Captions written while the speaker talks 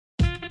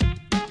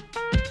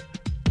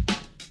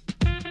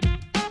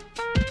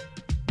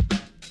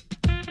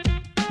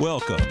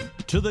Welcome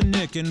to the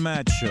Nick and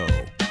Matt Show,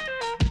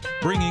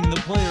 bringing the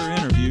player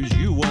interviews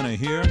you want to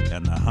hear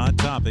and the hot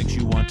topics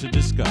you want to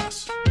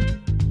discuss.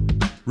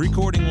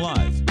 Recording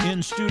live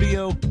in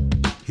studio,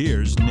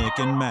 here's Nick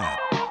and Matt.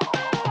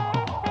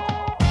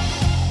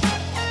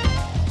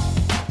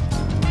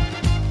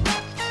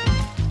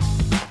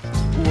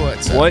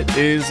 What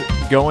is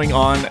going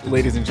on,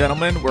 ladies and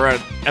gentlemen? We're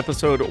at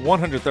episode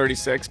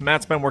 136.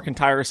 Matt's been working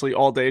tirelessly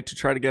all day to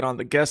try to get on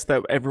the guests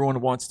that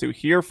everyone wants to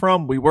hear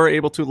from. We were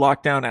able to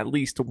lock down at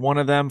least one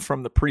of them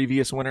from the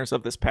previous winners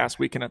of this past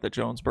weekend at the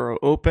Jonesboro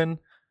Open.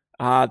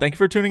 Thank you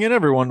for tuning in,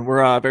 everyone.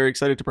 We're very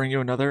excited to bring you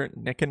another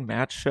Nick and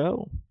Matt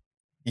show.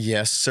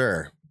 Yes,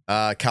 sir.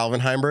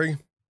 Calvin Heimburg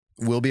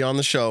will be on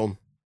the show.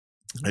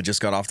 I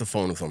just got off the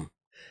phone with him.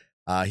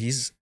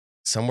 He's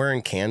somewhere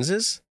in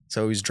Kansas,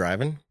 so he's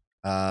driving.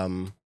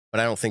 But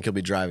I don't think he'll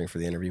be driving for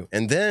the interview.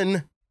 And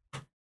then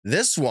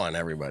this one,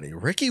 everybody,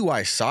 Ricky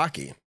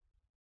WYSOCKI.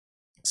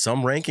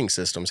 Some ranking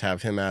systems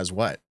have him as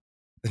what?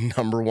 The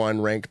number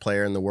one ranked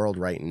player in the world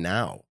right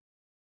now.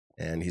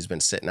 And he's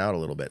been sitting out a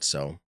little bit.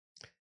 So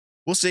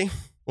we'll see.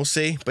 We'll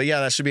see. But yeah,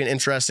 that should be an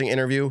interesting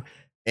interview.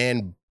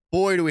 And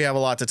boy, do we have a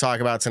lot to talk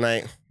about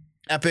tonight.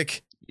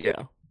 Epic.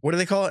 Yeah. What do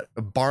they call it?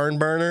 A barn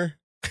burner?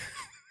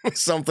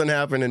 Something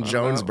happened in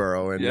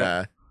Jonesboro.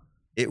 And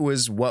it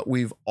was what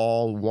we've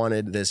all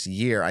wanted this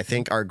year. I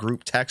think our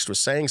group text was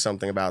saying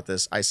something about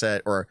this. I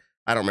said, or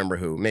I don't remember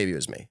who, maybe it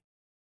was me.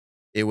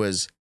 It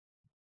was,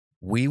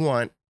 we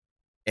want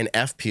an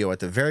FPO at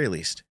the very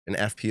least, an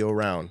FPO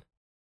round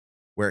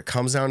where it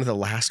comes down to the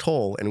last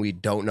hole and we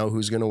don't know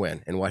who's going to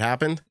win. And what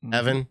happened?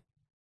 Evan,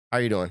 how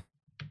are you doing?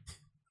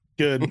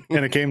 Good.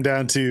 And it came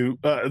down to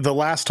the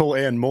last hole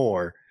and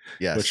more.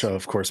 Yes. Which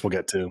of course we'll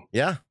get to.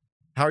 Yeah.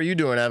 How are you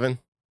doing, Evan?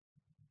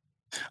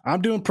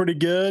 I'm doing pretty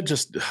good.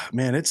 Just,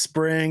 man, it's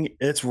spring.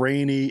 It's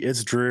rainy.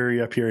 It's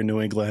dreary up here in New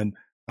England.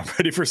 I'm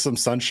ready for some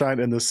sunshine,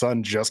 and the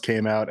sun just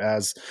came out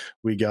as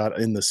we got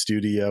in the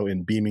studio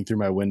and beaming through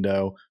my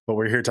window. But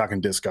we're here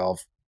talking disc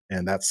golf,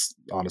 and that's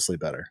honestly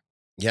better.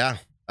 Yeah.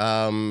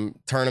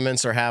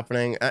 Tournaments are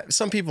happening.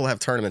 Some people have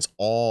tournaments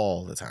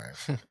all the time.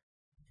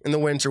 In the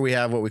winter, we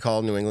have what we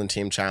call New England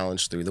Team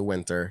Challenge through the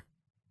winter.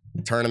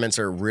 Tournaments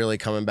are really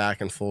coming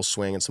back in full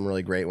swing, and some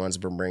really great ones.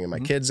 I've been bringing my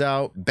kids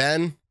out.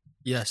 Ben?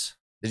 Yes.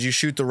 Did you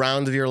shoot the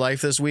round of your life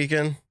this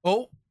weekend?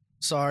 Oh,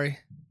 sorry.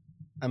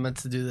 I meant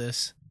to do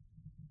this.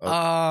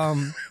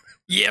 Oh.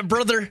 Yeah,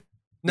 brother.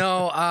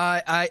 No,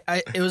 I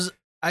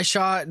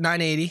shot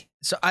 980.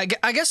 So I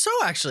guess so,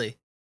 actually.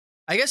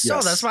 I guess so.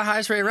 Yes. That's my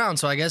highest rated round.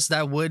 So I guess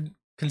that would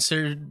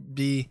consider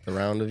be The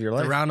round of your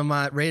life?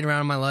 the rated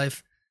round of my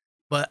life.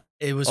 But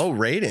it was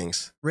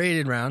Ratings.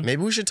 rated round.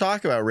 Maybe we should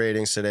talk about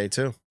ratings today,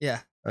 too.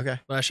 Yeah. Okay.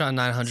 But I shot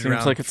 900 Seems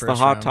round like it's the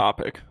first hot round.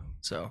 topic.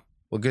 So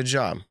Well, good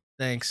job.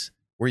 thanks.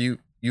 Were you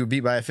were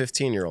beat by a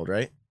 15-year-old,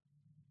 right?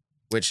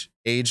 Which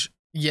age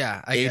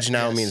Yeah. now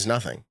yes. means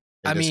nothing.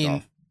 I in disc mean,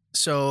 golf.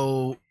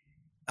 so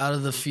out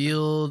of the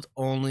field,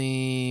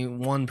 only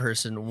one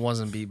person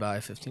wasn't beat by a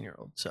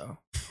 15-year-old. So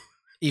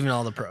even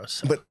all the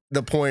pros. But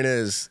the point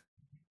is,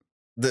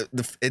 the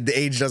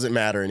age doesn't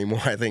matter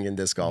anymore, I think, in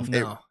disc golf. It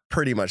No.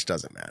 pretty much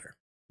doesn't matter.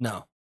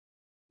 No.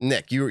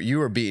 Nick, you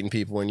were beating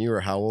people when you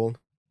were how old?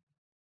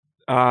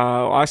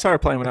 I started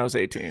playing when I was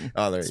 18.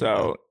 Oh, there you So,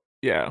 go.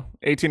 yeah,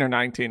 18 or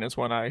 19 is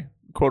when I,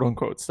 quote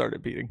unquote,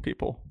 started beating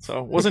people.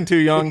 So, wasn't too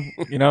young.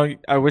 You know,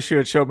 I wish you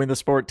had showed me the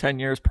sport 10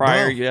 years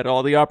prior. No. You had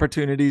all the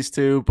opportunities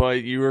to,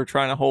 but you were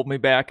trying to hold me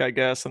back, I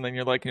guess. And then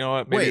you're like, you know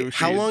what? Maybe we Wait,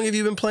 should. how long have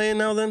you been playing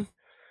now then?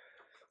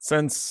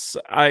 Since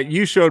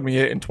you showed me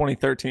it in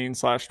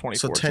 2013/2014.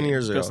 So 10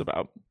 years ago. Just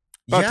about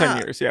 10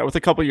 years. Yeah, with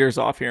a couple years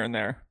off here and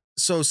there.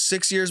 So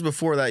 6 years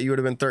before that, you would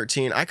have been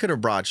 13. I could have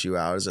brought you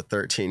out as a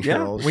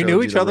 13-year-old. Yeah, we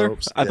knew each other.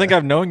 I think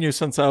I've known you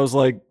since I was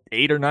like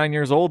 8 or 9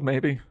 years old,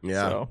 maybe.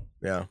 Yeah. So,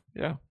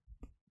 Yeah.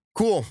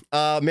 Cool.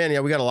 Man,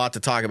 yeah, we got a lot to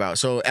talk about.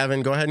 So,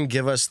 Evan, go ahead and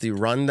give us the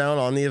rundown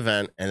on the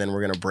event, and then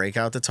we're going to break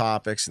out the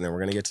topics, and then we're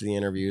going to get to the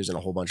interviews and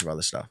a whole bunch of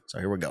other stuff. So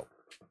here we go.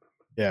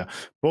 Yeah,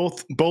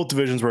 both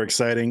divisions were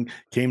exciting.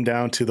 Came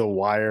down to the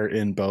wire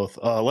in both.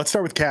 Let's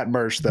start with Cat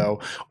Mersch,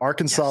 though.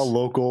 Arkansas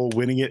local,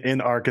 winning it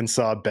in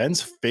Arkansas.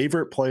 Ben's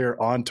favorite player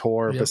on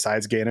tour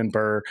besides Gannon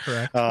Burr.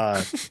 Correct.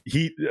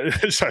 He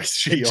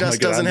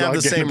Just doesn't have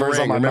the same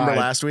ring. Remember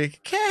last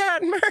week?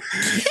 Cat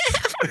Mersch.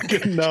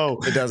 No,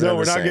 it doesn't. No,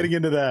 we're not getting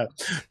into that.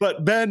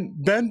 But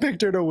Ben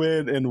picked her to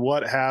win, and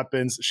what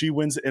happens? She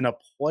wins in a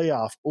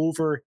playoff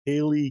over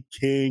Haley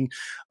King.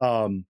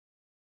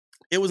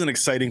 It was an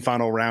exciting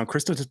final round.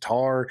 Kristen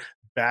Tatar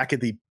back at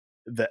the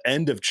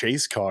end of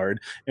Chase card,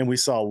 and we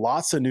saw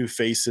lots of new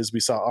faces. We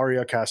saw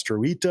Aria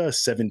Castroita, a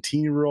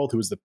 17-year-old who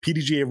was the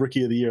PDGA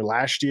Rookie of the Year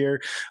last year,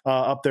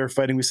 up there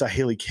fighting. We saw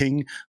Haley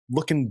King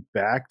looking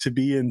back to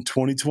be in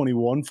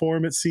 2021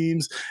 form, it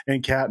seems,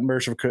 and Kat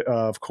Mersch,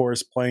 of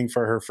course, playing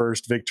for her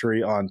first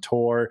victory on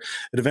tour.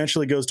 It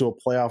eventually goes to a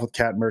playoff with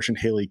Kat Mersch and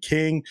Haley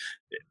King.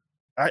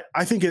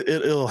 I think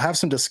it'll have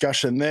some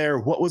discussion there.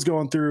 What was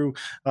going through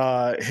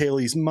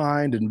Haley's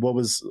mind and what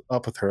was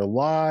up with her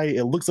lie?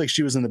 It looks like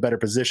she was in the better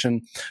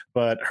position,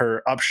 but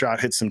her upshot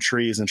hit some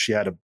trees and she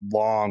had a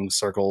long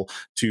circle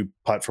to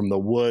putt from the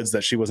woods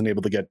that she wasn't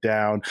able to get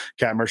down.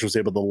 Kat Mersch was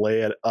able to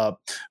lay it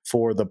up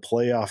for the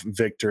playoff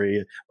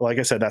victory. Like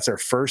I said, that's her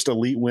first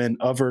elite win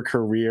of her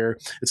career.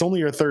 It's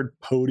only her third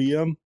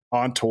podium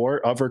on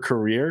tour of her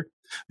career.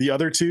 The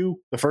other two,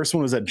 the first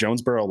one was at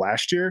Jonesboro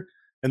last year,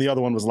 and the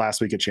other one was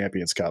last week at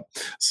Champions Cup.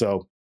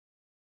 So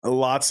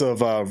lots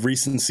of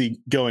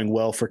recency going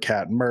well for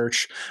Kat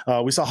Mersch.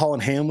 We saw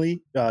Holland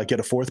Hanley get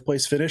a fourth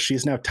place finish. She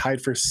is now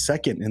tied for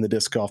second in the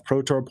Disc Golf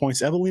Pro Tour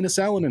points. Evelina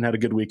Salonen had a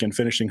good weekend,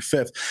 finishing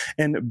fifth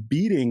and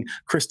beating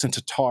Kristen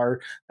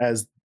Tatar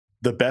as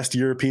the best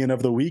European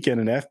of the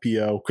weekend in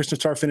FPO. Kristen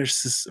Tatar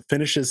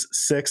finishes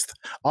sixth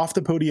off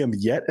the podium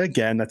yet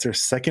again. That's her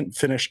second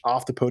finish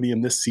off the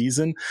podium this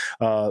season.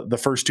 The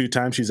first two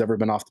times she's ever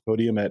been off the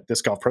podium at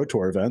Disc Golf Pro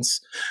Tour events.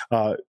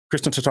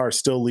 Kristen Tatar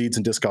still leads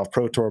in Disc Golf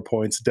Pro Tour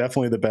points.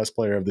 Definitely the best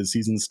player of the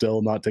season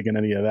still, not taking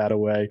any of that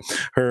away.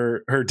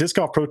 Her Disc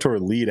Golf Pro Tour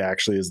lead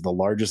actually is the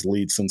largest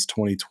lead since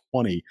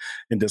 2020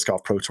 in Disc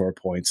Golf Pro Tour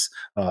points.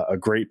 A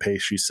great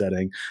pace she's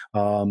setting.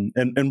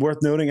 And worth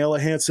noting, Ella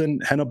Hansen,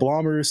 Henna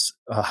Blomers,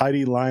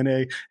 Heidi Line,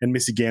 and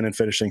Missy Gannon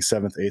finishing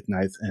 7th, 8th,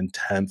 9th, and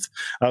 10th.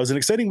 It was an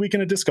exciting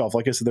weekend of disc golf.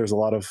 Like I said, there's a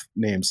lot of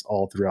names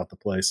all throughout the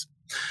place.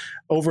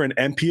 Over in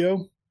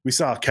MPO, we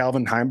saw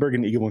Calvin Heimburg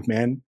and Eagle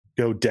McMahon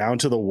go down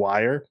to the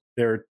wire.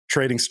 They're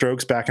trading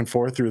strokes back and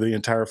forth through the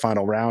entire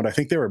final round. I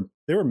think they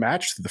were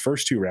matched through the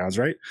first two rounds,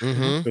 right?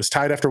 Mm-hmm. It was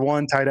tied after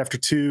one, tied after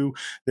two.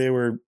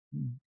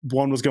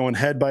 One was going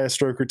head by a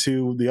stroke or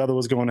two. The other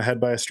was going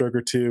ahead by a stroke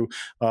or two,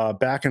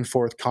 back and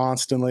forth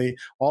constantly,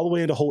 all the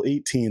way into hole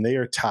 18. They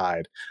are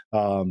tied.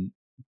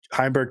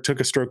 Heimburg took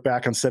a stroke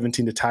back on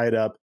 17 to tie it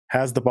up,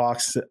 has the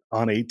box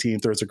on 18,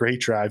 throws a great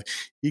drive.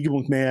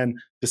 Eagle McMahon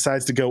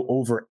decides to go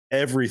over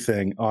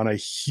everything on a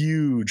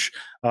huge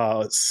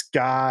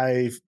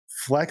sky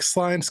flex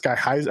line, sky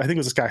high. I think it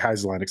was a sky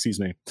highs line, excuse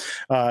me.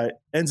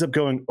 Ends up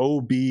going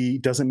OB,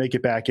 doesn't make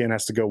it back in,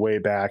 has to go way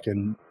back.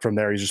 And from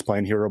there, he's just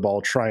playing hero ball,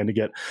 trying to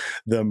get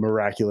the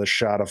miraculous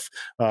shot of,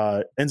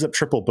 ends up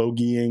triple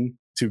bogeying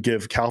to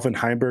give Calvin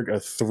Heimburg a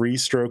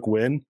 3-stroke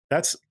win.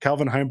 That's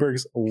Calvin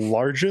Heimburg's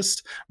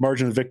largest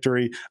margin of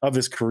victory of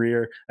his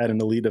career at an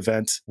elite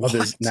event. Of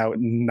his now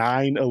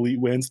 9 elite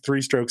wins,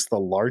 3 strokes, the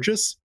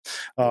largest.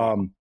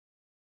 I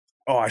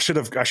should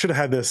have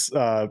had this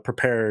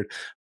prepared.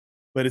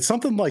 But it's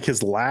something like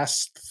his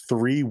last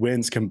 3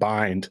 wins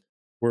combined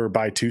were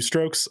by 2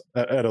 strokes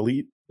at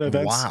elite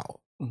events. Wow.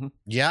 Mm-hmm.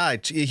 Yeah,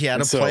 he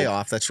had a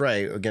playoff. That's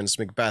right, against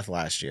Macbeth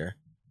last year.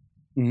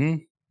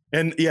 Mm-hmm.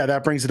 And yeah,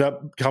 that brings it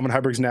up. Calvin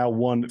Heimburg's now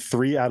won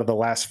 3 out of the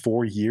last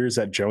 4 years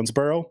at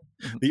Jonesboro.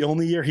 Mm-hmm. The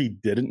only year he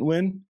didn't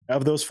win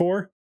of those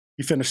 4,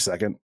 he finished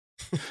second.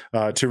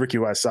 To Ricky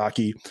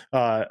WYSOCKI.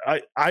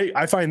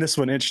 I find this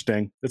one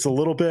interesting. It's a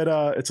little bit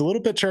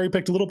cherry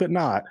picked, a little bit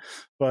not.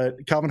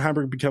 But Calvin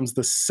Heimburg becomes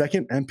the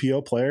second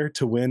MPO player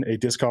to win a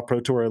Disc Golf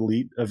Pro Tour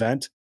Elite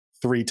event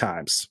 3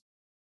 times.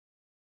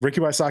 Ricky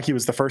WYSOCKI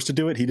was the first to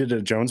do it. He did it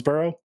at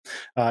Jonesboro.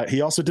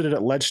 He also did it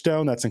at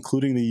Ledgestone. That's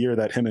including the year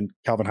that him and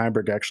Calvin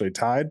Heimburg actually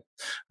tied.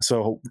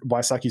 So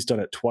WYSOCKI's done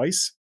it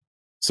twice.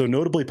 So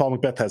notably, Paul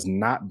Macbeth has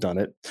not done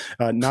it,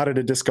 not at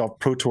a Disc Golf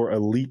Pro Tour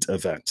Elite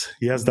event.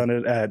 He has done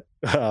it at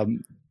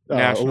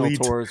National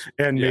Elite Tours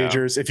and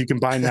Majors. If you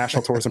combine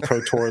National Tours and Pro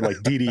Tour, like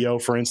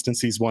DDO, for instance,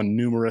 he's won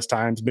numerous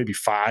times, maybe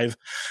 5.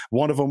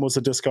 One of them was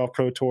a Disc Golf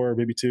Pro Tour,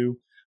 maybe 2,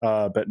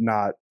 but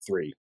not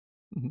 3.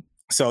 Mm-hmm.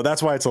 So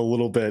that's why it's a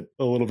little bit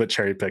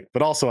cherry picked,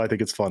 but also I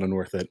think it's fun and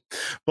worth it.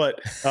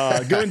 But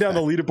going down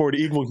the leaderboard,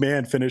 Eagle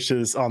McMahon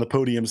finishes on the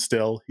podium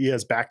still. He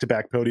has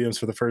back-to-back podiums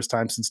for the first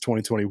time since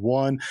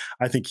 2021.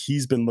 I think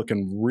he's been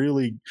looking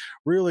really,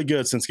 really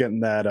good since getting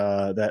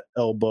that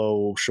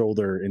elbow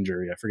shoulder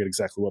injury. I forget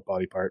exactly what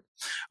body part.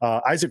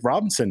 Isaac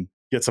Robinson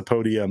gets a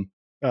podium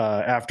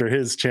after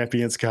his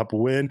Champions Cup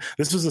win.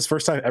 This was his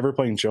first time ever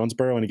playing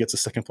Jonesboro, and he gets a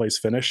second place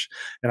finish.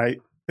 And I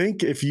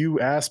think if you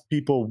ask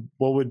people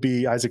what would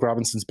be Isaac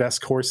Robinson's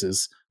best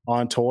courses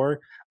on tour,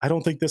 I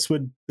don't think this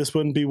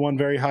wouldn't be one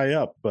very high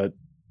up, but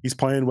he's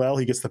playing well.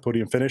 He gets the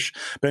podium finish.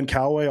 Ben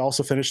Callaway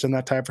also finished in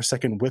that tie for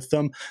second with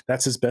them.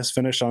 That's his best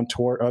finish on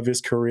tour of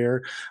his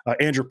career.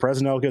 Andrew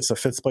Presnell gets a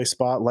 5th place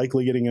spot,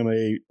 likely getting him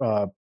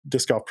a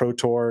Disc Golf Pro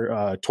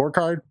Tour tour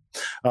card.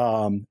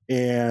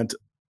 And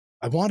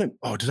I wanted.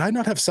 Oh, did I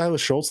not have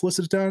Silas Schultz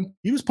listed down?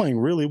 He was playing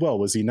really well,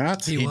 was he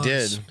not? He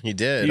did. He I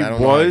don't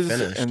know how he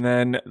finished. And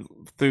then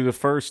through the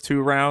first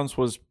 2 rounds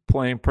was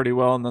playing pretty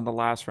well, and then the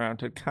last round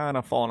had kind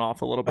of fallen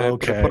off a little bit.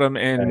 Okay. Put him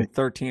in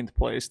 13th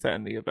place to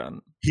end the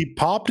event. He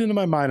popped into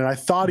my mind, and I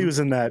thought he was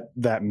in that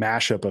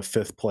mashup of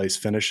 5th place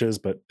finishes,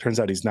 but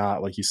turns out he's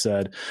not, like you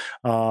said.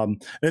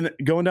 And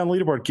going down the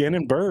leaderboard,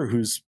 Gannon Burr,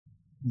 who's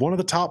one of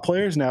the top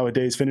players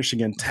nowadays,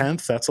 finishing in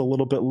 10th. That's a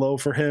little bit low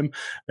for him.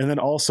 And then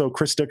also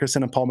Chris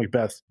Dickerson and Paul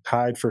Macbeth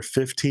tied for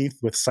 15th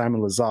with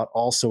Simon Lizotte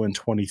also in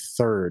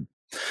 23rd.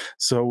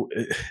 So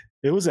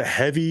it was a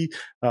heavy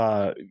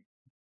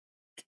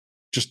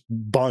just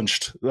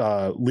bunched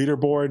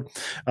leaderboard.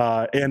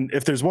 And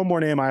if there's one more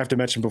name I have to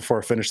mention before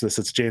I finish this,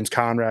 it's James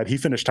Conrad. He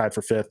finished tied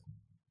for 5th.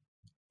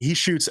 He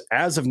shoots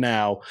as of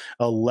now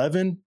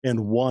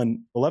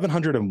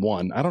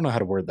 1101. I don't know how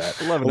to word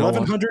that.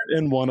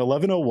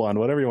 1101,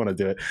 whatever you want to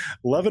do it.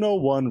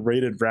 1101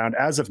 rated round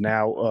as of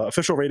now.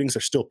 Official ratings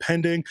are still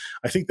pending.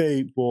 I think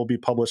they will be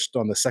published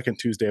on the second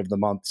Tuesday of the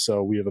month,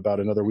 so we have about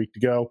another week to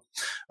go.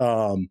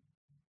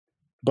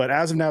 But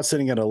as of now,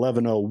 sitting at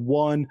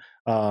 1101,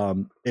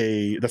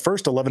 the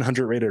first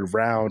 1100 rated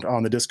round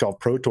on the Disc Golf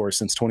Pro Tour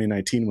since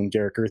 2019 when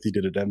Garrick Earthy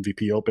did it at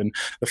MVP Open.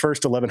 The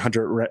first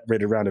 1100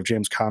 rated round of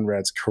James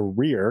Conrad's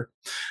career.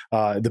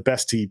 The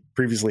best he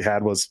previously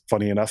had was,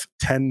 funny enough,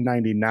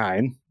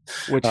 1099.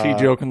 Which he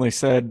jokingly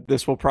said,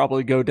 this will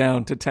probably go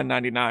down to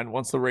 1099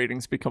 once the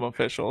ratings become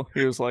official.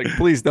 He was like,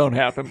 please don't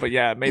happen. But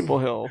yeah, Maple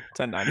Hill,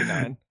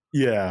 1099.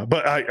 Yeah,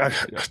 but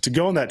to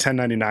go on that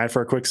 1099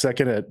 for a quick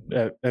second at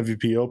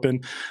MVP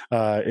Open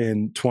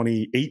in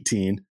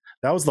 2018,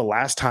 that was the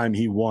last time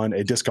he won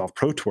a Disc Golf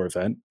Pro Tour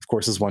event. Of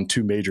course, he's won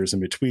 2 majors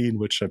in between,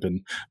 which have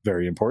been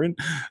very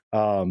important.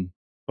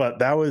 But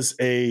that was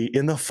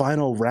in the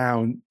final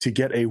round to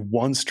get a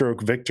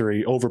 1-stroke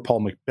victory over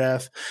Paul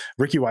Macbeth.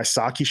 Ricky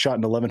Wysocki shot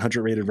an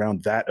 1100 rated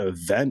round that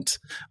event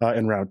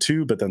in round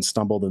 2, but then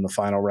stumbled in the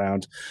final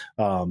round.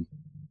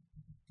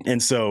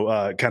 And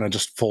so kind of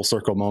just full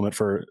circle moment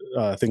for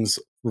things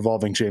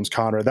revolving James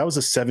Conrad. That was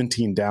a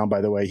 17 down, by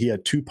the way. He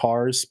had 2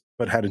 pars,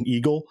 but had an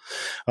eagle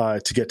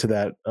to get to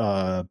that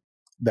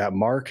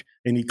mark.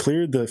 And he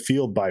cleared the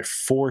field by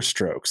 4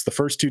 strokes. The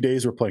first 2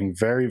 days were playing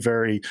very,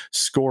 very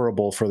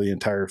scoreable for the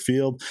entire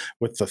field,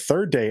 with the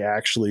third day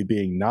actually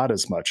being not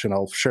as much. And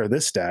I'll share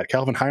this stat.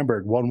 Calvin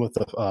Heimburg won with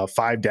a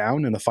 5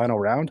 down in the final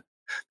round.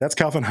 That's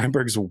Calvin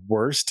Heimburg's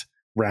worst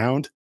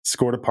round,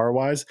 score to par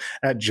wise,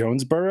 at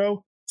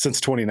Jonesboro since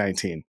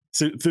 2019.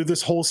 So through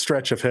this whole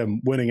stretch of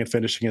him winning and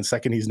finishing in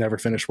second, he's never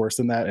finished worse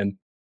than that. And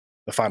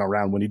the final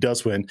round, when he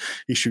does win,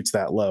 he shoots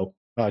that low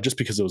just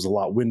because it was a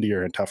lot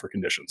windier and tougher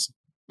conditions.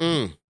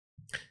 Did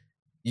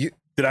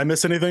I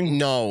miss anything?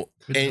 No.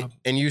 And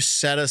you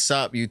set us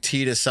up, you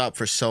teed us up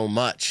for so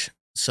much.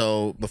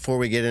 So before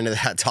we get into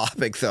that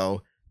topic,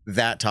 though,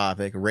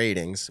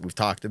 ratings, we've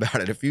talked about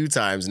it a few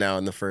times now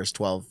in the first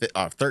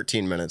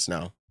 13 minutes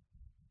now.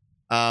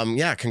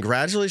 Yeah,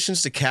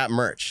 congratulations to Kat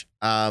Mertsch.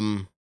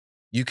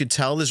 You could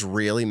tell this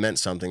really meant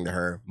something to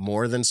her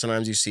more than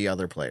sometimes you see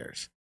other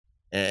players,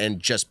 and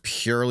just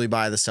purely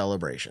by the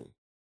celebration.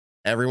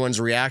 Everyone's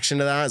reaction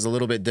to that is a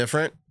little bit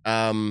different.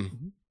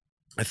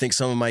 I think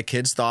some of my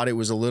kids thought it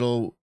was a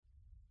little,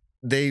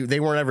 they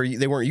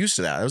weren't used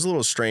to that. It was a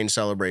little strange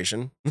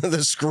celebration,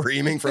 the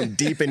screaming from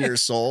deep in your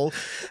soul.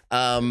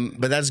 But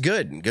that's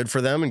good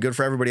for them and good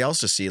for everybody else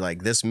to see.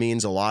 Like, this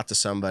means a lot to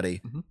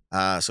somebody.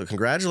 So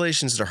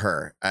congratulations to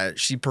her.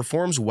 She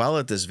performs well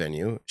at this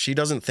venue. She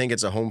doesn't think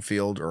it's a home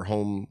field or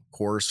home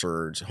course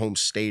or home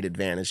state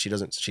advantage.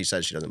 She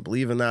says she doesn't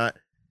believe in that.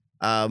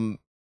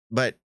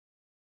 But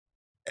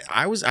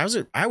I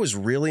was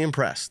really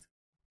impressed.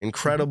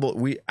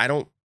 Incredible. I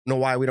don't know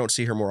why we don't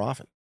see her more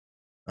often.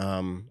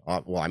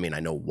 Well, I mean,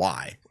 I know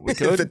why. We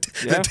could.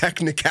 the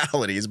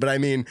technicalities, but I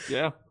mean,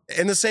 yeah.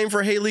 And the same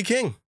for Hailey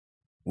King.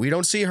 We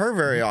don't see her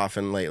very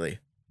often lately,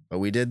 but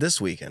we did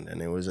this weekend,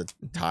 and it was a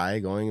tie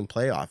going in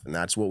playoff, and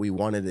that's what we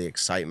wanted, the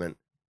excitement.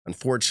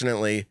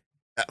 Fortunately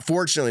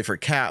for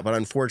Kat, but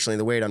unfortunately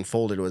the way it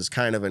unfolded was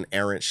kind of an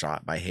errant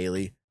shot by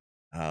Hailey.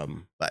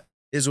 But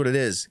is what it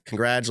is.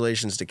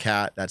 Congratulations to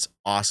Kat. That's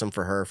awesome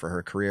for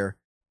her career.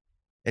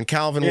 And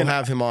Calvin, we'll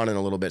have him on in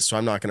a little bit, so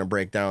I'm not going to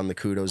break down the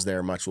kudos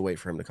there much. We'll wait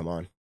for him to come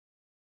on.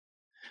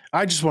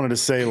 I just wanted to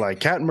say, like,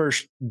 Kat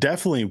Mertsch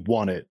definitely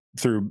won it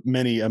through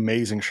many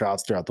amazing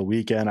shots throughout the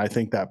weekend. I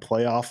think that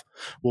playoff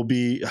will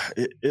be,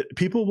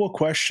 people will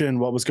question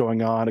what was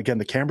going on. Again,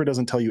 the camera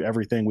doesn't tell you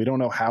everything. We don't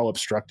know how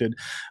obstructed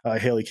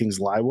Hailey King's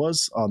lie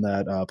was on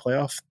that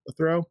playoff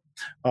throw.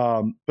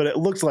 But it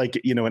looked like,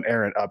 an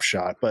errant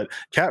upshot. But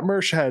Kat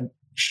Mertsch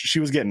she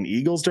was getting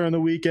eagles during the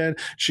weekend.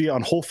 She,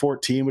 on hole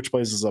 14, which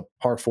plays as a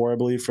par 4, I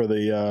believe, for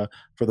the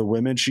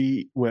women,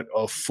 she went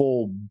a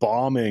full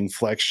bombing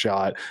flex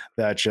shot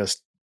that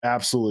just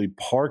absolutely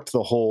parked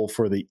the hole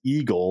for the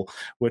eagle,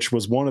 which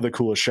was one of the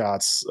coolest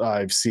shots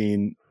I've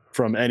seen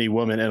from any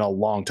woman in a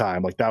long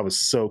time. Like, that was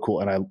so cool.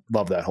 And I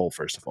love that hole,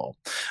 first of all.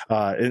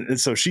 And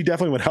so she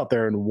definitely went out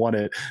there and won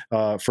it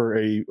for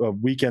a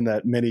weekend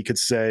that many could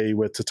say,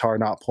 with Tatar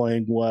not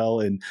playing well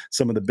and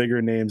some of the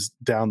bigger names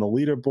down the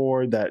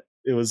leaderboard, that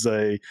it was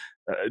a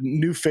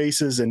new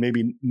faces and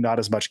maybe not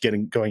as much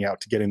going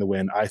out to getting the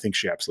win. I think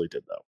she absolutely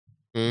did,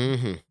 though.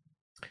 Mm-hmm.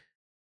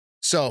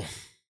 So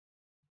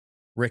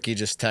Ricky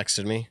just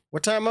texted me,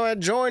 what time am I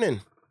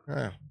joining?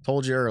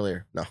 Told you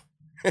earlier. No.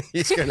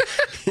 He's gonna.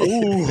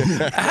 Ooh,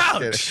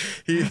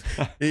 ouch!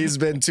 He's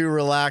been too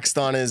relaxed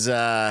on his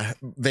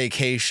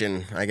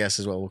vacation, I guess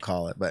is what we'll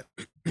call it. But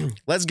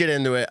let's get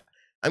into it.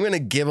 I'm gonna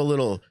give a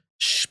little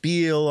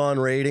spiel on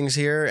ratings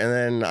here, and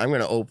then I'm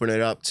gonna open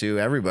it up to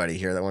everybody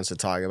here that wants to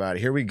talk about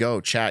it. Here we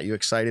go, chat. You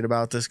excited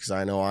about this? Because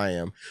I know I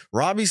am.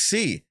 Robbie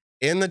C.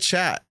 in the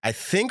chat. I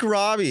think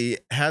Robbie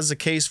has a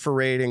case for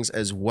ratings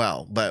as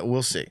well, but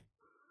we'll see.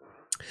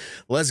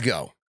 Let's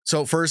go.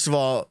 So first of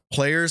all,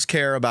 players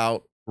care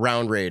about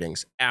round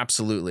ratings.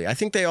 Absolutely. I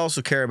think they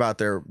also care about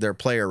their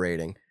player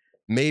rating,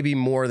 maybe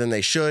more than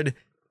they should.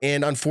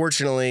 And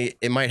unfortunately,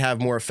 it might have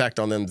more effect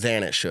on them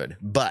than it should.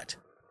 But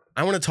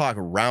I want to talk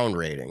round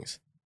ratings.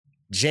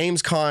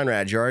 James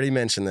Conrad, you already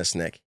mentioned this,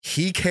 Nick.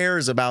 He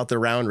cares about the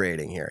round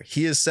rating here.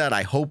 He has said,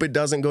 I hope it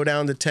doesn't go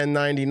down to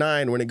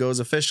 1099 when it goes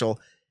official.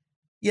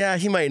 Yeah,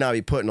 he might not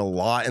be putting a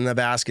lot in the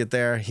basket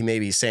there. He may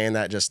be saying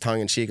that just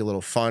tongue in cheek, a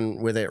little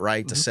fun with it,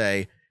 right? To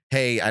say,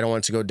 hey, I don't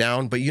want it to go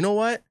down. But you know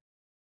what?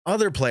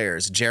 Other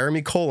players,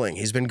 Jeremy Colling,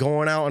 he's been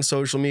going out on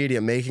social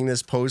media making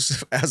this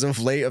post as of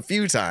late a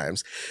few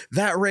times.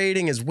 That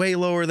rating is way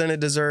lower than it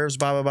deserves,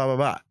 blah, blah, blah, blah,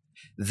 blah.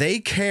 They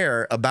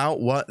care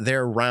about what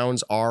their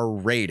rounds are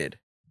rated.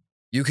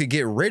 You could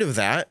get rid of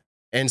that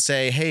and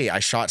say, hey, I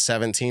shot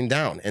 17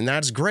 down, and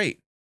that's great.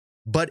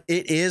 But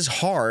it is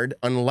hard,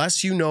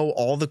 unless you know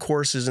all the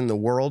courses in the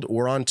world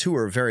or on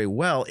tour very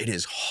well, it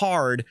is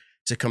hard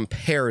to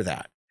compare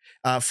that.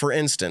 For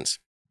instance,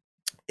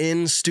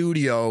 in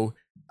studio,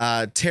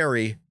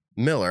 Terry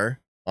Miller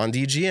on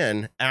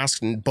DGN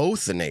asked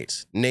both the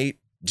Nates, Nate,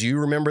 do you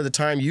remember the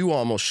time you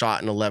almost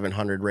shot an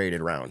 1100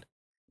 rated round?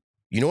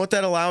 You know what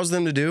that allows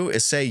them to do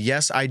is say,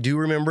 yes, I do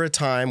remember a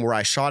time where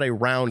I shot a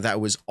round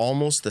that was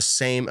almost the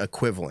same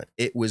equivalent.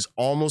 It was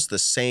almost the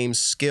same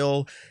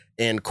skill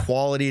and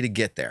quality to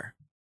get there.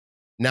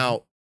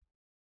 Now,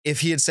 if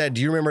he had said,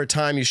 do you remember a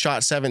time you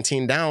shot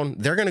 17 down?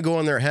 They're going to go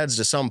in their heads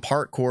to some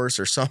park course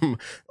or some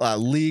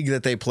league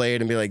that they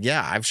played and be like,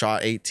 yeah, I've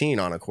shot 18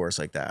 on a course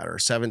like that or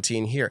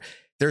 17 here.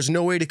 There's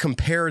no way to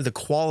compare the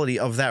quality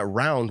of that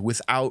round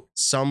without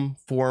some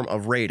form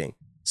of rating.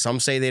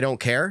 Some say they don't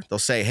care. They'll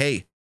say,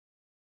 hey,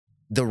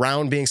 the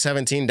round being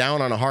 17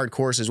 down on a hard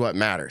course is what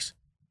matters.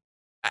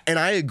 And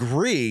I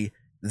agree,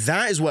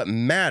 that is what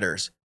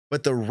matters,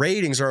 but the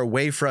ratings are a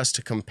way for us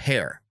to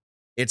compare.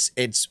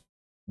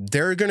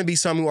 There are going to be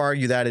some who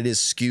argue that it is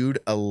skewed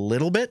a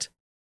little bit.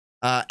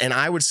 And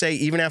I would say,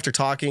 even after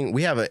talking,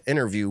 we have an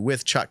interview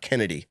with Chuck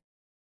Kennedy.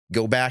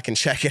 Go back and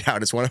check it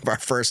out. It's one of our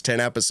first 10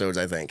 episodes,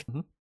 I think.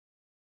 Mm-hmm.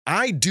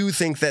 I do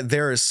think that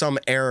there is some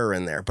error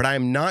in there, but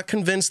I'm not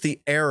convinced the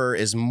error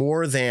is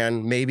more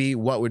than maybe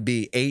what would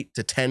be 8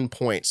 to 10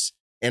 points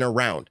in a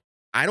round.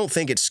 I don't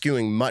think it's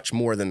skewing much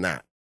more than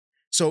that.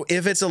 So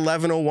if it's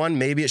 1101,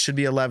 maybe it should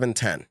be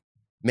 1110,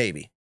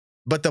 maybe.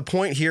 But the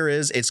point here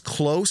is it's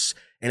close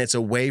and it's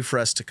a way for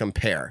us to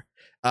compare.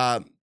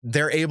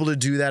 They're able to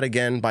do that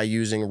again by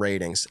using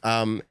ratings.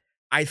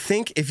 I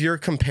think if you're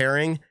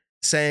comparing,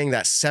 saying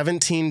that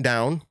 17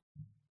 down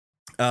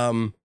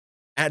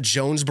at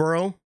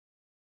Jonesboro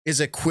is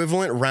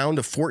equivalent round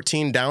of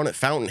 14 down at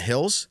Fountain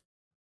Hills,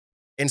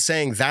 and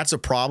saying that's a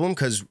problem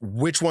because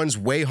which one's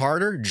way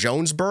harder,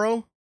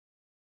 Jonesboro?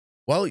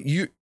 Well,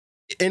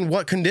 in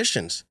what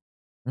conditions?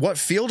 What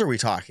field are we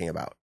talking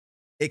about?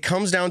 It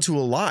comes down to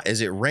a lot.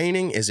 Is it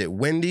raining? Is it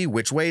windy?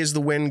 Which way is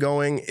the wind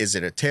going? Is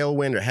it a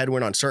tailwind or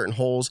headwind on certain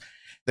holes?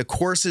 The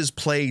courses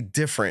play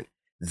different.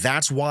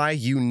 That's why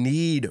you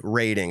need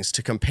ratings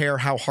to compare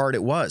how hard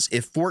it was.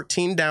 If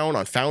 14 down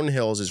on Fountain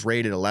Hills is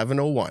rated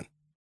 1101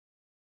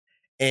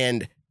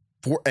 and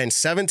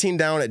 17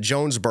 down at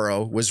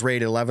Jonesboro was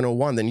rated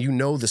 1101, then you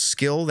know the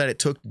skill that it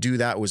took to do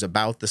that was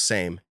about the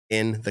same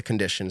in the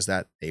conditions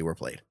that they were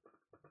played.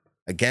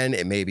 Again,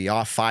 it may be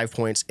off 5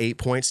 points, 8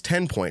 points,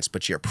 10 points,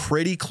 but you're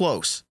pretty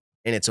close,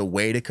 and it's a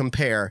way to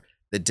compare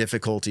the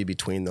difficulty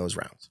between those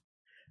rounds.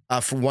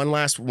 For one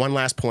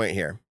last point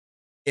here.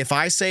 If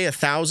I say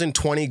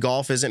 1,020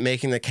 golf isn't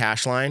making the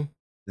cash line,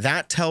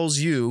 that tells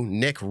you,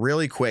 Nick,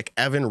 really quick,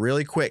 Evan,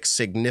 really quick,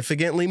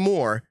 significantly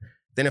more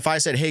than if I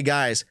said, hey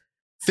guys,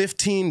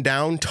 15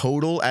 down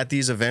total at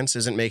these events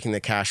isn't making the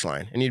cash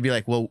line. And you'd be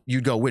like, well,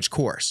 you'd go, which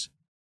course?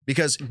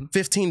 Because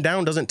 15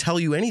 down doesn't tell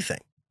you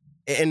anything.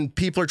 And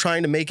people are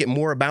trying to make it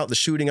more about the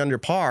shooting under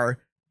par,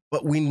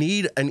 but we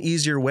need an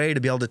easier way to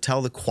be able to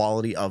tell the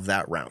quality of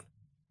that round.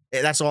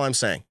 That's all I'm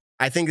saying.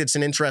 I think it's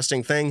an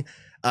interesting thing.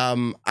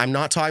 I'm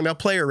not talking about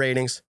player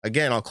ratings.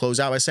 Again, I'll close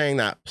out by saying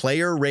that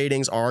player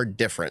ratings are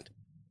different.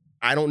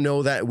 I don't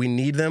know that we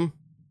need them,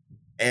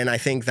 and I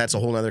think that's a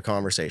whole nother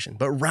conversation.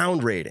 But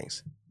round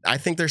ratings, I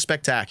think they're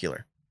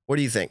spectacular. What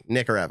do you think,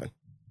 Nick or Evan?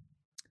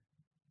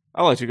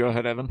 I'll let you go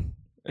ahead, Evan,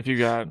 if you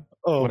got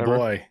whatever.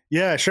 Boy.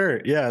 Yeah,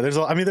 sure. Yeah, there's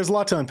a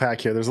lot to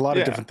unpack here. There's a lot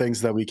of different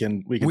things that we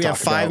can talk about. We have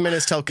 5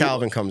 minutes till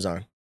Calvin comes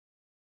on.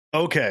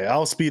 Okay,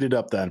 I'll speed it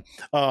up then.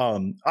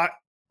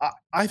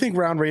 I think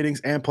round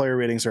ratings and player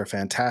ratings are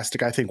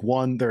fantastic. I think,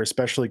 one, they're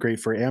especially great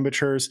for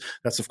amateurs.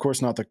 That's, of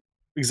course, not the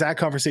exact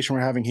conversation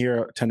we're having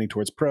here, tending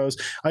towards pros.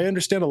 I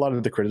understand a lot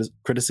of the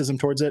criticism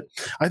towards it.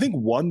 I think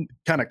one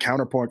kind of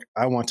counterpoint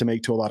I want to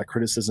make to a lot of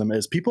criticism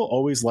is people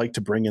always like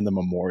to bring in the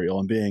memorial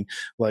and being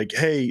like,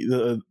 hey,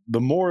 the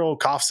memorial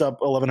coughs up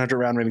 1,100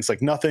 round ratings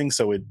like nothing,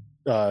 so it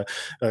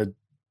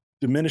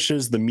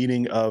diminishes the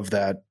meaning of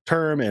that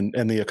term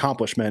and the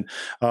accomplishment.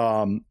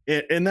 And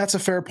that's a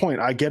fair point.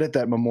 I get it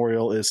that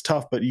Memorial is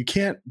tough, but you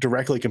can't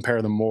directly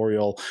compare the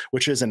Memorial,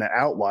 which is an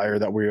outlier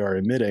that we are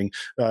admitting,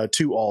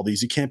 to all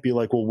these. You can't be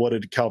like, well, what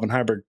did Calvin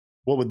Heimburg,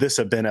 what would this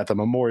have been at the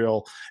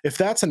Memorial? If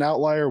that's an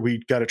outlier,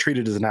 we got to treat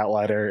it as an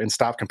outlier and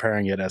stop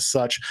comparing it as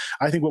such.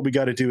 I think what we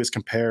got to do is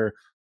compare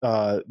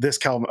this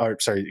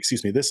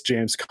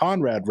James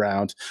Conrad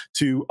round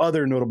to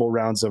other notable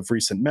rounds of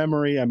recent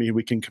memory. I mean,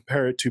 we can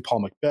compare it to Paul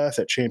Macbeth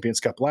at Champions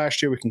Cup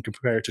last year. We can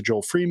compare it to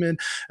Joel Freeman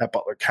at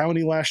Butler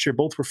County last year.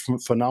 Both were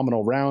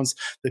phenomenal rounds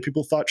that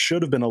people thought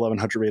should have been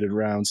 1100 rated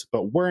rounds,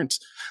 but weren't.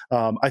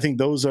 I think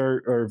those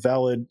are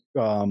valid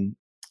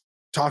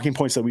talking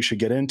points that we should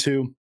get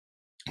into.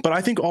 But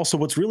I think also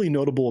what's really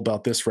notable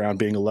about this round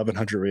being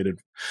 1100 rated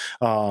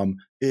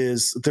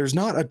is there's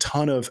not a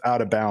ton of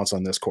out of bounds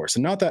on this course.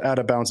 And not that out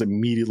of bounds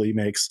immediately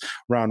makes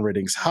round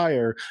ratings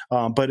higher,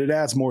 but it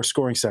adds more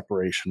scoring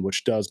separation,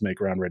 which does make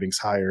round ratings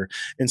higher.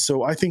 And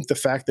so I think the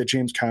fact that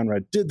James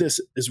Conrad did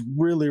this is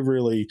really,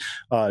 really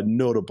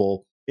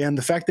notable. And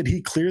the fact that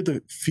he cleared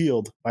the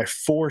field by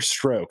 4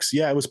 strokes.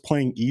 Yeah, it was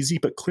playing easy,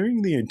 but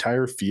clearing the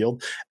entire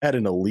field at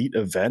an elite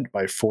event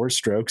by 4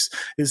 strokes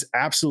is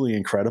absolutely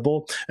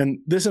incredible. And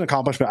this is an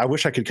accomplishment. I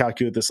wish I could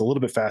calculate this a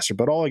little bit faster,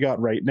 but all I got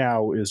right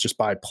now is just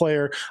by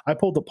player. I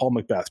pulled up Paul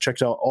Macbeth,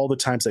 checked out all the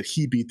times that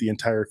he beat the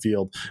entire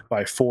field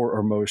by 4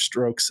 or more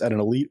strokes at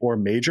an elite or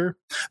major.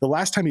 The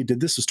last time he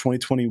did this was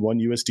 2021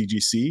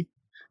 USDGC.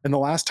 And the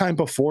last time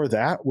before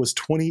that was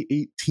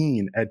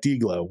 2018 at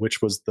Deglo,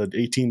 which was the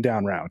 18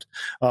 down round,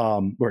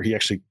 where he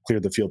actually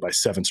cleared the field by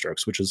 7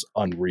 strokes, which is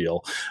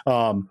unreal.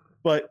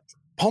 But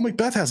Paul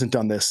Macbeth hasn't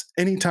done this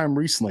anytime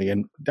recently.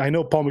 And I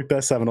know Paul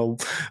Macbeth's having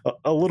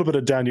a little bit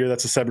of down year.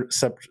 That's a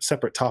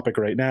separate topic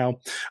right now.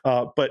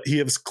 But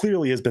he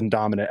clearly has been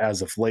dominant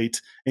as of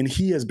late, and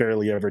he has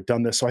barely ever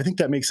done this. So I think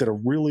that makes it a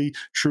really,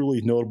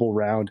 truly notable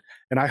round.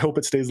 And I hope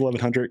it stays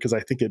 1100 because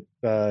I think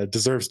it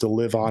deserves to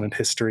live on in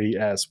history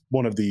as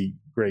one of the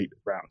great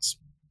rounds.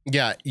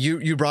 Yeah,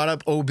 you brought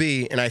up OB,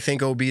 and I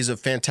think OB is a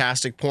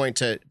fantastic point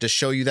to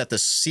show you that the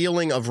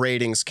ceiling of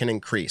ratings can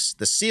increase.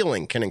 The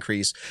ceiling can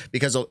increase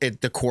because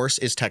the course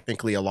is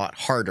technically a lot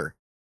harder.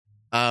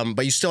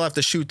 But you still have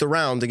to shoot the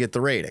round to get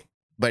the rating.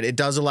 But it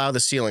does allow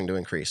the ceiling to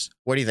increase.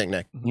 What do you think,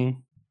 Nick? Mm-hmm.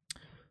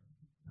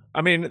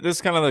 I mean, this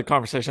is kind of the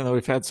conversation that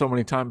we've had so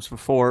many times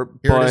before.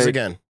 Here it is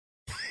again.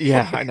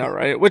 Yeah, I know,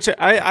 right? Which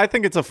I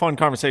think it's a fun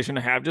conversation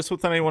to have just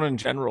with anyone in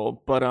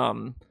general. But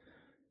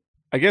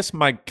I guess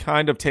my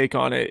kind of take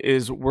on it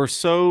is we're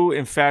so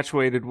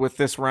infatuated with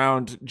this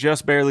round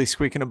just barely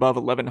squeaking above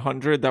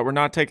 1100 that we're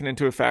not taking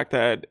into the fact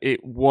that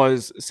it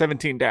was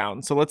 17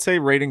 down. So let's say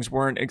ratings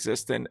weren't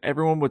existent.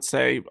 Everyone would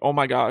say, oh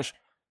my gosh,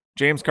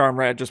 James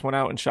Conrad just went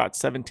out and shot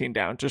 17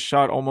 down, just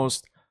shot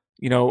almost,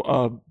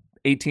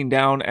 18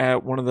 down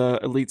at one of the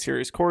Elite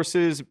Series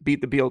courses,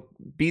 beat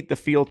the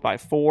field by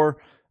 4.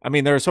 I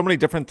mean, there are so many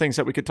different things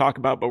that we could talk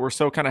about, but we're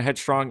so kind of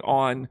headstrong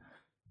on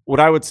what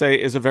I would say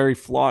is a very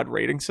flawed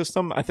rating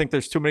system. I think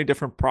there's too many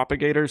different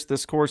propagators.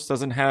 This course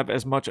doesn't have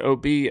as much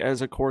OB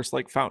as a course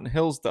like Fountain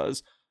Hills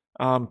does.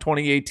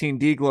 2018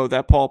 Deglo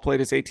that Paul played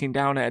his 18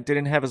 down at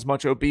didn't have as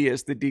much OB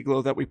as the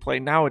Deglo that we play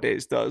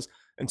nowadays does.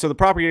 And so the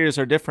propagators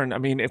are different. I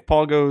mean, if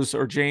Paul goes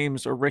or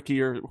James or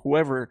Ricky or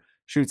whoever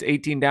shoots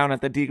 18 down at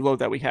the Deglo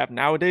that we have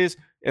nowadays,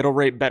 it'll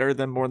rate better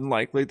than more than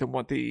likely than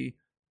what the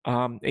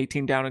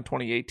 18 down in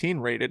 2018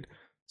 rated.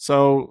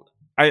 So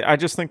I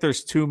just think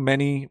there's too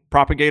many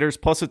propagators.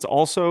 Plus, it's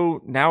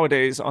also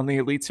nowadays on the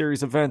Elite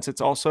Series events, it's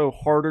also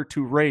harder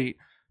to rate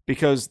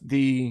because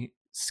the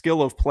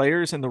skill of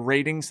players and the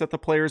ratings that the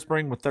players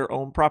bring with their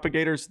own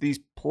propagators, these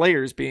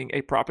players being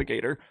a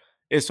propagator,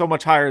 is so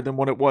much higher than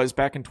what it was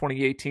back in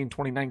 2018,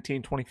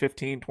 2019,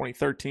 2015,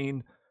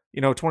 2013,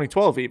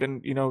 2012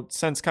 even,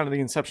 since kind of the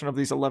inception of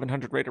these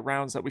 1100 rated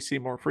rounds that we see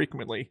more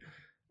frequently.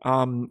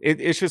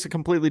 It's just a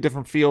completely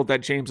different field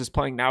that James is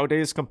playing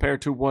nowadays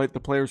compared to what the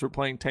players were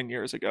playing 10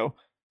 years ago.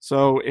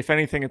 So if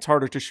anything, it's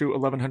harder to shoot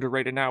 1100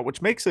 rated now,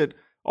 which makes it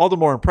all the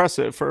more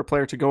impressive for a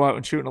player to go out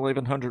and shoot an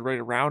 1100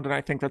 rated round. And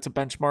I think that's a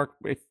benchmark.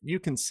 If you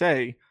can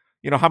say,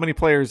 how many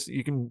players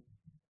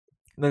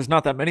there's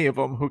not that many of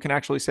them who can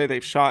actually say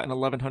they've shot an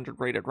 1100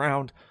 rated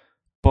round.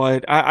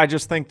 But I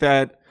just think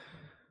that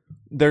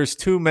there's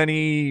too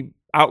many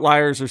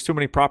outliers. There's too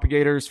many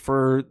propagators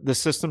for the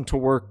system to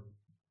work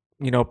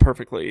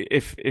perfectly.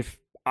 If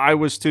I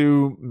was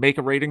to make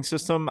a rating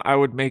system, I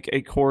would make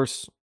a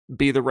course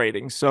be the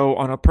rating. So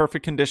on a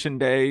perfect condition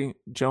day,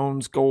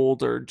 Jones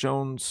Gold or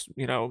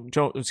Jonesboro,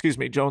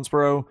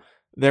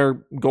 their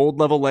gold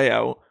level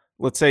layout,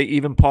 let's say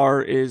even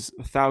par is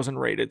 1,000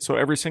 rated. So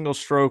every single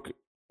stroke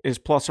is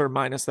plus or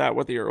minus that,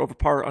 whether you're over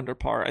par or under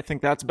par. I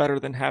think that's better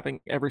than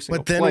having every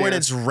single player. But then when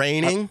it's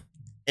raining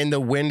and the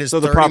wind is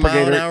 30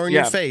 miles an hour in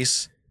your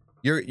face,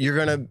 you're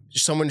gonna,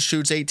 someone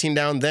shoots 18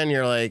 down, then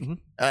you're like,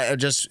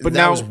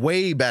 that was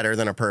way better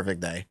than a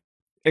perfect day.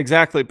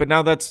 Exactly. But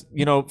now that's,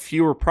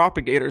 fewer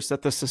propagators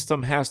that the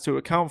system has to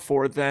account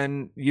for.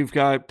 Then you've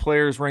got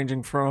players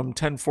ranging from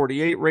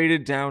 1048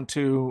 rated down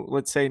to,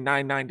 let's say,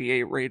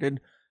 998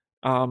 rated.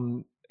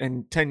 And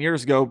 10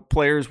 years ago,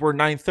 players were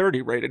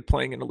 930 rated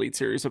playing in Elite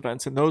Series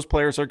events. And those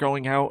players are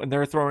going out and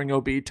they're throwing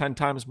OB 10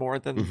 times more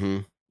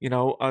than,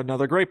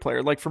 another great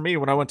player. Like for me,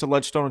 when I went to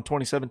Ledgestone in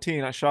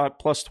 2017, I shot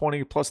plus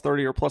 20, plus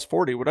 30, or plus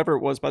 40, whatever it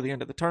was by the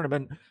end of the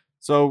tournament.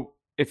 So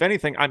if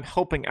anything, I'm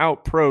helping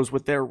out pros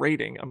with their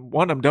rating.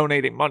 One, I'm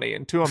donating money,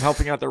 and two, I'm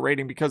helping out their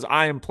rating because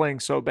I am playing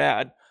so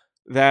bad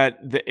that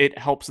it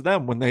helps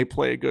them when they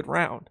play a good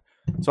round.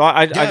 So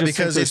I just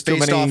because think it's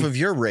based off of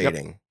your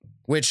rating, Yep.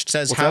 which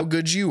says What's how that?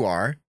 good you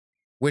are,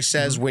 which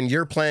says when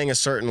you're playing a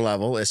certain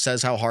level, it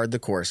says how hard the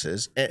course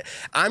is.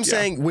 I'm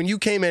saying when you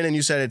came in and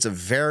you said it's a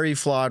very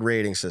flawed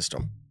rating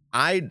system,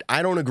 I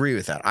don't agree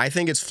with that. I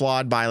think it's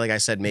flawed by, like I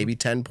said, maybe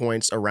 10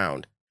 points a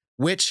round.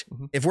 Which,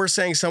 if we're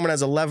saying someone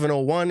has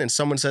 1101 and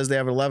someone says they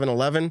have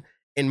 1111,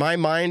 in my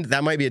mind,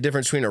 that might be a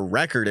difference between a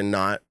record and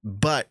not.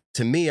 But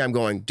to me, I'm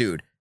going,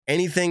 dude,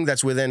 anything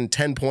that's within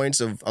 10 points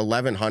of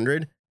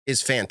 1100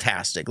 is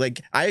fantastic.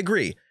 Like, I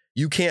agree.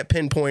 You can't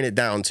pinpoint it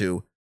down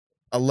to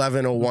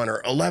 1101 or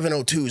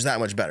 1102 is that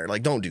much better.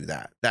 Like, don't do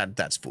that.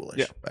 That's foolish.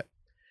 Yeah. But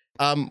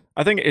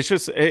I think it's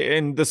just,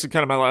 and this is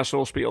kind of my last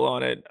little spiel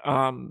on it.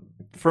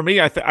 For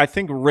me, I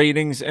think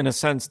ratings, in a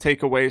sense,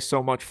 take away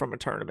so much from a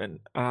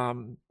tournament.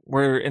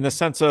 Where in the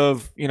sense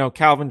of,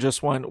 Calvin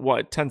just went,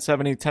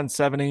 1070,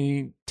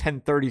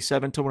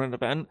 1037 to win an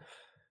event.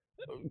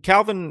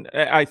 Calvin,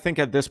 I think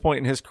at this point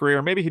in his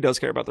career, maybe he does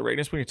care about the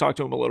ratings. We can talk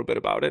to him a little bit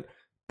about it.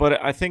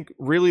 But I think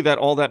really that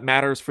all that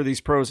matters for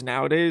these pros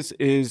nowadays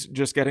is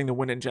just getting the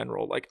win in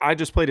general. Like, I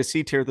just played a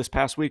C tier this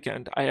past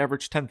weekend. I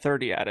averaged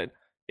 1030 at it.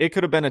 It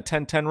could have been a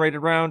 1010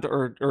 rated round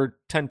or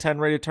 1010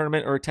 rated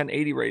tournament or a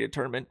 1080 rated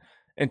tournament.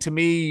 And to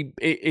me,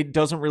 it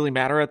doesn't really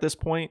matter at this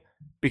point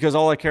because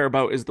all I care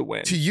about is the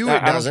win. To you,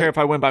 I don't care if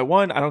I win by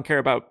 1. I don't care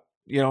about,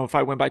 if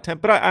I win by 10.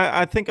 But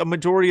I think a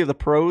majority of the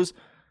pros,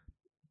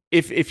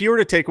 if you were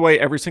to take away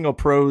every single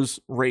pro's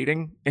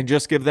rating and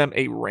just give them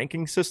a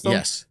ranking system,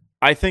 yes,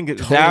 I think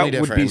Totally that would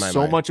different be in my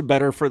so mind. much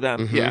better for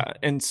them. Mhm. Yeah.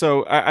 And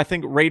so I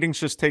think ratings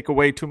just take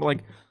away too much.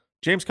 Like,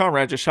 James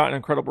Conrad just shot an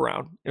incredible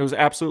round. It was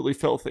absolutely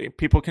filthy.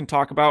 People can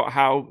talk about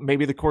how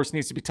maybe the course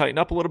needs to be tightened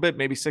up a little bit.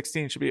 Maybe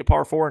 16 should be a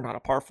par 4, not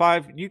a par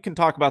 5. You can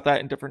talk about that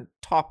in different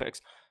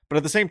topics. But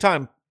at the same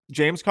time,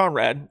 James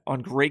Conrad,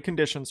 on great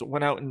conditions,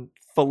 went out and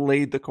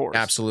filleted the course.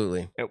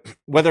 absolutely.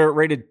 Whether it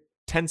rated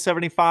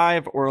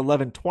 1075 or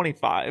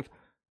 1125,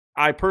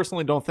 I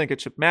personally don't think it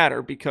should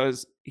matter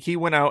because he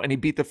went out and he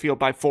beat the field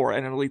by 4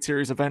 at an Elite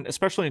Series event,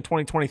 especially in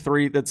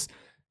 2023.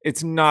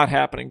 It's not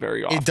happening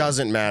very often. It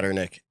doesn't matter,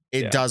 Nick.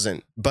 It Yeah.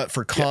 doesn't. But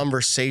for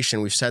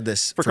conversation, we've said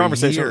this for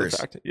conversation, years.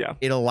 fact, yeah.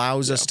 It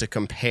allows us to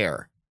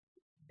compare.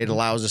 It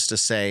allows us to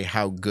say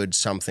how good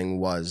something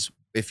was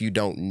if you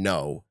don't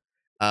know.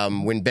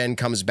 When Ben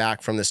comes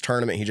back from this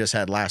tournament he just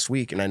had last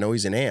week, and I know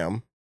he's an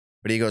AM,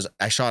 but he goes,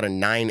 I shot a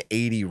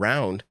 980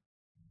 round.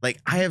 Like,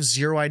 I have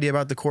zero idea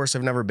about the course.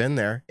 I've never been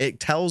there. It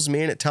tells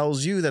me and it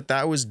tells you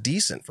that was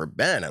decent for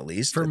Ben, at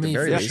least. For at me, the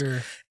very for least.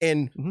 sure.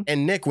 And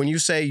Nick, when you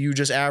say you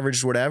just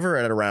averaged whatever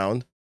at a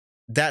round,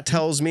 that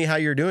tells me how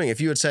you're doing. If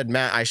you had said,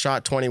 Matt, I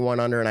shot 21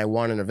 under and I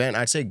won an event,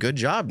 I'd say, good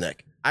job,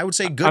 Nick. I would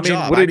say, good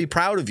job. I'd be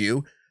proud of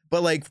you.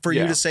 But like for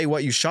you to say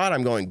what you shot,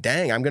 I'm going,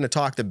 dang, I'm going to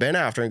talk to Ben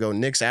after and go,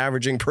 Nick's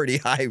averaging pretty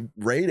high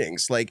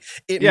ratings. Like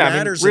it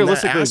matters.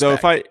 Realistically, though,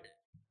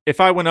 if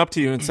I went up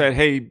to you and said,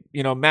 hey,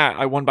 Matt,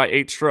 I won by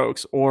 8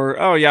 strokes,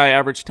 or, oh yeah, I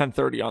averaged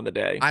 1030 on the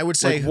day. I would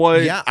say,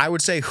 like, I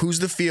would say, who's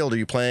the field? Are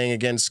you playing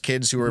against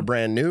kids who are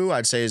brand new?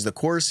 I'd say, is the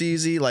course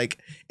easy? Like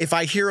if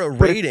I hear a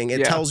rating,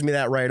 it tells me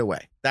that right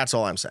away. That's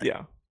all I'm saying.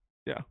 Yeah.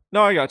 Yeah.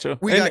 No, I got you.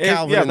 We got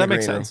Calvin yeah, in the that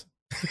makes green room. sense.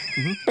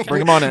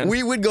 Bring him on in.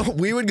 We would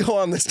go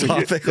on this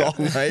topic all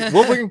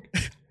night.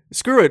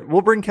 Screw it.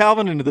 We'll bring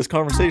Calvin into this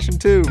conversation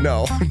too.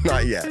 No,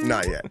 not yet.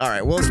 All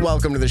right. Well, let's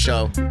welcome to the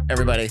show,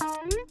 everybody.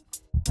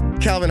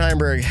 Calvin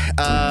HEIMBURG.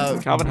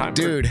 Calvin HEIMBURG.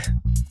 Dude,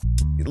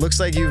 it looks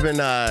like you've been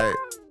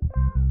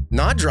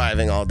not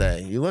driving all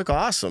day. You look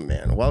awesome,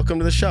 man. Welcome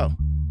to the show.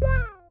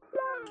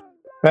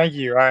 Thank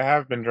you. I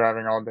have been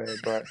driving all day,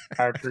 but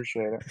I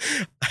appreciate it.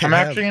 I'm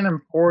actually in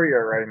Emporia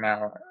right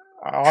now.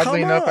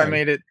 Oddly enough, I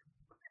made it.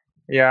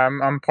 Yeah,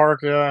 I'm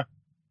parked,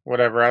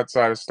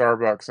 outside of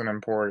Starbucks in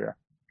Emporia.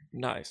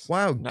 Nice.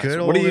 Wow, nice. good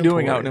old What are you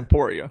doing Emporia. out in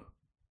Emporia?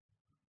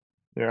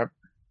 Yep.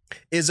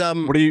 Is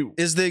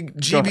the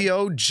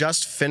GBO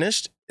just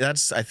finished?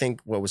 That's I think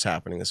what was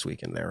happening this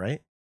weekend there,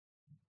 right?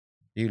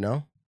 You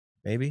know,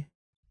 maybe.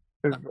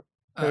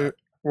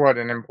 What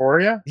in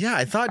Emporia? Yeah,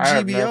 I thought I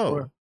have no GBO.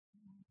 clue.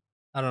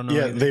 I don't know.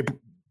 Yeah, either.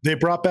 they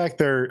brought back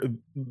their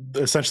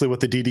essentially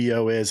what the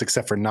DDO is,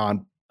 except for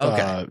non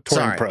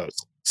touring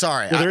pros.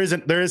 Sorry, Yeah,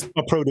 there is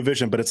a pro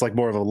division, but it's like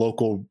more of a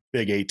local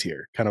big A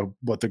tier, kind of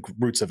what the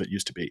roots of it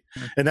used to be.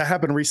 And that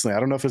happened recently. I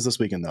don't know if it was this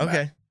weekend though.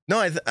 okay. Matt. No,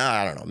 I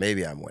don't know.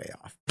 Maybe I'm way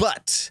off.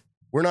 But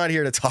we're not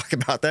here to talk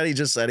about that. He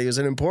just said he was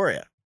in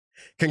Emporia.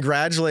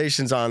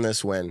 Congratulations on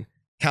this win.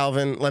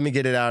 Calvin, let me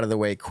get it out of the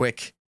way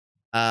quick.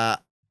 I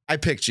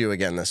picked you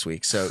again this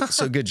week, so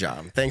good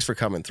job. Thanks for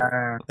coming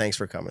through. Thanks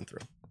for coming through.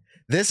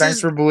 Thanks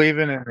for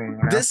believing in me.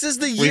 This is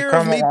the We've year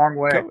come of me. a long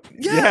way.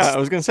 Yes. Yeah, I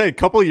was gonna say a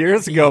couple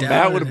years ago, You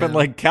Matt would have doubted been him.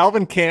 like,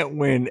 Calvin can't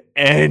win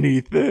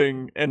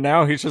anything, and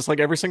now he's just like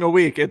every single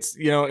week. It's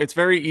it's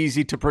very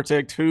easy to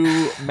predict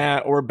who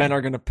Matt or Ben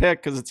are gonna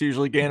pick because it's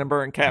usually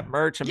Gannonburg and Cap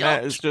Merch, and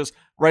Matt is just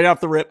right off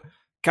the rip,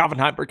 Calvin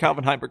Heimburg,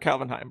 Calvin Heimburg,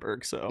 Calvin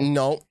Heimburg. So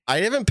No, I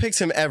haven't picked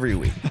him every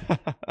week.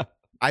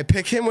 I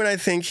pick him when I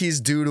think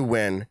he's due to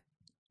win.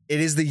 It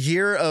is the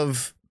year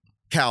of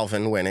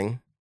Calvin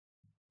winning.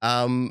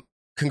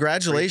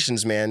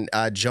 Congratulations, man.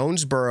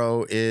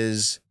 Jonesboro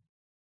is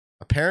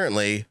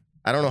apparently,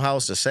 I don't know how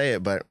else to say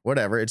it, but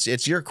whatever.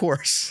 It's your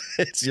course.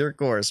 It's your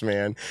course,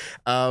 man.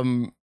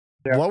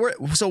 Yeah. What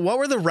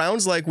were the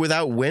rounds like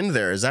without wind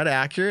there? Is that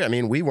accurate? I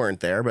mean, we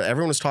weren't there, but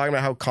everyone was talking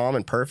about how calm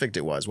and perfect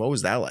it was. What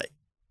was that like?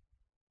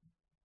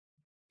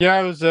 Yeah,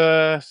 it was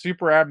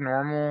super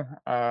abnormal.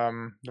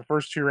 The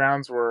first 2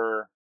 rounds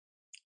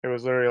it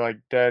was literally like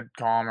dead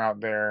calm out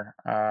there.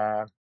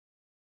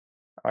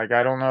 Like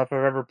I don't know if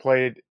I've ever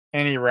played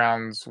any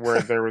rounds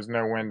where there was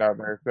no wind out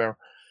there.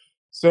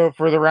 So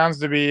for the rounds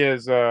to be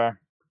as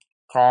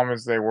calm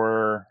as they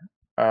were,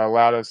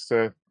 allowed us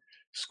to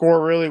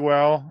score really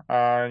well.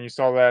 And you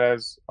saw that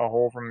as a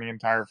whole from the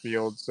entire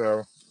field.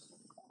 So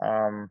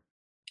a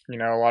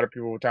lot of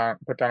people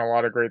put down a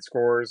lot of great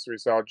scores. We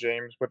saw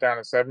James put down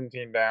a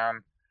 17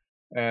 down,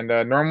 and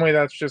normally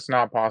that's just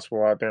not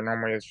possible out there.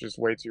 Normally it's just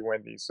way too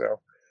windy. So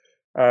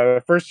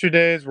the first 2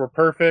 days were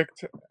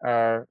perfect,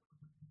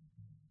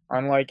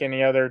 unlike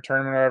any other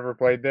tournament I ever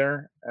played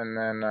there. And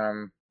then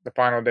the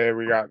final day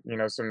we got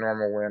some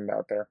normal wind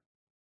out there.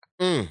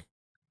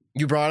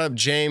 You brought up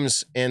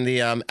James in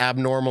the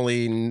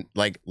abnormally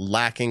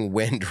lacking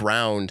wind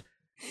round.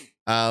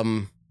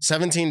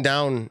 17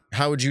 down,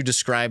 how would you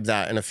describe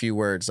that in a few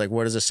words? Like,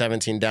 what is a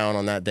 17 down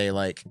on that day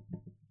like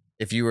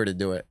if you were to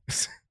do it?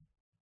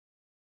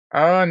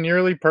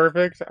 Nearly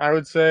perfect. I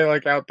would say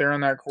like out there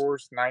on that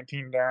course,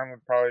 19 down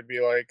would probably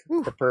be like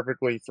the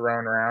perfectly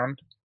thrown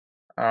round.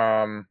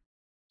 The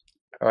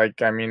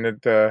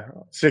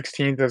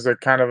 16th is a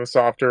kind of a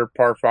softer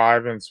par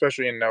 5, and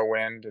especially in no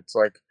wind, it's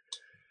like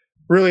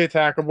really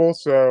attackable.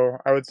 So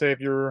I would say if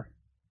you're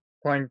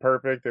playing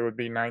perfect, it would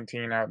be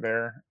 19 out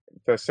there.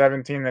 The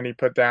 17 that he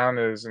put down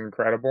is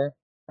incredible.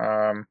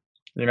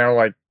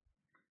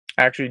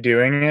 Actually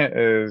doing it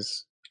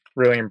is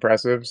really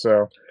impressive.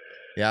 So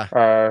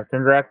yeah,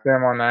 congrats to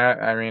him on that.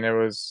 I mean, it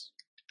was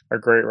a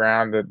great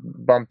round. It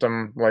bumped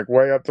him like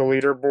way up the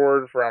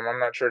leaderboard from, I'm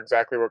not sure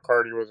exactly what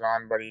card he was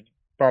on, but he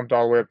bumped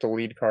all the way up to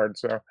lead card.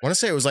 So I want to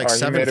say it was like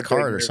he made 7th a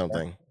card big or move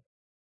something.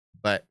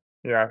 But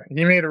yeah,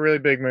 he made a really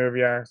big move.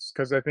 Yeah,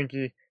 because I think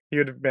he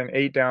would have been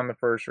 8 down the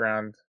first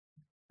round,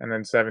 and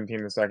then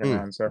 17 the second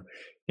round. So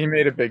he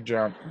made a big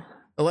jump.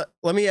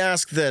 Let me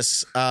ask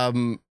this.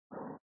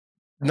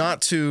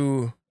 Not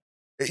to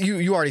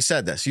you already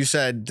said this. You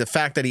said the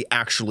fact that he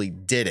actually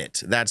did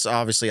it. That's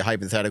obviously a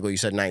hypothetical. You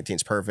said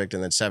 19's perfect,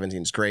 and then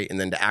 17's great, and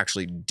then to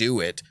actually do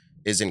it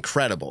is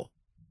incredible.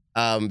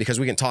 Because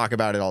we can talk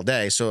about it all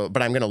day. So,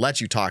 but I'm going to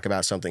let you talk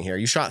about something here.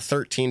 You shot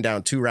 13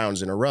 down 2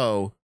 rounds in a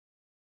row.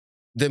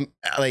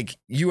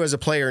 You as a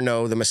player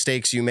know the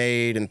mistakes you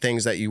made and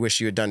things that you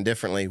wish you had done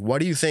differently. What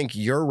do you think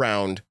your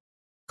round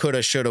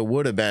coulda, shoulda,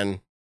 woulda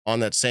been on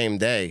that same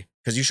day?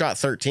 Because you shot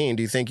 13.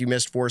 Do you think you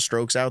missed 4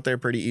 strokes out there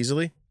pretty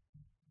easily?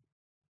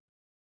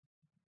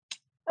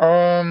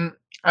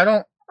 I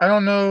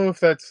don't know if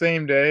that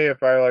same day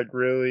if I like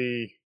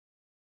really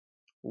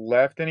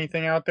left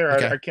anything out there.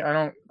 Okay. I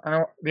don't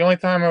the only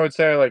time I would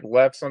say I like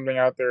left something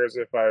out there is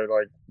if I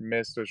like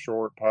missed a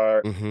short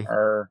putt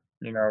or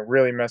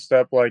really messed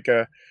up like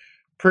a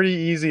pretty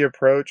easy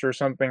approach or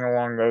something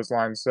along those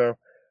lines. So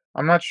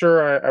I'm not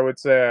sure I would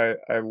say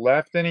I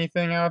left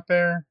anything out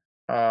there.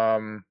 I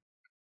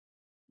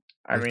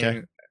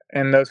mean,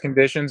 in those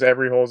conditions,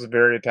 every hole is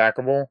very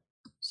attackable.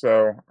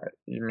 So,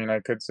 I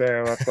could say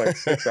I left like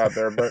 6 out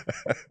there, but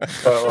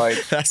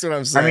like that's what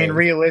I'm saying. I mean,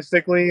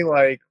 realistically,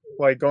 like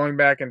going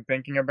back and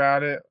thinking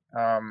about it,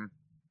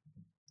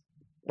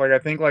 like I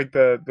think like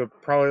the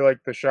probably like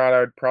the shot I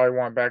would probably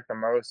want back the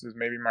most is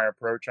maybe my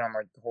approach on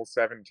like the hole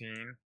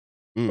 17.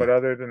 But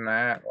other than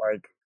that,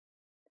 like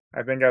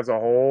I think as a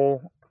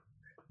whole,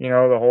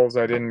 the holes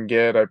I didn't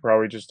get, I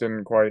probably just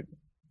didn't quite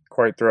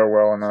throw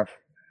well enough.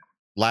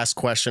 Last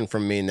question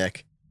from me,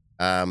 Nick.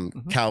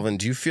 Calvin,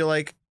 do you feel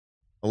like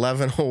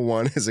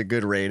 1101 is a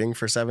good rating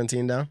for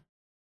 17 down?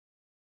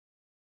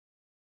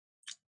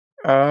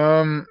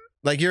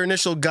 Like your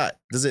initial gut,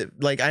 does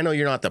it, like, I know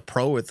you're not the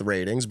pro with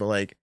ratings, but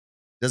like,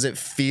 does it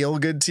feel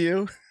good to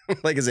you?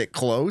 Like, is it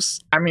close?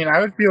 I mean, I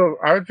would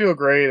feel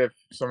great if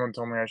someone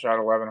told me I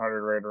shot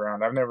 1100 right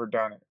around. I've never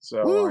done it,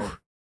 so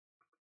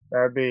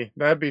like,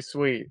 that'd be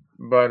sweet.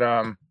 But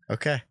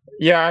okay,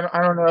 yeah,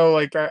 I don't know.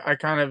 Like, I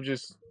kind of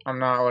just, I'm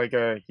not like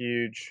a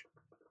huge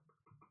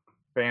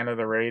fan of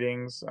the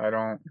ratings. I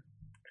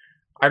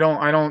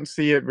don't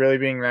see it really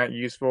being that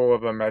useful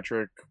of a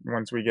metric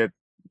once we get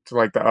to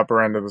like the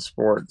upper end of the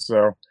sport.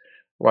 So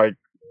like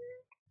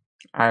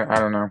I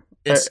don't know.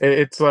 It's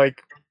It's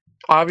like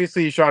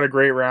obviously he shot a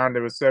great round.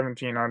 It was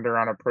 17 under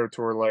on a Pro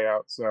Tour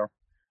layout, so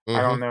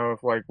I don't mhm. know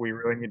if like we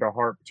really need to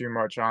harp too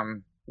much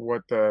on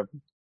what the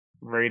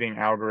rating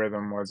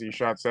algorithm was. He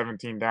shot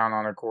 17 down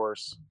on a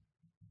course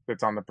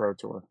that's on the Pro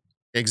Tour.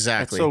 That's so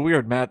Exactly.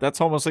 weird, Matt. That's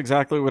almost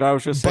exactly what I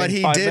was just But saying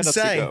he 5 did minutes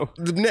say, ago.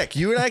 Nick,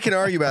 you and I can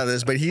argue about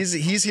this, but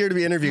he's here to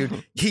be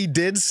interviewed. He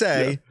did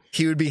say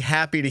he would be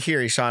happy to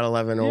hear he shot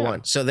 11:01.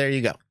 Yeah. So there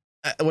you go.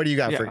 What do you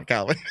got for Yeah.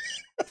 Calvin?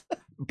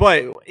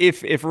 But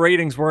if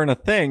ratings weren't a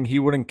thing, he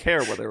wouldn't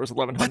care whether it was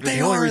 1100. But they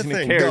The only are a reason he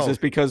thing. cares Go. is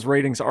because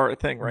ratings are a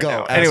thing right Go.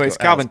 now. Ask Anyways,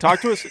 go. Calvin,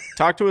 Ask.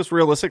 talk to us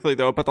realistically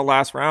though about the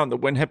last round. The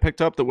wind had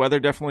picked up, the weather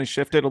definitely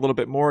shifted a little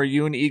bit more.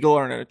 You and Eagle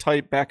are in a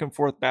tight back and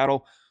forth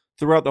battle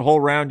throughout the whole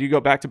round. You go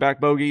back to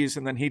back bogeys,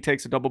 and then he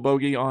takes a double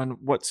bogey on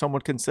what some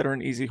would consider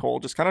an easy hole.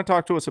 Just kind of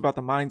talk to us about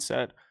the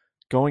mindset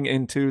going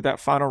into that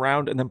final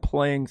round and then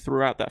playing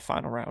throughout that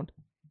final round.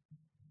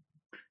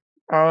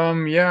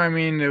 Yeah, I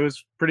mean, it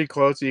was pretty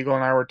close. Eagle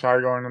and I were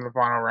tied going into the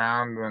final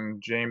round,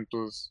 and James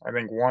was, I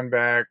think, 1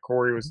 back.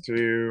 Corey was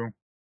 2.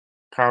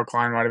 Kyle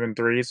Klein might have been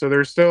 3. So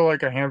there's still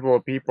like a handful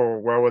of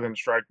people well within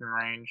striking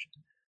range.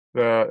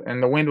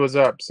 And the wind was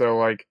up, so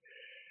like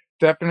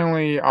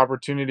definitely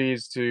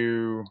opportunities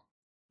to,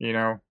 you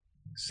know,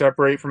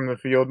 separate from the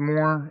field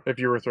more if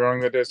you were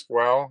throwing the disc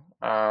well.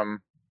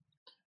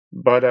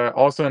 But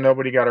also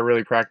nobody got to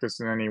really practice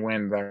in any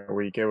wind that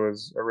week. It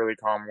was a really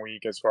calm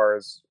week as far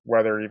as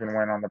weather even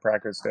went on the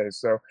practice days.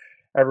 So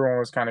everyone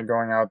was kind of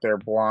going out there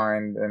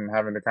blind and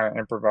having to kind of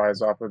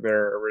improvise off of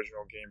their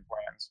original game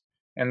plans.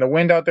 And the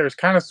wind out there is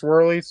kind of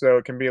swirly, so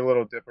it can be a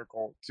little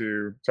difficult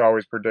to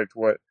always predict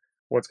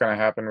what's going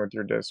to happen with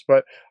your disc.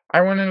 But I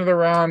went into the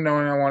round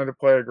knowing I wanted to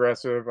play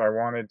aggressive. I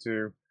wanted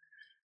to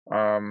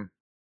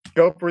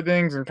go for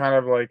things and kind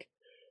of like,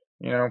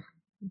 you know,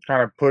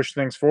 kind of push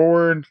things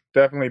forward.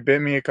 Definitely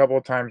bit me a couple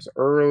of times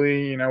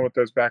early, you know, with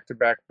those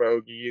back-to-back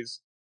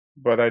bogeys.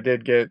 But I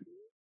did get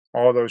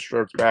all those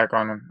strokes back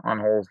on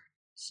hole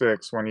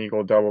 6 when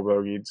Eagle double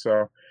bogeyed.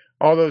 So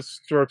all those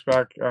strokes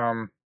back,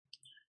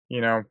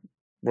 you know,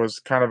 was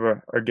kind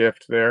of a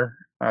gift there.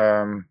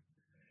 But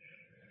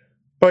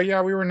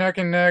yeah, we were neck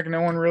and neck.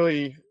 No one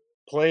really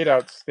played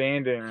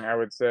outstanding, I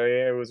would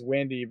say. It was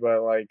windy,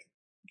 but like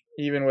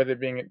even with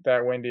it being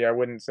that windy, I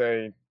wouldn't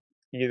say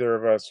either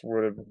of us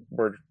were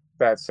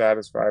that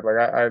satisfied. Like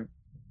I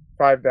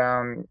 5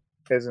 down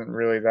isn't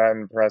really that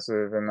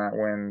impressive in that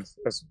wind,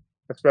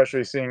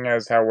 especially seeing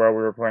as how well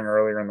we were playing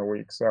earlier in the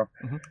week. So,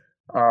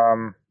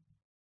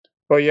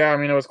 but yeah, I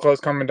mean it was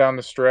close coming down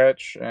the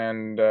stretch,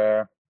 and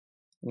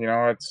you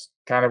know it's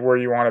kind of where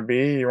you want to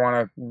be. You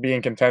want to be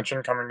in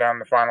contention coming down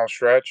the final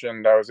stretch,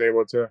 and I was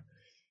able to,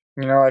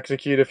 you know,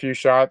 execute a few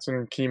shots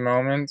in key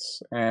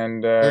moments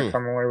and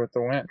come away with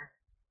the win.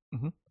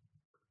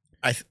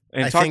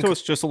 Talk to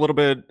us just a little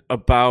bit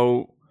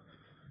about,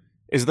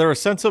 is there a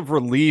sense of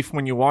relief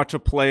when you watch a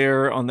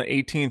player on the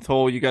 18th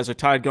hole? You guys are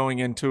tied going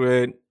into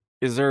it.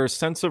 Is there a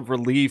sense of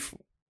relief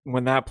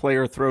when that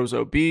player throws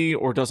OB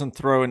or doesn't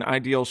throw an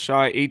ideal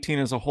shot? 18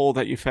 is a hole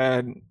that you've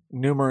had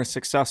numerous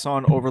success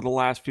on over the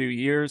last few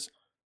years.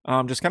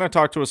 Just kind of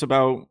talk to us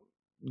about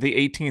the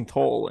 18th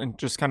hole and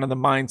just kind of the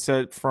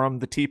mindset from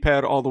the tee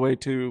pad all the way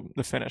to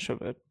the finish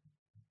of it.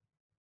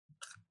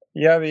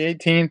 Yeah, the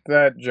 18th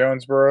at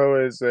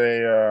Jonesboro is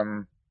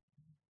a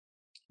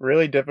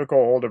really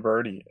difficult hole to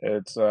birdie.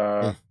 It's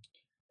a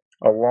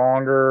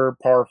longer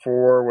par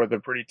 4 with a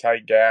pretty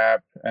tight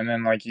gap, and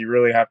then like you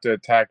really have to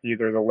attack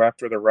either the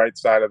left or the right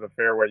side of the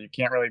fairway. You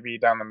can't really be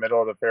down the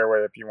middle of the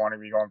fairway if you want to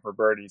be going for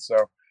birdie.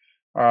 So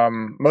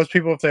most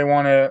people, if they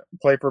want to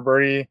play for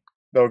birdie,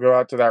 they'll go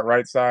out to that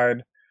right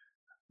side.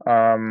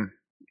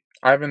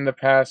 I've in the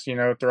past, you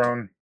know,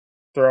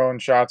 thrown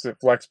shots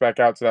that flex back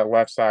out to that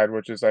left side,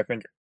 which is I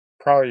think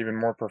probably even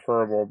more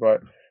preferable.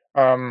 But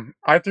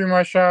I threw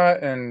my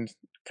shot and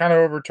kind of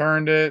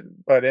overturned it,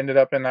 but ended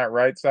up in that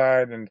right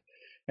side, and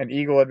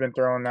Eagle had been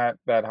throwing that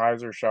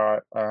hyzer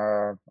shot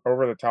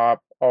over the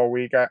top all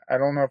week. I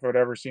don't know if I'd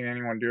ever seen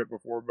anyone do it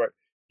before, but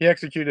he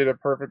executed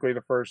it perfectly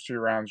the first 2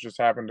 rounds, just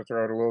happened to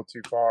throw it a little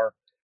too far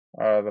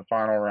the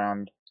final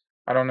round.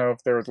 I don't know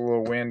if there was a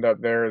little wind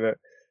up there that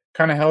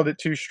kind of held it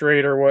too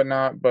straight or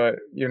whatnot, but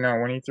you know,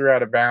 when he threw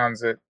out of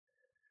bounds, it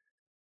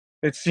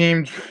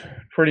seemed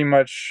pretty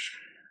much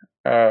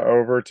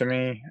over to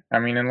me. I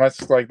mean,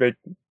 unless like they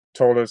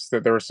told us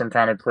that there was some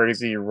kind of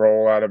crazy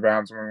roll out of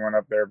bounds when we went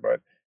up there, but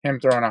him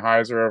throwing a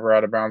hyzer over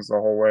out of bounds the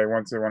whole way,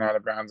 once it went out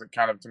of bounds, it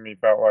kind of to me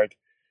felt like,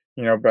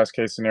 you know, best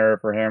case scenario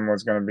for him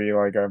was going to be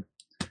like a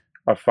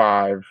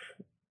 5.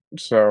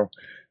 So,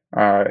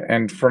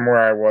 and from where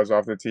I was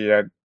off the tee,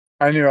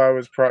 I knew I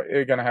was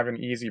probably going to have an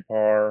easy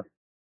par.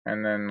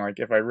 And then, like,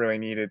 if I really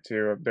needed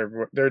to,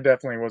 there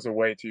definitely was a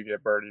way to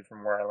get birdie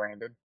from where I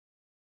landed.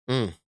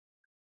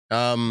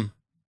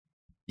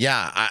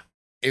 Yeah,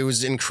 it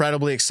was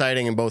incredibly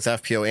exciting in both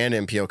FPO and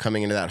MPO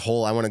coming into that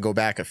hole. I want to go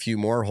back a few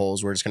more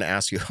holes. We're just going to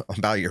ask you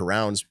about your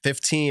rounds.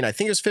 15, I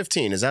think it was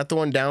 15. Is that the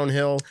one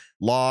downhill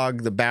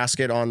log, the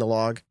basket on the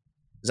log?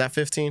 Is that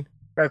 15?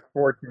 That's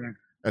 14.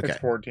 Okay. It's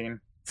 14.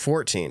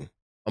 14,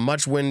 a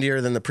much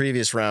windier than the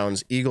previous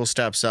rounds. Eagle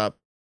steps up,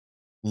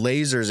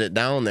 lasers it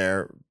down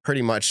there,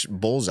 pretty much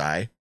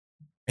bullseye,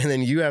 and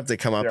then you have to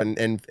come up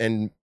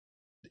and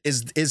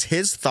is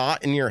his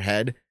thought in your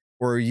head,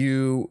 or are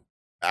you?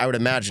 I would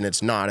imagine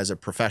it's not as a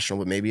professional,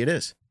 but maybe it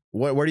is.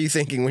 What are you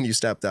thinking when you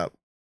stepped up?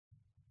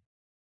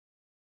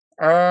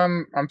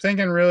 I'm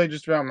thinking really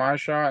just about my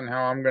shot and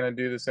how I'm gonna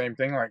do the same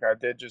thing. Like I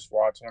did just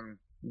watch him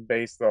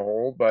base the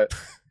hole, but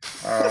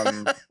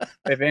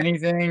if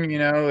anything,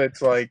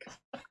 it's like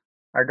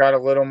I got a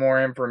little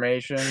more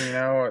information,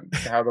 how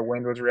the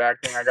wind was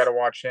reacting. I got to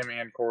watch him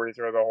and Corey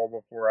throw the hole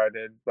before I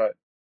did. But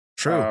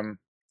True.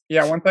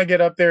 yeah, once I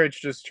get up there, it's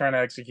just trying to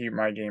execute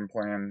my game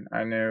plan.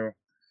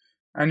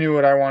 I knew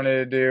what I wanted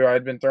to do.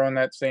 I'd been throwing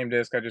that same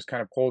disc. I just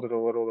kind of pulled it a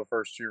little the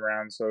first 2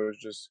 rounds, so it was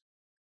just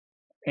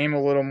aim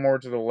a little more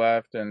to the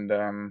left, and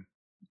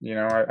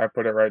I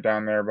put it right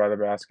down there by the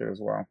basket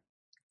as well.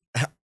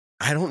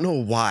 I don't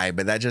know why,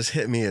 but that just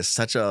hit me as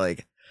such a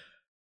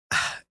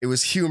it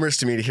was humorous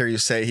to me to hear you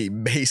say he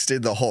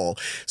basted the hole.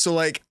 So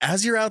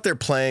as you're out there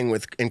playing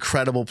with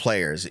incredible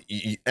players,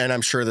 and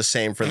I'm sure the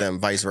same for them,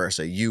 vice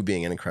versa, you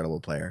being an incredible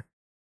player,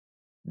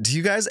 do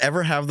you guys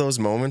ever have those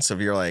moments of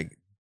you're like,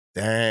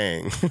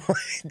 dang,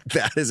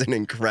 that is an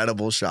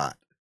incredible shot?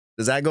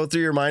 Does that go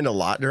through your mind a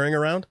lot during a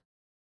round?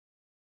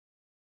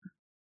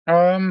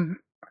 It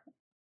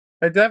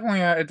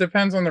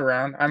depends on the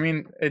round. I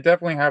mean, it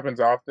definitely happens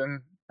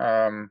often.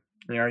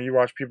 You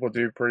watch people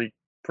do pretty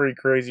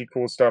crazy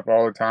cool stuff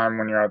all the time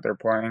when you're out there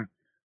playing.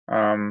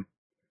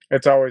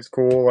 It's always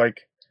cool.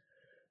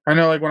 I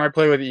know when I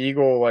play with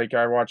Eagle, I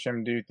watch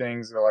him do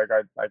things that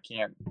I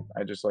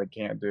just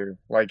can't do.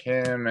 Like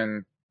him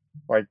and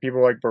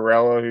people like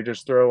Barella who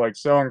just throw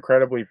so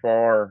incredibly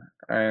far,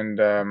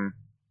 and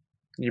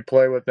you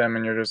play with them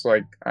and you're just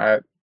I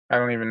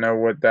don't even know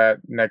what that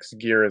next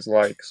gear is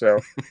like. So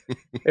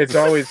it's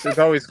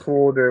always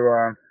cool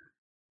to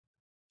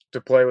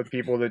play with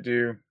people that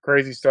do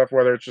crazy stuff,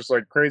 whether it's just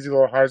crazy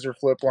little hyzer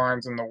flip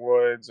lines in the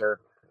woods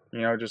or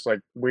just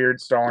weird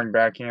stalling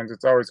backhands.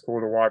 It's always cool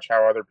to watch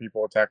how other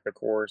people attack the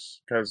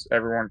course because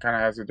everyone kind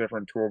of has a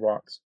different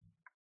toolbox.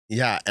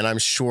 Yeah, and I'm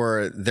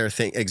sure they're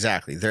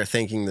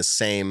thinking the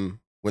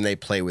same when they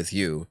play with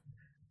you.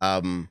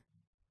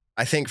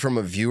 I think from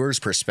a viewer's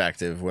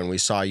perspective, when we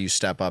saw you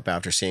step up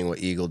after seeing what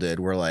Eagle did,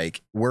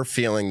 we're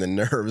feeling the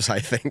nerves, I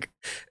think,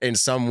 in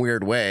some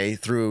weird way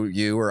through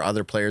you or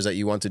other players that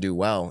you want to do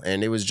well.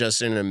 And it was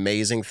just an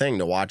amazing thing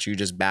to watch you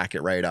just back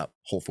it right up.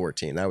 Hole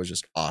 14. That was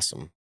just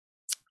awesome.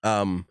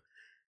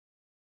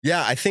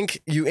 Yeah, I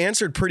think you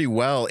answered pretty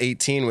well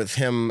 18 with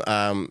him,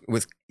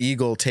 with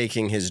Eagle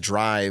taking his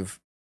drive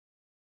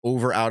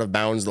over out of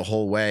bounds the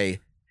whole way.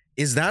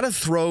 Is that a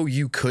throw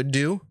you could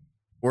do?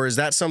 Or is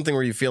that something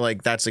where you feel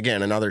like that's,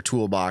 again, another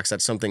toolbox?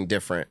 That's something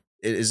different.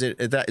 Is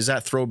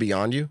that throw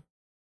beyond you?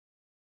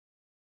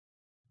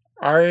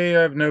 I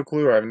have no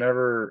clue. I've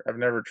never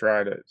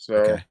tried it.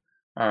 So,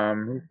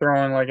 Okay.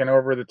 Throwing an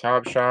over the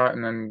top shot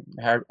and then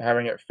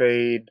having it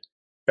fade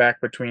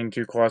back between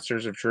 2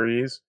 clusters of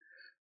trees,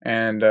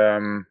 and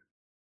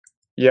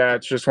yeah,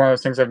 it's just one of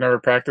those things I've never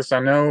practiced. I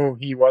know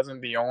he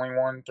wasn't the only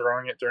one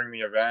throwing it during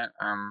the event.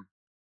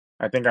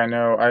 I think I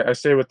know. I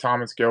stayed with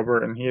Thomas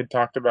Gilbert, and he had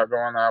talked about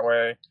going that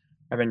way.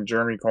 I think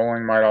Jeremy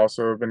Colling might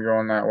also have been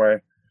going that way.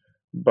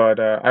 But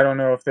I don't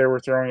know if they were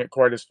throwing it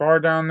quite as far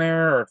down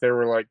there or if they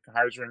were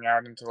hyzering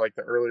out into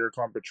the earlier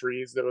clump of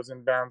trees that was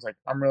in bounds.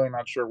 I'm really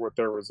not sure what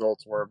their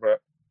results were,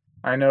 but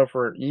I know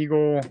for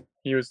Eagle,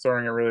 he was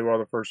throwing it really well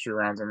the first 2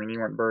 rounds. I mean, he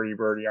went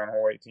birdie on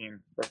hole 18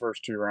 the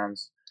first 2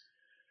 rounds.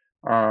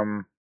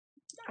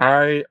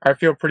 I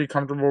feel pretty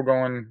comfortable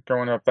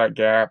going up that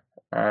gap.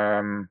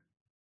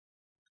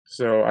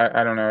 So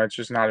I don't know. It's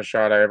just not a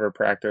shot I ever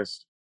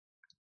practiced.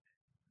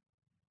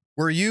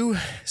 Were you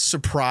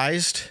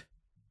surprised?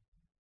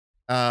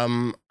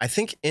 I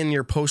think in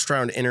your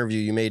post-round interview,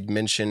 you made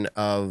mention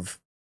of,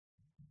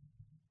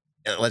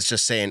 let's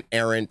just say, an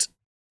errant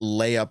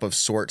layup of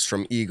sorts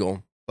from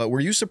Eagle. But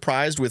were you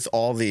surprised with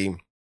all the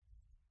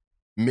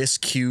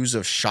miscues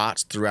of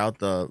shots throughout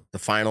the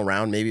final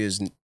round? Maybe it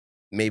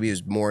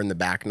was more in the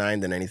back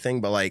 9 than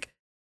anything, but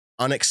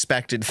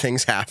unexpected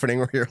things happening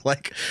where you're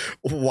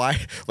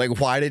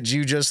why did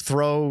you just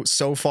throw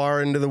so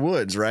far into the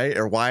woods, right?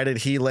 Or why did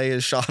he lay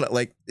his shot?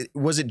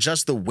 Was it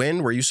just the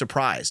wind? Were you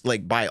surprised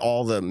by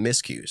all the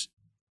miscues?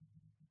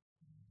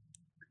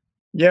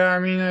 Yeah, I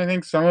mean, I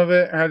think some of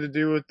it had to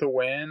do with the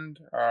wind.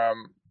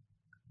 I'm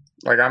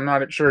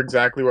not sure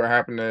exactly what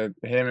happened to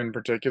him in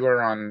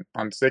particular on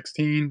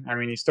 16. I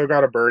mean, he still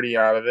got a birdie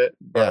out of it,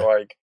 but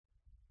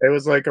it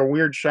was a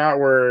weird shot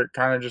where it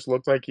kind of just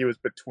looked like he was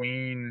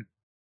between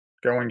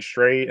going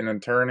straight and then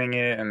turning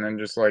it and then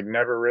just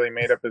never really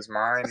made up his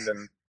mind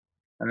and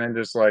then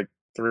just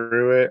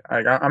threw it.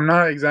 I'm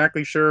not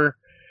exactly sure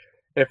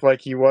if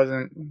he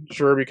wasn't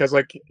sure because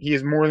he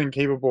is more than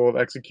capable of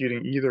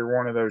executing either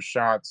one of those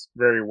shots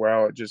very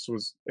well. It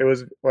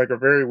was a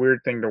very weird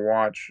thing to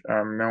watch,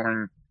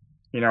 knowing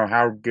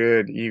how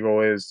good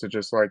Eagle is to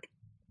just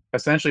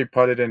essentially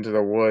put it into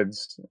the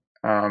woods.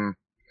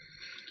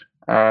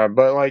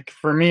 But like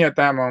for me at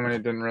that moment,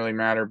 it didn't really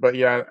matter. But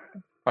yeah,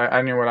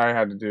 I knew what I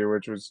had to do,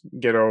 which was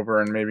get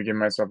over and maybe give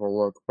myself a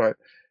look. But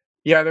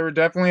yeah, there were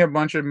definitely a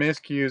bunch of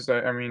miscues.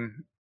 I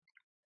mean,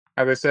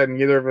 as I said,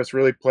 neither of us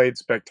really played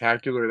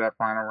spectacular that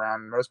final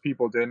round. Most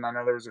people didn't. I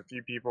know there was a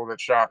few people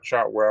that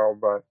shot well,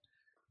 but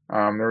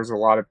there was a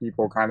lot of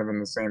people kind of in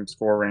the same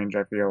score range.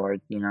 I feel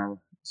like,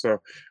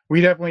 so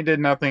we definitely did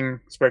nothing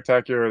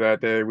spectacular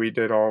that day. We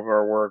did all of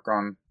our work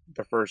on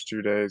the first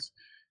 2 days,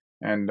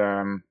 and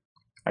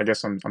I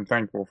guess I'm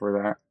thankful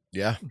for that.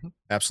 Yeah,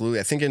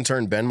 absolutely. I think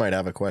intern Ben might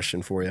have a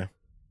question for you.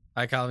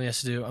 Hi, Calvin.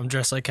 Yes, I do. I'm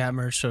dressed like cat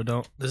merch, so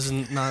don't. This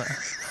is not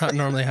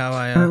normally how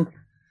I am.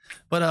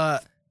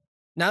 But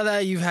now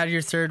that you've had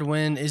your third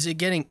win, is it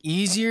getting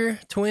easier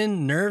to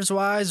win nerves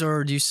wise,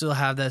 or do you still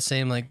have that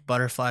same like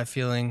butterfly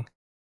feeling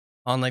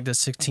on like the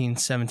 16th,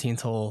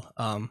 17th hole?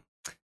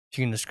 If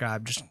you can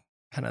describe just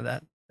kind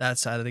of that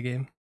side of the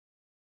game.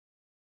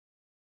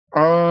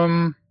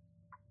 I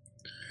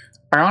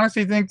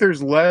honestly think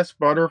there's less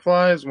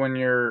butterflies when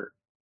you're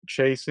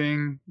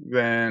chasing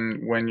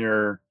than when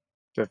you're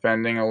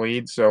defending a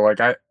lead. So like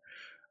I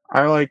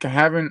like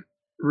haven't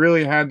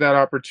really had that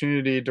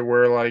opportunity to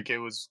where like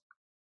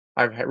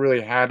I've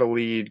really had a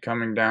lead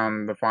coming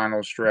down the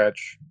final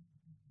stretch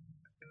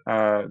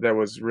that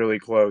was really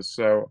close.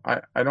 So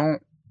I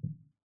don't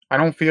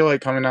feel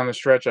like coming down the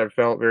stretch I've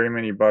felt very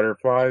many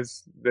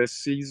butterflies this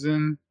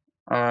season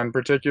in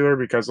particular,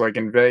 because like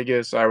in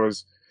Vegas I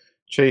was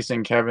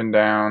chasing Kevin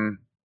down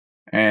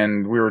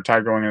and we were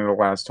tied going into the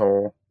last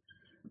hole,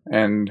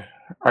 and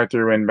I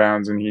threw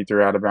inbounds and he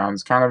threw out of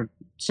bounds, kind of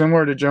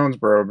similar to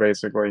Jonesboro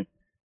basically.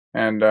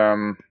 And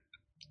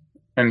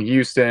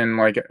Houston,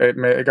 like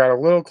it got a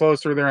little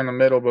closer there in the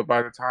middle, but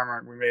by the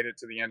time we made it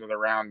to the end of the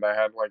round, I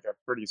had like a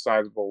pretty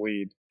sizable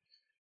lead.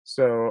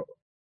 So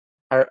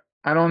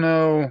I don't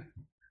know.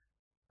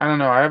 I don't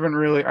know. I haven't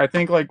really. I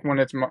think like when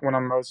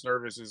I'm most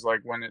nervous is like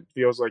when it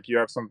feels like you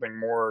have something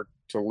more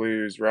to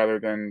lose rather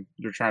than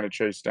you're trying to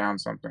chase down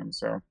something.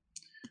 So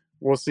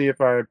we'll see if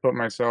I put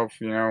myself,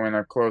 in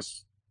a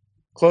close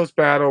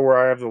battle where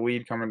I have the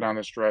lead coming down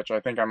the stretch.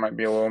 I think I might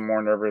be a little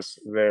more nervous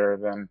there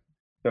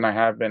than I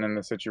have been in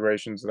the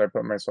situations that I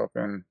put myself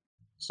in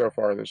so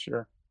far this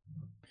year.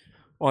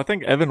 Well, I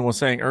think Evan was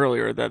saying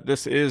earlier that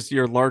this is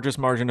your largest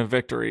margin of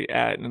victory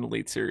at an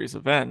Elite Series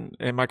event.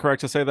 Am I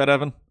correct to say that,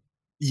 Evan?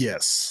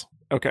 Yes.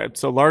 Okay,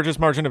 so largest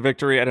margin of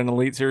victory at an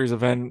Elite Series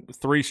event,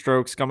 3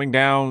 strokes coming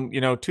down,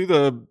 to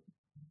the,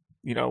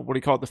 what do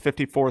you call it, the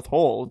 54th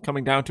hole,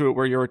 coming down to it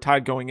where you were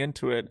tied going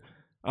into it.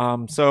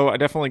 So I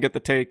definitely get the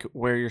take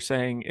where you're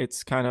saying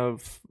it's kind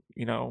of,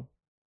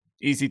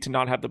 easy to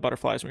not have the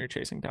butterflies when you're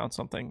chasing down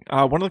something.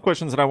 One of the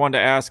questions that I wanted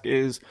to ask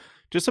is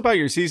just about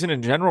your season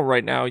in general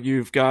right now.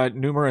 You've got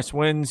numerous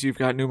wins, you've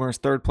got numerous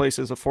third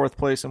places, a fourth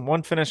place, and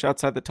one finish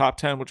outside the top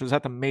 10, which was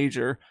at the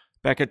major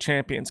back at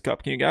Champions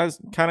Cup. Can you guys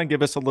kind of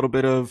give us a little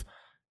bit of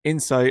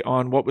insight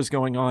on what was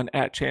going on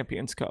at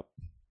Champions Cup?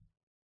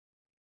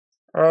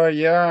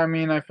 Yeah, I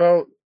mean, I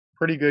felt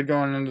pretty good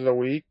going into the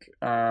week.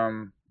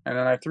 And then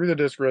I threw the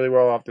disc really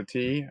well off the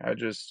tee. I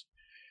just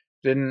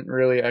didn't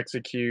really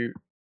execute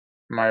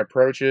my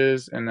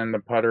approaches, and then the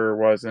putter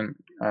wasn't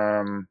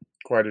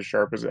quite as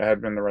sharp as it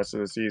had been the rest of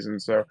the season.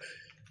 So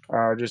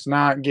just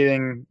not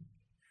getting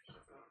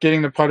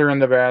the putter in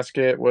the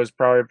basket was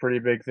probably a pretty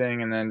big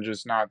thing, and then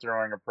just not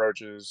throwing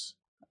approaches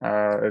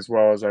as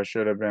well as I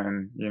should have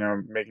been.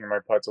 Making my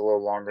putts a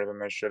little longer than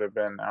they should have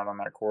been out on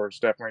that course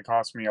definitely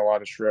cost me a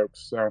lot of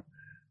strokes. So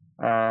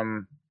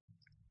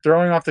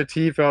throwing off the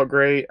tee felt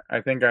great.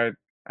 I think I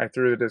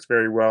threw the disc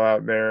very well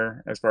out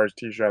there as far as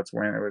tee shots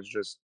went. It was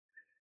just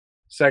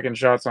second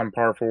shots on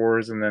par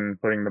 4s and then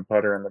putting the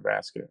putter in the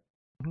basket.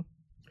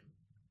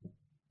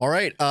 All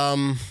right.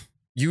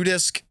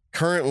 UDisc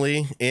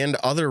currently and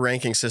other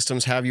ranking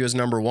systems have you as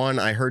number 1.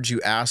 I heard you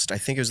asked, I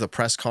think it was the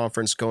press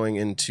conference going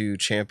into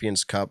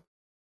Champions Cup,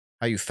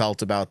 how you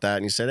felt about that.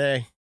 And you said,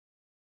 hey,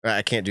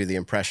 I can't do the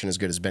impression as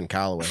good as Ben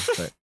Calloway,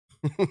 but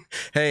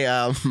hey,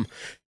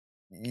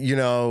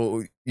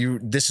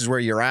 this is where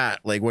you're at.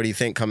 Like, what do you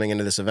think coming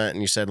into this event?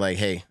 And you said like,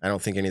 hey, I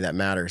don't think any of that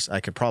matters.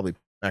 I could probably,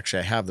 actually,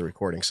 I have the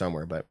recording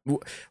somewhere, but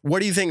what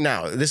do you think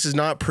now? This is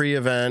not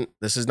pre-event.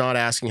 This is not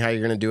asking how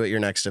you're going to do at your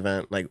next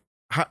event. Like,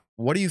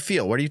 what do you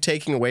feel? What are you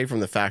taking away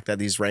from the fact that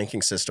these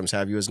ranking systems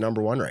have you as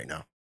number 1 right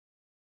now?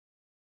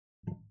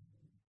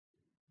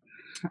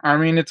 I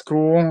mean, it's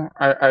cool.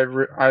 I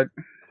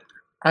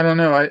don't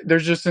know.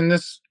 There's just in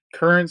this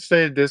current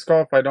state of disc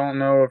golf, I don't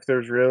know if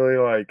there's really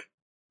like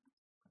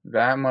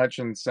that much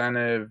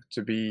incentive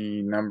to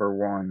be number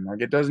 1.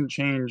 Like, it doesn't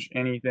change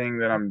anything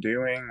that I'm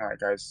doing.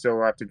 Like, I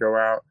still have to go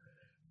out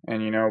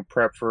and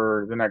prep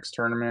for the next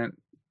tournament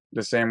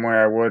the same way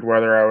I would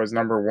whether I was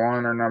number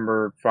 1 or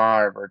number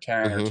 5 or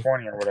 10 or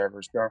 20 or whatever.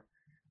 So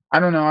I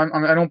don't know.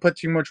 I don't put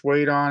too much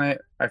weight on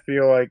it. I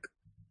feel like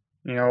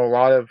a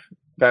lot of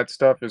that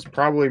stuff is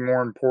probably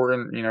more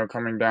important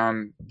coming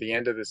down the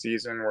end of the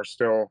season. We're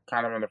still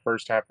kind of in the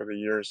first half of the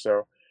year,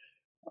 so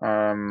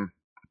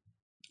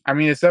I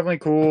mean, it's definitely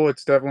cool.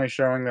 It's definitely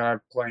showing that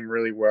I'm playing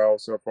really well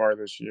so far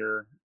this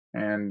year.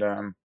 and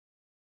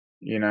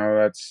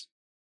that's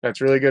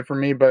really good for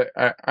me. But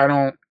I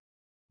don't.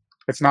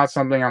 It's not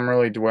something I'm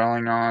really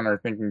dwelling on or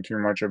thinking too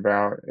much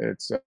about.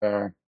 It's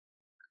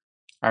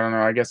I don't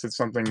know. I guess it's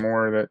something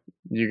more that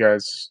you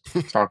guys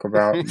talk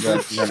about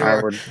than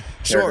I would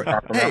care to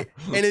talk about. Hey,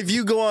 and if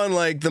you go on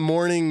like the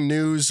morning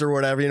news or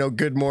whatever,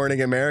 Good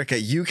Morning America,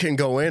 you can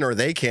go in, or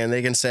they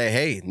can say,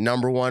 hey,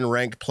 #1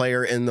 ranked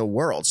player in the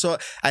world. So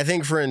I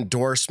think for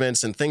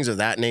endorsements and things of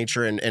that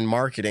nature and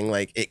marketing,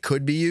 like it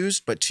could be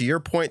used. But to your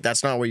point,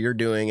 that's not what you're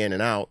doing in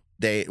and out,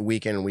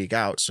 week in and week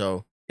out.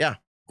 So yeah,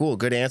 cool.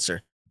 Good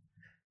answer.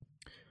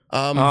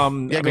 Go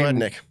ahead,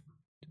 Nick.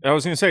 I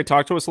was going to say,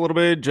 talk to us a little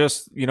bit.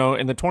 Just,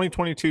 in the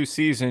 2022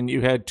 season, you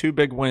had 2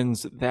 big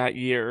wins that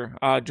year.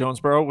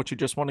 Jonesboro, which you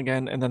just won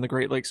again, and then the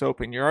Great Lakes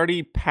Open. You're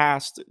already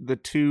past the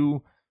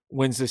 2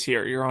 wins this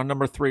year. You're on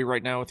number 3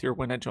 right now with your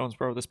win at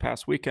Jonesboro this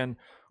past weekend.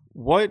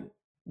 What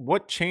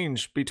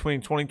changed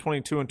between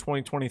 2022 and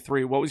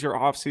 2023? What was your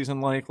off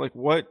season like? Like,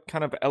 what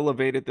kind of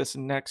elevated this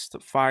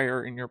next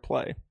fire in your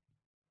play?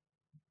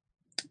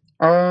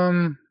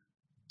 Well,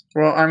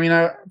 I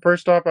mean,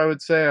 first off, I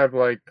would say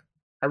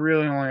I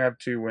really only have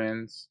 2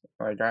 wins.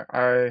 Like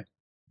I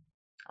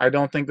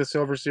don't think the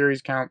Silver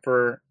Series count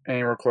for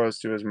anywhere close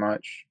to as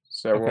much.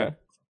 So Okay.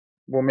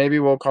 maybe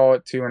we'll call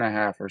it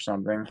 2.5 or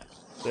something,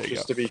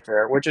 just to be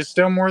fair, which is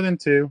still more than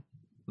 2.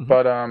 Mhm.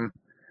 But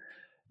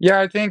yeah,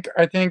 I think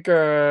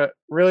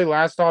really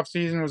last off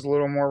season was a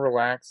little more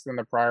relaxed than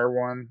the prior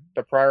one.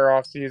 The prior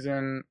off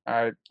season,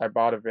 I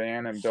bought a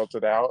van and built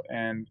it out,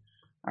 and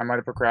I might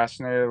have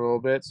procrastinated a little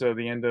bit. So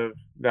the end of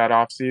that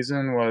off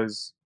season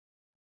was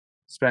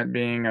spent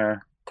being a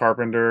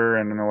carpenter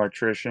and an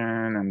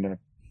electrician and a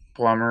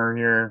plumber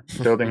here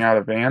building out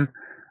a van.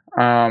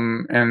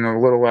 And a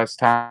little less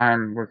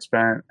time was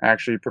spent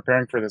actually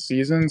preparing for the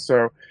season.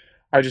 So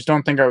I just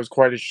don't think I was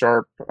quite as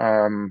sharp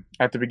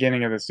at the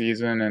beginning of the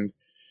season. And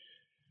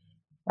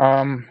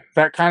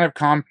that kind of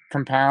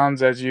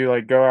compounds as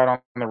you go out on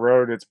the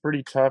road. It's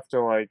pretty tough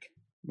to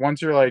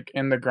once you're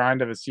in the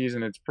grind of a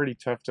season, it's pretty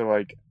tough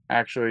to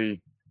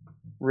actually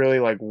really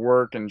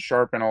work and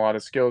sharpen a lot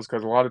of skills,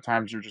 because a lot of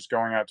times you're just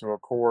going out to a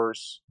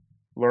course,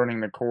 learning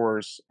the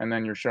course, and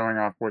then you're showing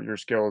off what your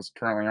skills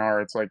currently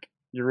are. It's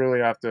you really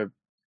have to,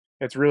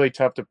 it's really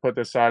tough to put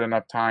aside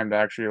enough time to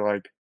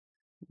actually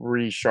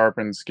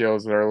re-sharpen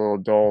skills that are a little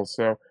dull.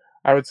 So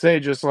I would say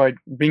just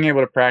being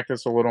able to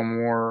practice a little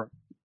more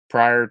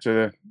prior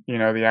to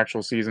the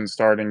actual season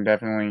starting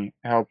definitely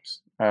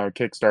helped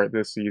kickstart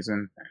this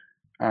season.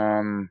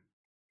 And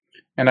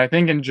I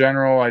think in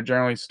general, I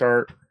generally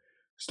start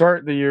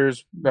the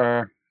years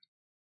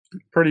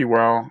pretty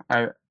well.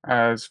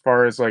 As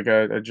far as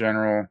a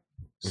general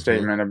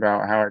statement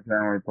about how I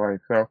generally play.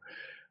 So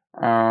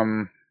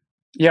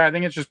yeah, I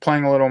think it's just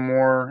playing a little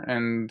more,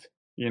 and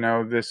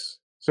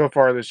so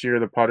far this year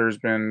the putter's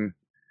been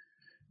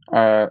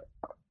a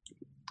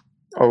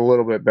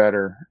little bit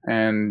better,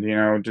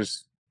 and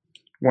just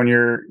when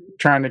you're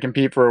trying to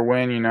compete for a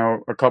win,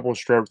 a couple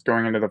strokes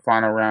going into the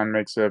final round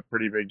makes a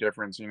pretty big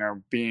difference.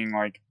 Being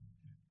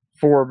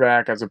 4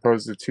 back as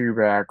opposed to 2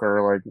 back,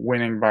 or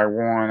winning by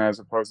 1 as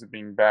opposed to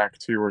being back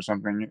 2 or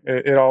something.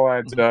 It all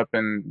adds up,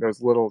 and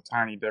those little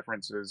tiny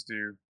differences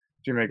do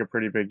make a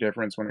pretty big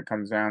difference when it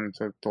comes down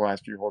to the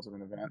last few holes of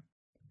an event.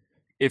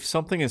 If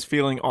something is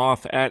feeling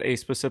off at a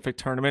specific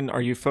tournament,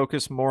 are you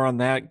focused more on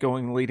that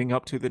leading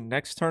up to the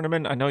next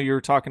tournament? I know you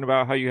were talking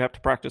about how you have to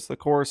practice the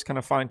course, kind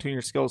of fine tune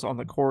your skills on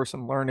the course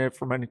and learn it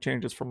from any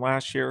changes from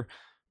last year.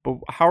 But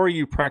how are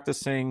you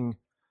practicing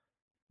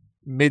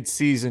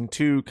mid-season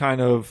to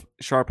kind of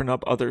sharpen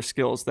up other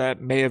skills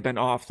that may have been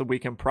off the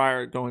weekend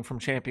prior, going from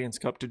Champions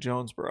Cup to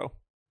Jonesboro?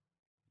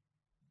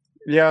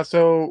 Yeah,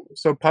 so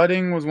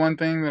putting was one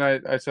thing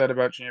that I said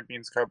about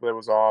Champions Cup that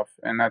was off,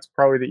 and that's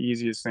probably the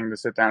easiest thing to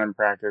sit down and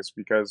practice,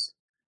 because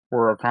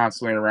we're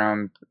constantly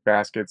around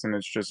baskets, and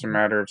it's just a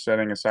matter of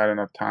setting aside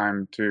enough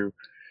time to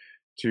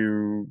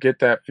get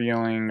that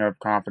feeling of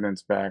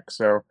confidence back.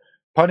 So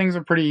putting's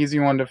a pretty easy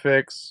one to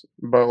fix,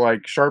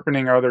 but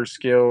sharpening other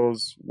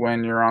skills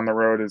when you're on the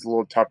road is a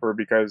little tougher,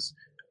 because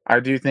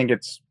I do think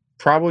it's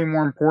probably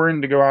more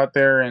important to go out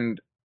there and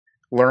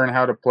learn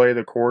how to play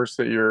the course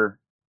that you're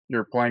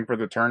playing for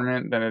the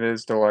tournament than it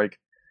is to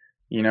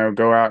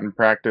go out and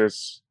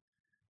practice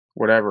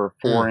whatever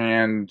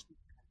forehand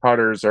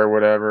putters or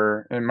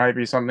whatever. It might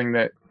be something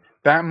that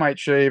might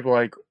shave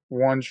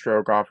 1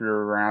 stroke off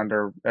your round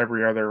or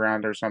every other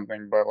round or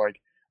something, but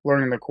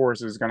learning the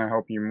course is going to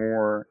help you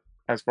more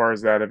as far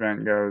as that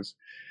event goes.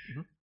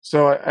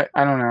 So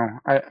I don't know.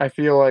 I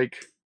feel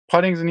like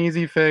putting's an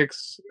easy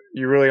fix.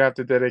 You really have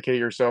to dedicate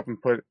yourself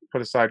and put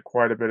aside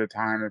quite a bit of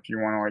time if you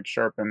want to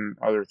sharpen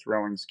other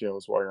throwing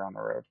skills while you're on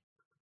the road.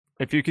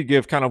 If you could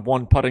give kind of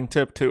one putting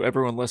tip to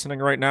everyone listening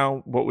right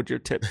now, what would your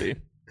tip be?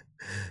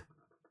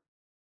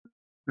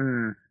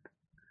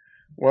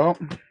 Well,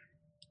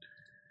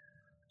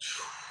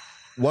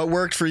 what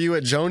worked for you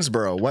at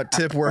Jonesboro? What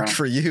tip worked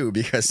for you?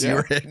 Because you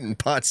were hitting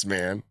putts,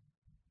 man.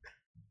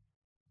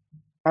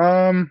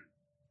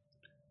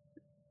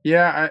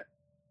 Yeah,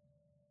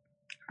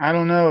 I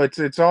don't know.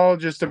 It's all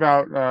just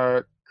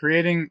about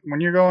creating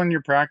when you're going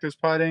your practice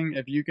putting.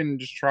 If you can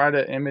just try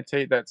to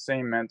imitate that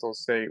same mental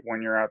state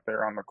when you're out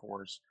there on the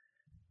course.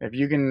 If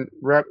you can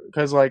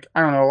because like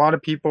I don't know, a lot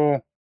of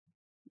people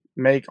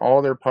make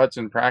all their putts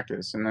in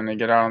practice and then they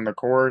get out on the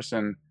course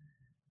and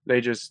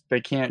they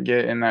can't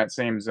get in that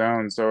same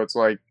zone. So it's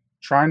like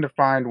trying to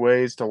find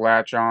ways to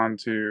latch on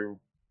to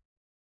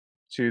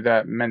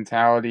that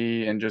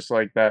mentality and just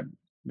like that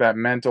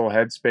mental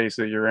headspace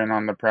that you're in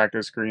on the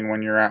practice screen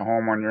when you're at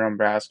home on your own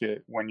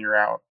basket, when you're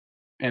out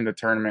in the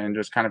tournament and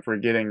just kind of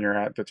forgetting you're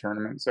at the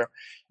tournament. So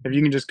if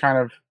you can just kind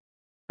of,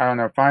 I don't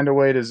know, find a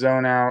way to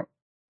zone out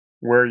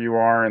where you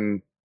are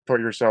and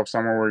put yourself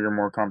somewhere where you're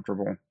more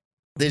comfortable.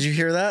 Did you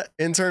hear that,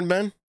 intern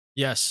Ben?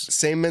 Yes.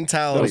 Same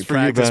mentality, for you,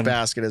 practice Ben.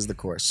 basket as the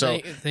course. So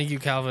Thank you,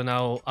 Calvin.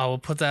 I will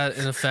put that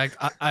in effect.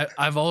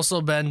 I've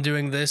also been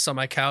doing this on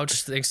my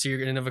couch thanks to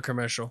your end of a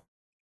commercial.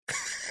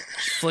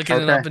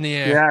 Flicking it up in the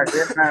air. Yeah,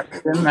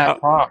 getting that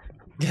pop.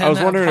 Getting I was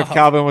that wondering if pop.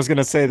 Calvin was going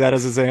to say that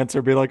as his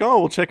answer, be like, "Oh,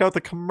 we'll check out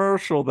the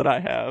commercial that I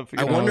have."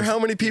 I wonder how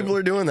many people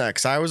are doing that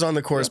because I was on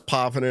the course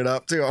popping it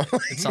up too. I'm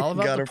like, It's all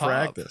about gotta the pop.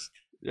 practice.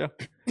 Yeah.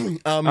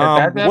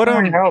 That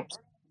definitely helps.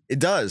 It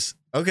does.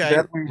 Okay. It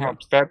definitely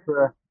helps.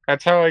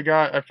 That's how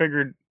I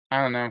figured.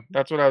 I don't know.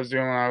 That's what I was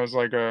doing when I was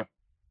like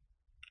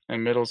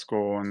in middle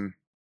school and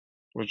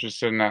was just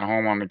sitting at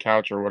home on the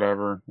couch or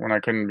whatever when I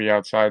couldn't be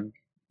outside.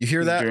 You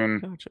hear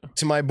that? Gotcha.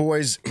 To my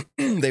boys,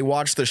 they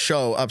watch the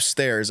show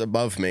upstairs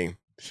above me.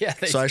 Yeah.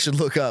 So I should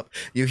look up.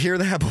 You hear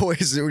that,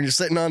 boys, when you're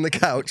sitting on the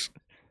couch.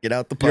 Get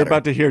out the putter. You're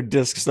about to hear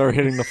discs start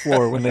hitting the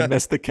floor when they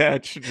miss the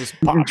catch. Just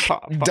pop,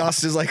 pop, pop.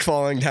 Dust is like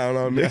falling down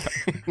on me.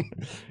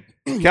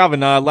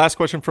 Calvin, last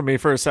question for me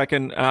for a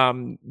second.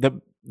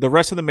 The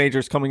rest of the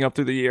majors coming up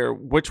through the year,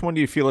 which one do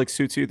you feel like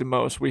suits you the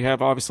most? We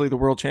have obviously the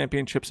World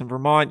Championships in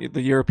Vermont,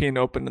 the European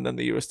Open, and then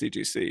the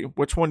USDGC.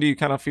 Which one do you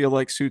kind of feel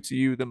like suits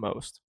you the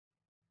most?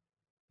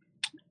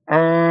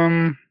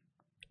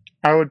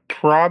 I would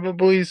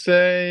probably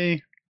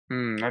say,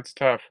 that's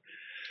tough.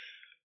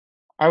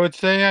 I would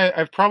say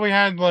I've probably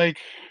had like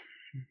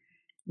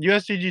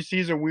USDGC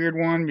is a weird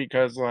one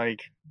because like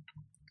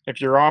if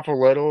you're off a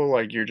little,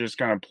 like you're just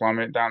gonna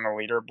plummet down the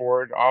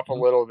leaderboard. Off a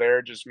little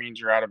there just means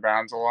you're out of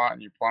bounds a lot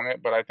and you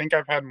plummet. But I think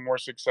I've had more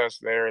success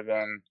there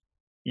than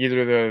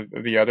either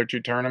the other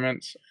two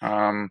tournaments.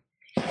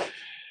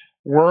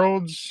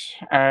 Worlds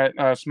at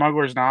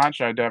Smuggler's Notch,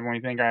 I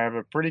definitely think I have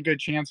a pretty good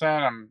chance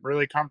at. I'm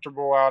really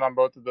comfortable out on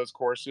both of those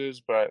courses,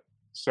 but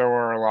so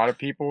are a lot of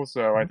people.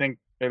 So I think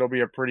it'll be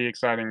a pretty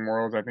exciting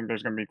Worlds. I think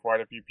there's going to be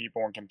quite a few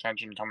people in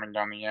contention coming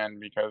down the end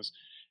because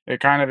it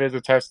kind of is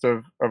a test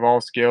of all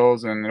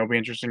skills, and it'll be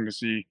interesting to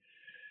see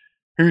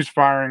who's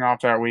firing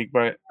off that week.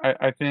 But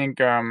I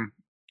think and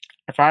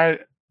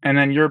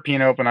then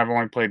European Open, I've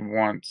only played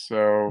once,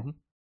 so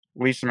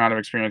least amount of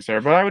experience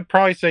there. But I would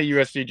probably say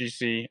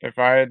USDGC. If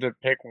I had to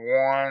pick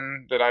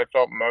one that I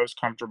felt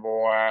most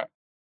comfortable at,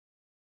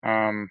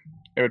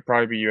 it would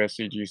probably be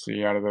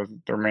USDGC out of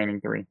the remaining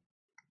three.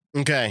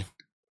 Okay.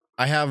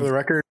 I have For the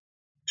record,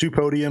 2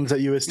 podiums at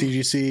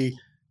USDGC,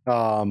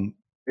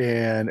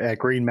 and at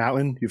Green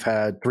Mountain, you've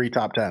had 3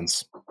 top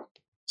 10s.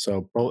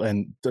 So,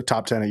 and the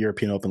top 10 at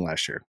European Open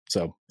last year.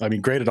 So, I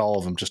mean, great at all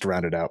of them, just to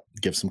round it out,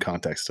 give some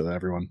context to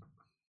everyone.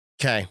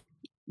 Okay.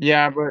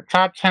 Yeah, but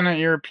top 10 at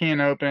European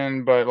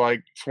Open, but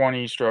like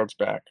 20 strokes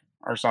back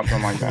or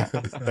something like that.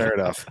 Fair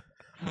enough.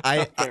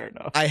 Fair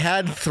enough. I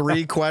had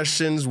 3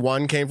 questions.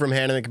 One came from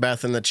Hannah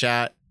Macbeth in the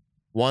chat.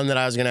 One that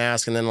I was going to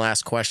ask, and then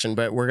last question.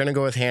 But we're going to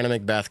go with Hannah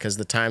Macbeth because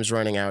the time's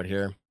running out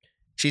here.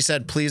 She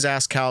said, please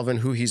ask Calvin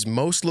who he's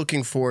most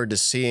looking forward to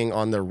seeing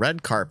on the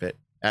red carpet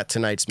at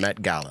tonight's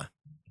Met Gala.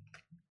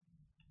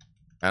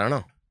 I don't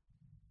know.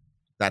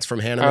 That's from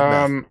Hannah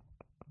Macbeth.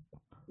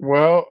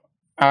 Well,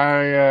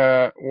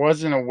 I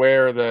wasn't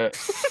aware that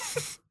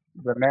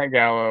the Met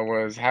Gala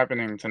was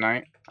happening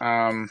tonight.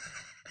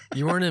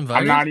 You weren't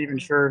invited? I'm not even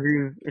sure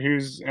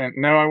who's.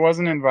 No, I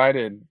wasn't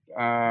invited.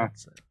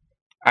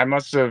 I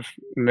must have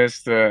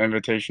missed the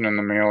invitation in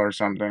the mail or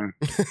something.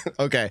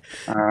 Okay.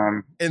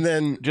 And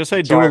then just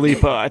say Dua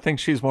Lipa. I think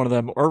she's one of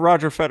them, or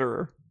Roger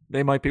Federer.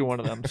 They might be one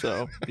of them.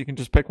 So you can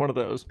just pick one of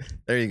those.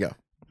 There you go.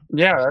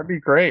 Yeah, that'd be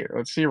great.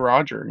 Let's see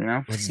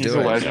Roger. Let's he's do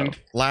a it. legend.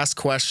 Last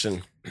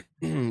question.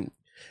 What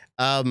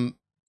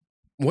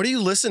do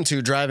you listen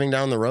to driving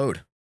down the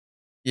road?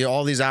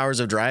 All these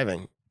hours of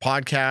driving.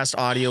 Podcast,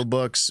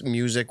 audiobooks,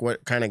 music.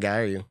 What kind of guy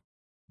are you?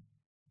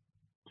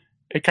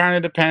 It kind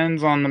of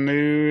depends on the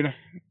mood.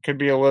 Could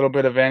be a little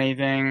bit of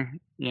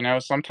anything.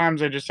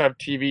 Sometimes I just have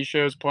TV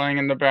shows playing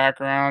in the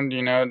background,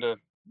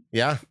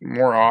 Yeah.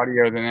 more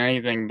audio than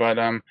anything. But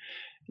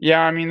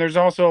yeah, I mean, there's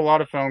also a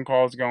lot of phone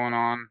calls going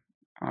on.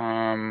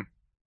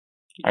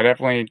 I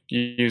definitely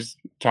use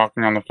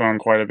talking on the phone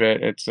quite a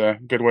bit. It's a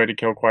good way to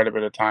kill quite a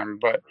bit of time.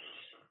 But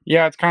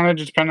yeah, it's kind of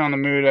just depending on the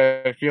mood.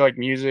 I feel like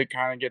music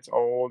kind of gets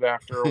old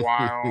after a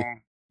while.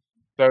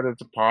 So does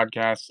the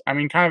podcast. I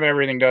mean, kind of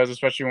everything does,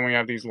 especially when we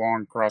have these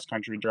long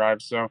cross-country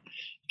drives. So you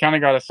kind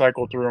of got to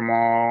cycle through them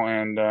all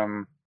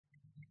and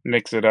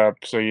mix it up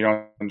so you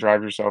don't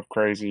drive yourself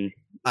crazy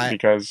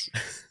because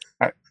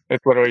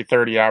it's literally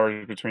 30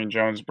 hours between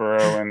Jonesboro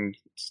and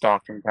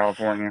Stockton,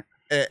 California.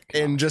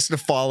 And just to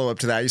follow up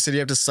to that, you said you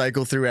have to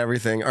cycle through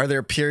everything. Are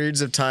there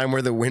periods of time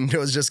where the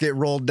windows just get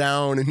rolled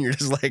down and you're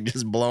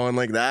just blowing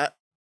like that?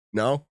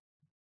 No?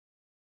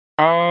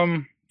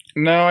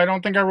 No, I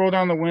don't think I roll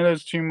down the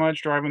windows too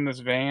much driving this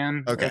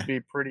van. Okay. It'd be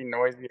a pretty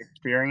noisy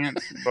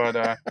experience,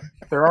 but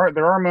there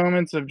are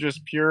moments of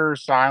just pure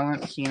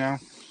silence, you know.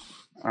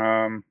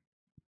 And,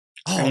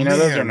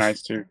 those are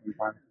nice too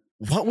sometimes.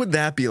 What would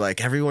that be like?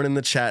 Everyone in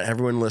the chat,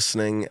 everyone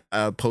listening,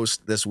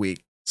 post this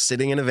week,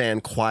 sitting in a van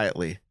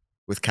quietly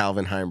with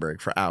Calvin Heimburg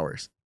for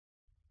hours.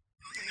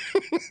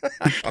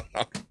 I don't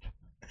know.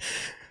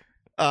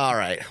 All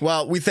right.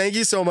 Well, we thank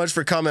you so much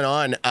for coming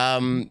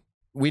on.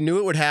 We knew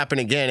it would happen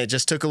again. It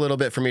just took a little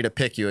bit for me to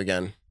pick you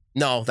again.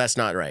 No, that's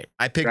not right.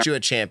 I picked you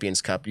at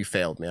Champions Cup. You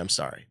failed me. I'm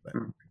sorry.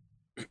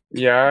 But.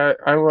 Yeah,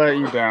 I let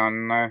you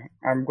down.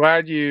 I'm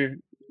glad you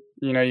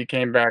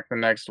came back the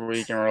next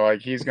week and were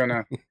like, he's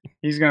gonna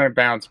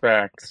bounce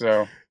back.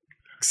 So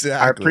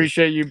exactly. I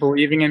appreciate you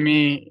believing in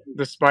me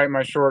despite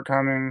my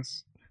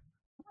shortcomings.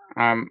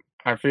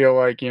 I feel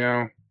like,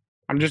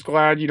 I'm just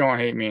glad you don't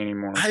hate me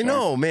anymore. I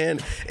know, man.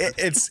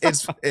 It's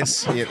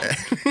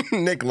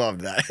Nick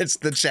loved that.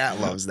 The chat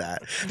loves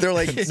that. They're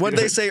like, what did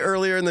they say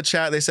earlier in the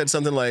chat? They said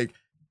something like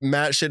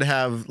Matt should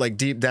have like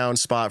deep down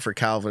spot for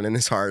Calvin in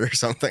his heart or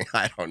something.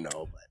 I don't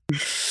know,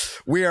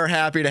 but we are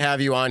happy to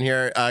have you on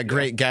here.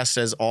 Great guest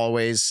as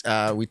always.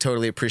 We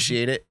totally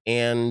appreciate it.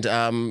 And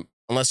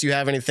unless you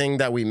have anything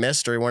that we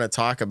missed or you want to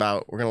talk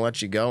about, we're going to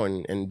let you go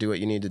and do what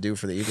you need to do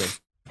for the evening.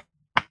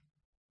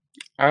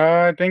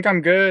 I think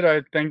I'm good.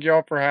 I thank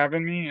y'all for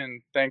having me,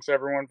 and thanks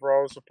everyone for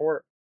all the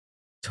support.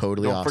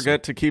 Totally Don't awesome.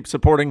 forget to keep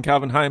supporting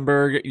Calvin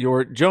Heimburg,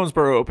 your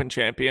Jonesboro Open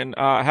champion.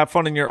 Have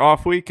fun in your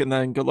off week, and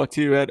then good luck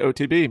to you at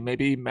OTB.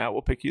 Maybe Matt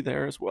will pick you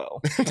there as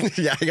well.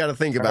 Yeah, I got to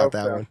think about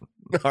that one.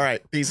 All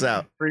right, peace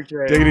out.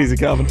 Appreciate Take it easy,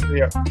 Calvin.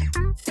 Yeah.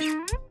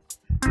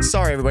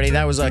 Sorry, everybody.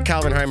 That was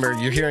Calvin Heimburg.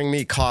 You're hearing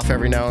me cough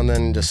every now and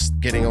then, just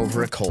getting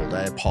over a cold.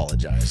 I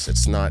apologize.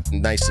 It's not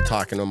nice to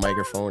talk into a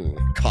microphone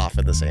and cough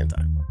at the same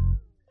time.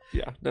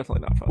 Yeah,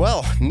 definitely not fun.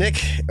 Well,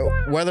 Nick,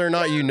 whether or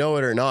not you know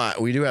it or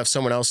not, we do have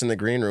someone else in the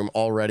green room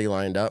already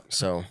lined up.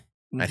 So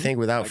I think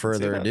without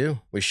further ado,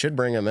 we should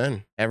bring him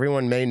in.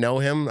 Everyone may know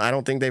him. I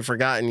don't think they've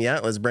forgotten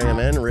yet. Let's bring him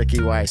in. Ricky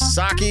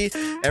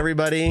WYSOCKI.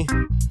 Everybody,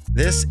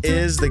 this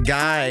is the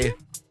guy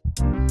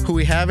who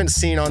we haven't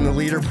seen on the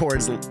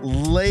leaderboards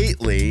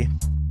lately,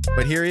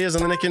 but here he is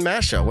on the Nick and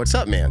Matt show. What's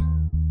up,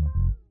 man?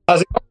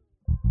 How's it going?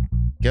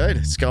 Good.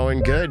 It's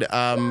going good.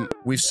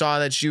 We saw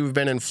that you've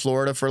been in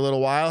Florida for a little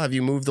while. Have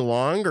you moved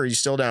along, or are you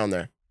still down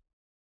there?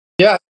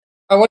 Yeah,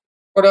 I went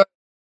to Florida,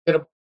 did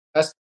a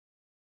test,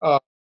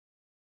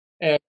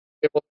 and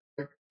able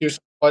to do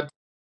some blood.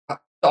 The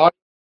audio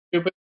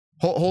stupid.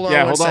 Hold on.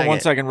 Yeah, one hold on second. 1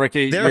 second,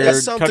 Ricky. There You're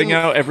is something- cutting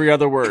out every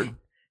other word.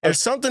 There's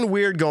something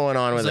weird going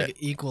on There's with like it.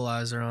 an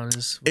equalizer on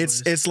his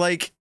voice. It's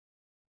like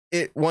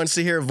it wants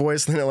to hear a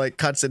voice, and then it like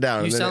cuts it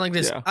down. You and then sound like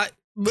this. yeah.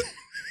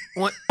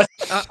 What?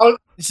 I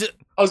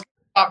was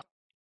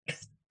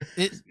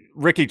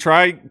Ricky,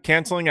 try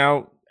canceling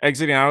out,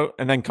 exiting out,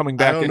 and then coming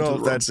back I don't into know the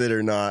if room. that's it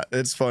or not.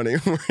 It's funny.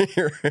 We're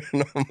hearing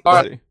them. All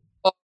right. See.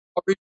 I'll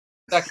read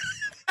back.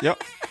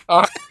 Yep.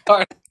 All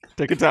right.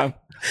 Take your time.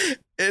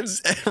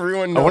 It's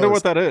everyone knows. I wonder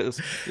what that is.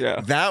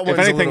 Yeah. That If one's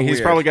a anything, little he's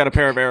weird. probably got a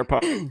pair of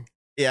AirPods.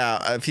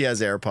 Yeah, if he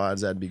has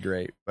AirPods, that'd be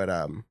great. But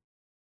Did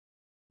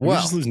we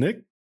well, just lose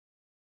Nick?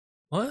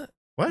 What?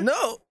 what?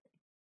 No.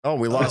 Oh,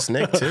 we lost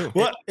Nick too.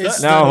 What?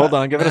 It's No, the hold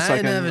on. Give it a Matt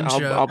second. and Evan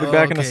show. I'll be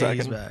back in a Okay, he's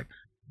second. back.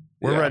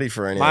 We're Yeah. ready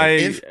for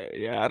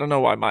anything. I don't know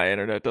why my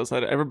internet does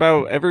that.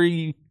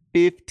 Every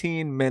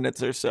 15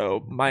 minutes or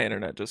so, my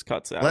internet just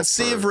cuts out. Let's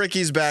see if for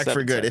Ricky's back for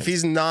 7 good. If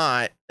seconds. he's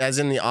not, as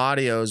in the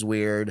audio's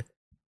weird.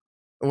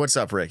 What's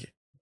up, Ricky?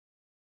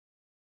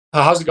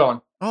 How's it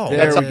going? Oh, There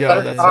That's we a- go.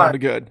 all That right. sounded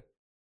good.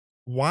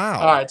 wow.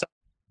 All right. So,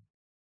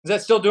 is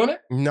that still doing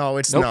it? No,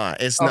 it's Nope.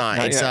 not. It's Oh, not.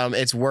 not It's yet.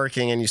 it's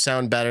working, and you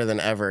sound better than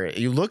ever.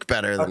 You look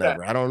better than Okay.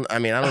 ever. I don't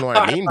know what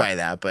I mean by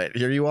that, but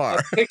here you are.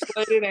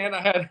 Pixelated, and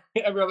I had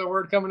every other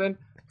word coming in.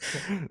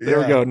 There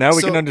we Yeah. go. Now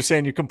we So- can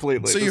understand you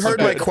completely. So you This heard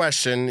is my good.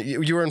 question.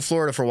 You were in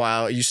Florida for a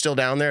while. Are you still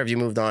down there? Have you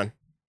moved on?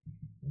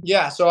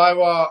 Yeah. So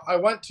I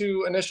went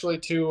initially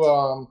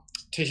to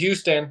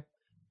Houston.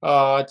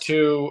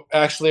 To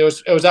actually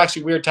it was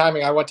actually weird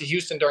timing. I went to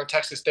Houston during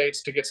Texas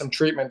States to get some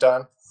treatment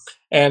done,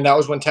 and that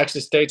was when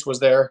Texas States was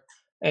there.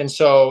 And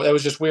so it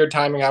was just weird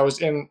timing. I was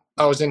in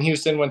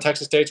Houston when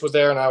Texas States was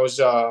there, and I was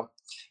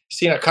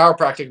seeing a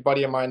chiropractic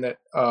buddy of mine that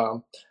I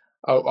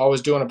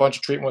was doing a bunch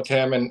of treatment with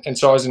him, and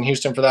so I was in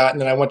Houston for that.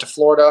 And then I went to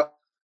Florida.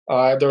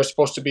 There was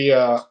supposed to be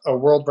a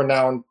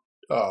world-renowned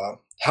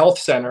health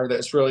center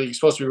that's really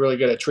supposed to be really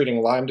good at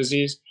treating Lyme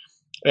disease.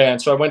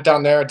 And so I went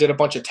down there, I did a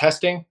bunch of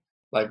testing,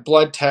 like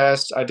blood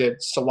tests. I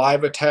did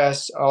saliva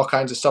tests, all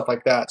kinds of stuff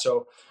like that.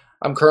 So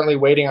I'm currently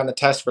waiting on the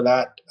test for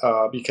that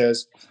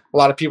because a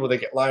lot of people that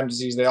get Lyme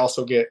disease, they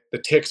also get the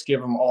ticks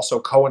give them also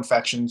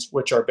co-infections,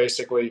 which are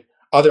basically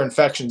other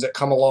infections that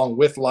come along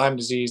with Lyme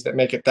disease that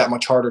make it that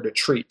much harder to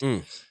treat.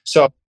 Mm.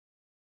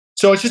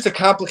 So it's just a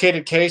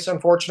complicated case,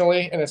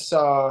 unfortunately, and it's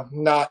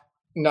not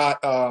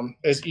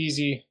as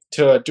easy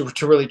to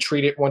really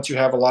treat it once you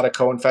have a lot of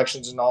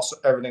co-infections and also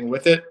everything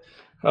with it.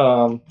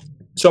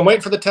 So I'm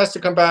waiting for the test to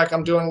come back.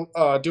 I'm doing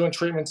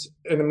treatments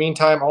in the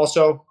meantime.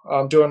 Also,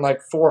 I'm doing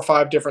like 4 or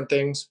 5 different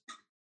things.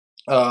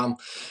 I've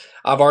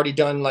already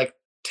done like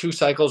 2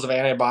 cycles of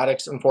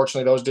antibiotics.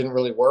 Unfortunately, those didn't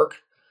really work.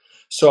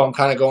 So I'm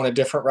kind of going a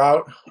different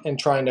route and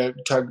trying to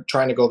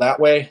go that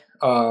way.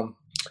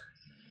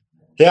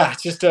 Yeah,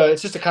 it's just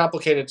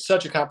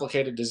such a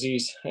complicated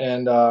disease,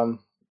 and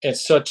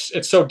it's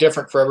so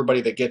different for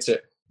everybody that gets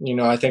it.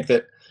 I think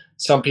that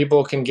some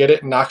people can get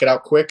it and knock it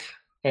out quick,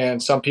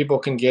 and some people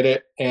can get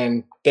it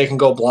and they can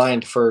go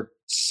blind for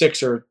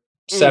 6 or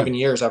 7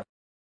 years.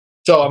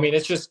 So I mean,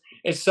 it's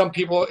some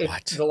people.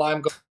 The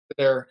Lyme goes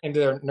into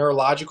their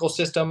neurological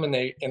system, and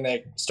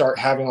they start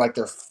having like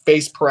their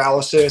face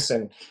paralysis,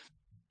 and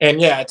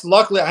yeah, it's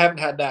luckily I haven't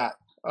had that,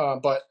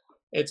 but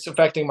it's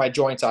affecting my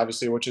joints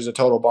obviously, which is a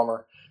total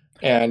bummer.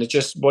 And it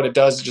just, what it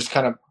does is just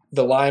kind of,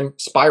 the Lyme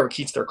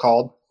spirochetes they're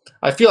called.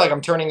 I feel like I'm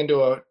turning into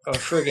a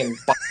friggin'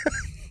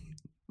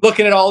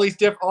 looking at all these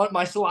different,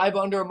 my saliva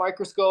under a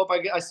microscope.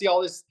 I see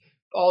all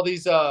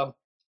these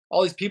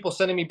people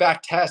sending me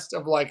back tests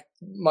of like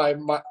my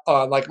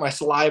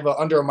saliva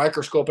under a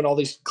microscope, and all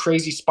these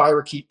crazy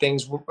spirochete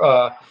things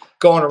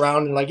going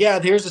around, and like, yeah,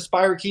 here's a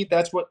spirochete,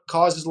 that's what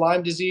causes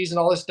Lyme disease and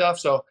all this stuff.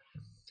 So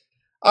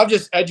I've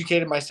just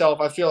educated myself.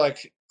 I feel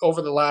like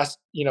over the last,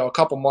 a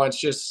couple months,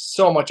 just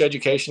so much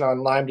education on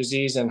Lyme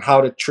disease and how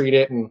to treat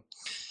it. And,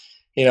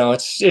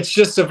 it's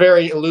just a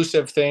very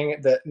elusive thing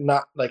that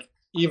not like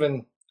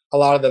even a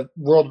lot of the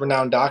world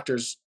renowned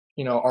doctors,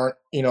 aren't,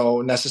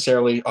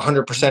 necessarily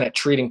 100% at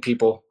treating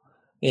people.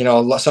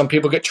 Some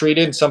people get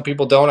treated and some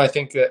people don't. I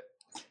think that,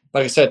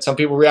 like I said, some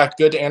people react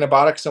good to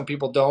antibiotics, some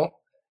people don't.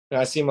 And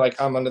I seem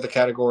like I'm under the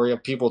category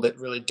of people that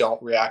really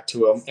don't react to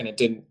them, and it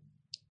didn't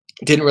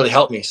really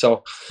help me.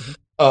 So,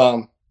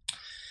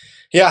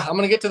 yeah, I'm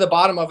going to get to the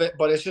bottom of it,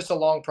 but it's just a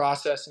long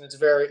process, and it's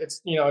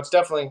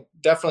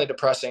definitely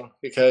depressing,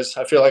 because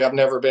I feel like I've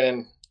never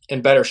been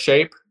in better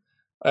shape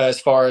as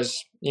far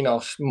as,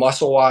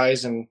 muscle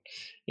wise, and,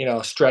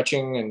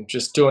 stretching and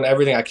just doing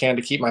everything I can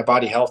to keep my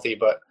body healthy.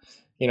 But,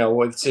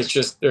 it's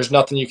just, there's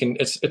nothing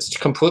it's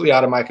completely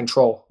out of my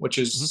control, which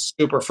is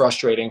super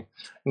frustrating,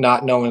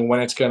 not knowing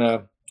when it's going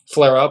to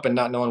flare up and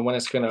not knowing when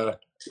it's going to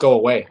go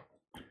away.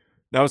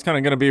 That was kind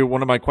of going to be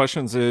one of my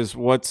questions, is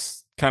what's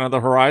kind of the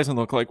horizon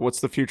look like?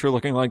 What's the future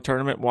looking like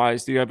tournament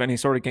wise? Do you have any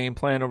sort of game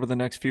plan over the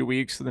next few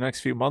weeks, the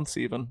next few months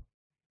even?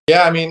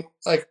 Yeah, I mean,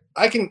 like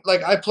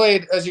I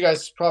played, as you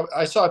guys probably,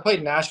 I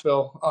played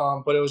Nashville,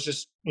 but it was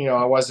just,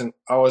 I wasn't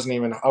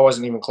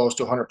even close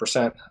to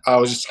 100%. I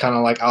was just kind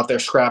of like out there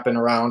scrapping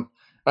around.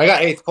 I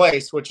got 8th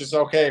place, which is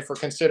okay for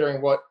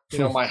considering what,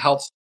 my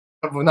health,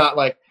 not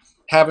like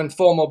having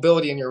full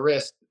mobility in your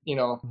wrist,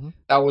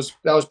 that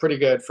was pretty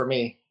good for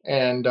me.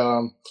 And,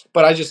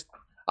 but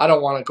I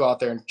don't want to go out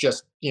there and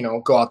just,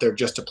 go out there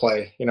just to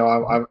play.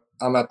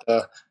 I'm at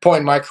the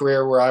point in my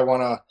career where I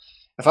want to,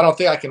 if I don't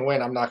think I can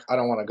win, I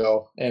don't want to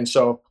go. And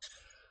so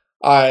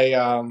I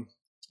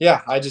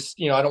just,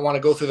 I don't want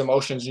to go through the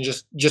motions and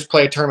just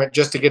play a tournament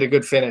just to get a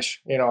good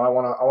finish. I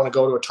want to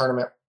go to a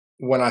tournament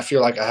when I feel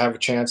like I have a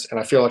chance and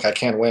I feel like I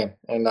can win.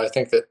 And I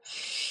think that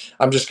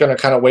I'm just going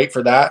to kind of wait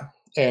for that.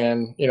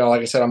 And,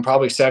 like I said, I'm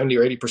probably 70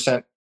 or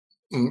 80%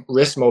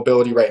 wrist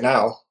mobility right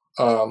now.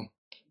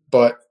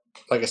 But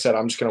like I said,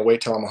 I'm just going to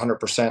wait till I'm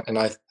 100%. And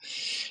I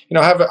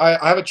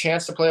have a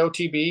chance to play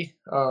OTB.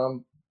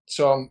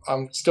 So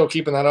I'm still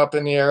keeping that up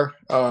in the air.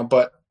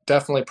 But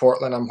definitely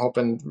Portland. I'm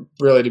hoping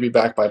really to be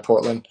back by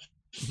Portland.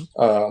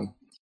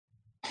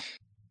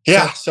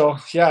 Yeah. So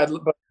yeah,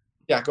 but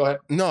yeah, go ahead.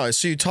 No.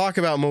 So you talk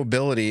about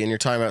mobility and you're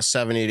talking about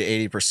 70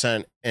 to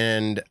 80%.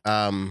 And,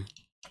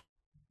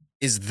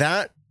 is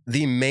that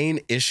the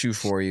main issue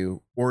for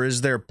you, or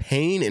is there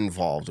pain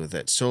involved with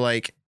it? So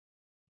like,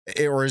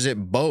 or is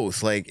it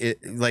both? Like,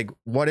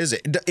 what is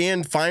it?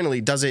 And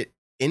finally, does it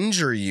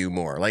injure you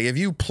more? Like, if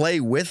you play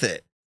with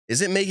it,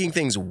 is it making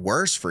things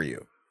worse for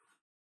you?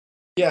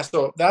 Yeah.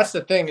 So that's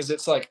the thing, is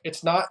it's like,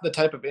 it's not the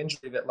type of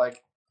injury that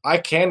like I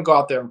can go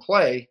out there and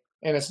play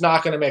and it's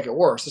not going to make it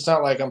worse. It's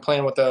not like I'm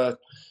playing with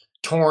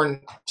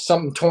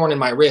something torn in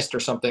my wrist or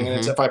something.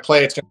 And if I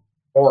play, it's going to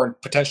or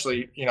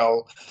potentially,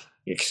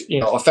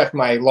 affect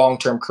my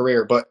long-term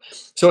career. But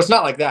so it's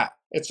not like that.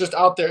 It's just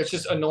out there. It's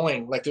just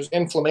annoying. Like there's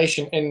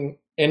inflammation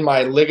in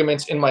my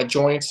ligaments, in my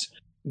joints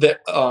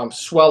that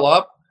swell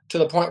up to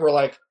the point where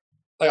like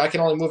I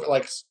can only move it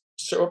like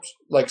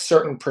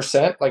certain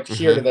percent, like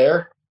here to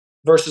there,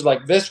 versus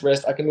like this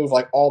wrist, I can move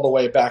like all the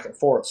way back and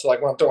forth. So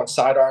like when I'm throwing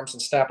sidearms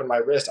and snapping my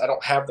wrist, I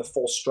don't have the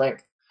full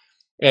strength.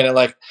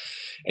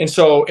 And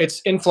so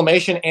it's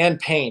inflammation and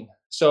pain.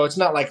 So it's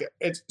not like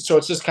it's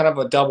just kind of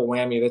a double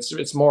whammy.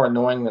 It's more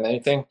annoying than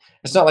anything.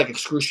 It's not like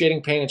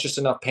excruciating pain. It's just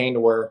enough pain to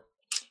where,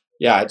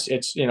 yeah, it's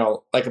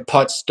like the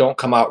putts don't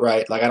come out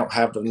right. Like I don't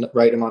have the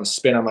right amount of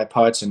spin on my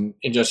putts, and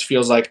it just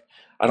feels like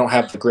I don't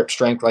have the grip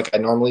strength like I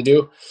normally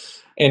do.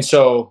 And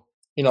so,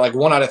 you know, like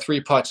 1 out of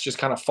 3 putts just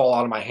kind of fall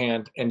out of my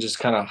hand and just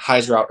kind of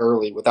hyzer out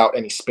early without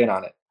any spin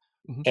on it.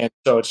 Mhm. And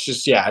so it's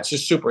just, yeah, it's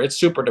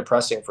super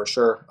depressing for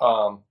sure.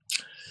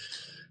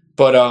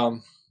 But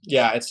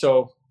yeah,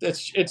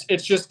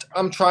 it's just,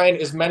 I'm trying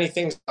as many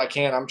things as I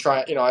can. I'm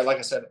trying, you know, like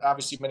I said,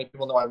 obviously many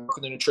people know I work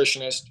with a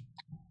nutritionist.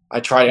 I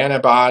tried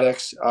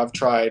antibiotics. I've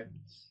tried,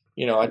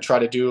 you know, I try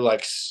to do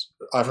like,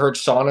 I've heard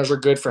saunas are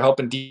good for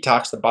helping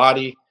detox the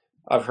body.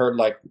 I've heard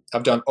like,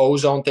 I've done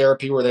ozone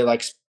therapy where they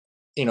like,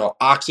 you know,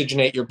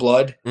 oxygenate your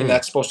blood, and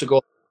that's supposed to go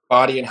to the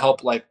body and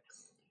help, like,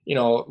 you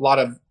know, a lot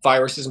of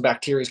viruses and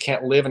bacteria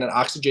can't live in an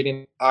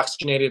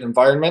oxygenated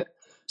environment.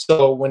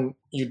 So when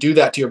you do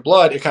that to your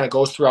blood, it kind of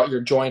goes throughout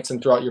your joints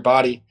and throughout your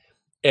body,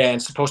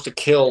 and supposed to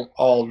kill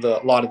a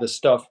lot of the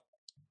stuff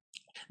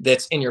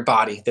that's in your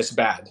body that's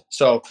bad.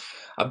 So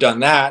I've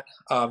done that.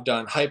 I've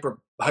done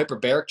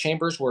hyperbaric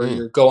chambers where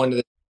you're going to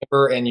the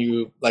chamber and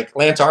you, like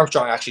Lance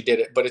Armstrong actually did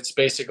it, but it's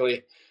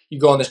basically you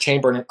go in this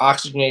chamber and it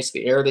oxygenates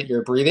the air that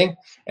you're breathing,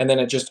 and then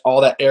it just,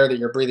 all that air that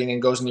you're breathing in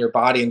goes into your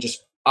body and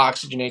just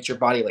oxygenates your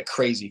body like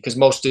crazy, because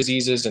most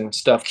diseases and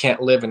stuff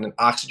can't live in an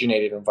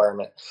oxygenated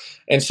environment.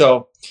 And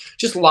so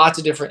just lots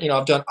of different, you know,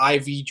 I've done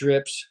IV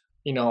drips,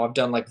 you know, I've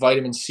done like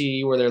vitamin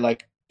C where they're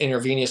like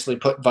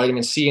intravenously put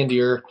vitamin C into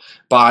your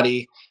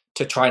body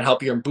to try and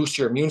help you and boost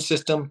your immune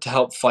system to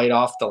help fight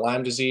off the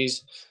Lyme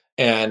disease.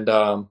 And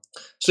so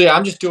yeah,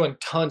 I'm just doing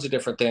tons of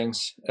different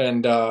things.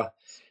 And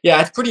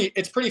yeah,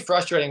 it's pretty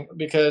frustrating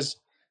because,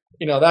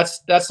 you know,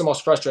 that's the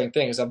most frustrating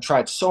thing is I've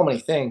tried so many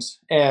things.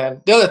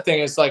 And the other thing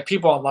is, like,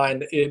 people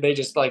online, they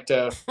just like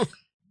to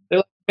they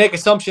like to make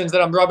assumptions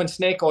that I'm rubbing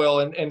snake oil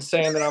and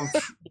saying that I'm,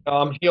 you know,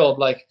 I'm healed.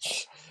 Like,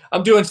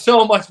 I'm doing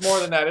so much more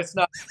than that. It's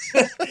not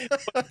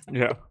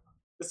Yeah.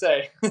 to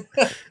say.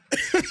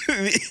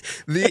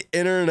 The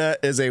internet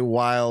is a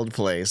wild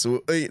place.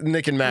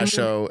 Nick and Matt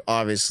show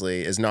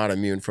obviously is not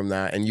immune from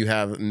that, and you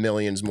have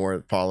millions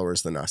more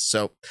followers than us.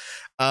 So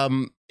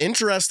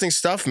interesting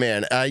stuff,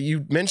 man.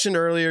 You mentioned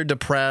earlier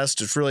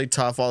depressed, it's really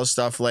tough, all this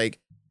stuff. Like,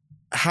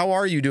 how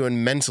are you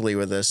doing mentally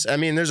with this? I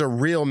mean, there's a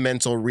real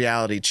mental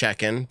reality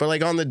check-in, but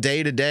like on the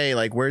day-to-day,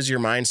 like, where's your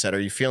mindset? Are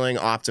you feeling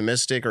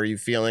optimistic, or are you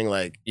feeling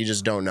like you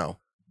just don't know?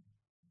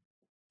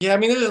 Yeah, I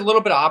mean, there's a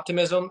little bit of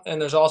optimism,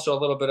 and there's also a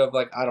little bit of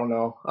like, I don't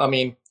know. I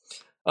mean,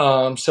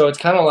 so it's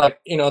kind of like,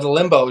 you know, the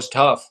limbo is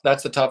tough.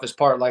 That's the toughest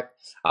part. Like,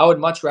 I would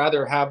much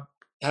rather have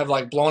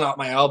like blown out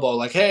my elbow.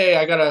 Like, hey,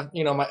 I gotta,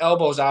 you know, my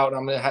elbow's out, and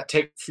I'm gonna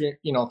take,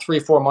 you know,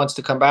 3-4 months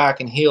to come back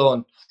and heal,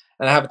 and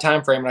I have a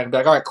time frame, and I can be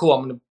like, all right, cool,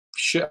 I'm gonna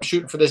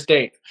shooting for this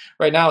date.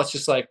 Right now, it's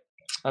just like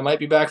I might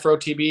be back for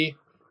OTB,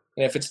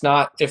 and if it's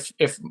not, if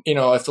you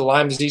know, if the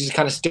Lyme disease is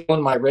kind of still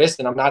in my wrist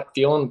and I'm not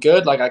feeling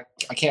good, like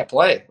I can't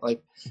play.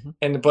 Like,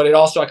 but it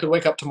also, I could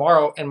wake up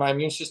tomorrow and my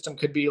immune system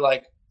could be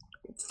like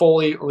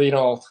fully, you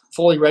know,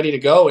 fully ready to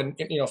go and,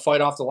 you know,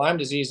 fight off the Lyme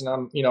disease, and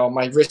I'm, you know,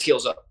 my wrist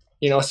heals up,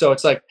 you know. So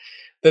it's like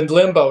the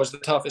limbo is the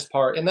toughest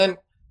part. And then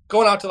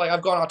going out to, like,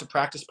 I've gone out to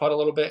practice putt a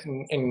little bit,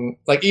 and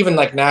like even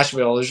like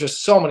Nashville, there's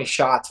just so many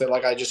shots that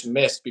like I just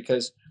missed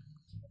because,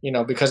 you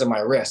know, because of my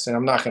wrist. And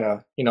I'm not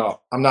gonna, you know,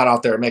 I'm not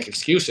out there to make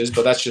excuses,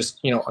 but that's just,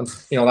 you know,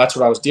 that's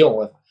what I was dealing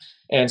with.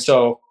 And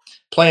so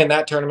playing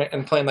that tournament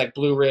and playing like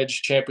Blue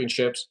Ridge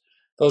Championships,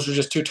 those were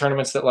just 2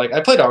 tournaments that, like, I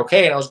played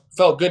okay and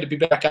felt good to be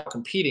back out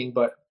competing,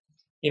 but,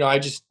 you know, I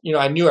just, you know,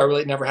 I knew I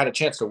really never had a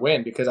chance to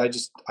win because I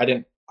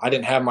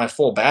didn't have my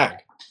full bag,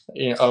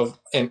 you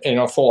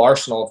know, full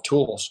arsenal of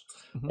tools.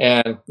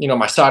 And, you know,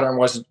 my sidearm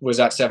was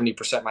at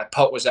 70%, my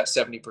putt was at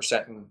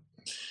 70%, and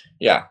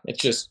yeah,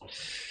 it's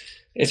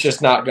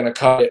just not going to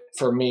cut it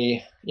for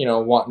me, you know,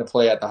 wanting to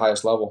play at the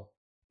highest level.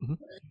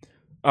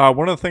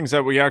 One of the things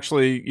that we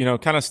actually, you know,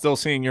 kind of still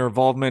seeing your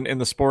involvement in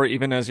the sport,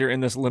 even as you're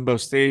in this limbo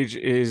stage,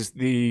 is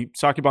the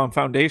Soccer Bomb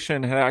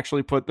Foundation had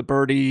actually put the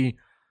birdie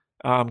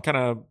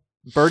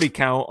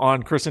count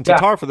on Kristen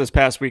Tatar for this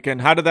past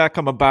weekend. How did that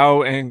come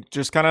about, and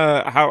just kind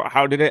of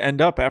how did it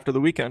end up after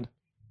the weekend?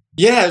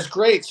 Yeah, it was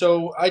great.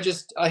 So I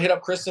hit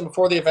up Kristen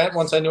before the event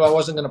once I knew I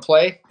wasn't going to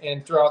play,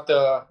 and throughout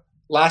the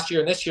last year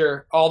and this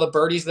year, all the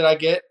birdies that I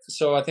get,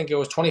 so I think it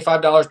was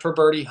 $25 per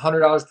birdie,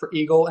 $100 per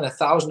eagle, and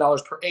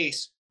 $1,000 per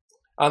ace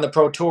on the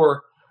Pro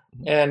Tour,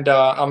 and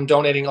I'm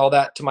donating all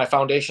that to my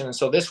foundation. And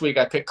so this week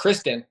I picked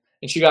Kristen,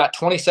 and she got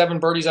 27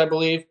 birdies, I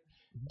believe,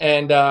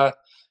 and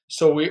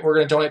so we're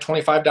going to donate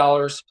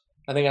 $25.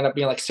 I think it ended up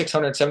being like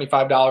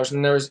 $675,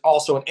 and there's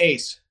also an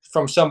ace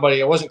from somebody.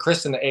 It wasn't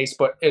Kristen the ace,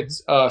 but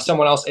it's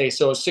someone else ace.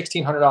 So it's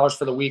 $1,600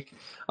 for the week.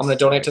 I'm going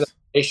to donate to the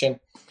foundation,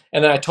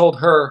 and then I told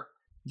her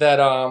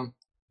that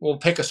we'll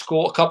pick a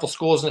couple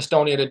schools in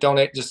Estonia to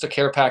donate just a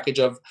care package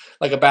of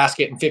like a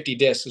basket and 50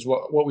 discs is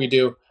what we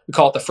do. We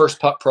call it the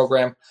First Putt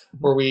program,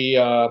 where we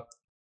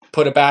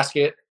put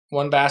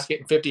one basket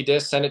and 50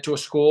 discs, send it to a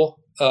school,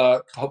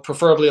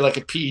 preferably like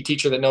a PE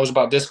teacher that knows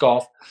about disc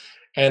golf.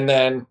 And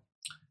then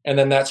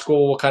that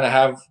school will kind of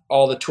have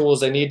all the tools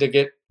they need to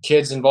get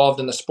kids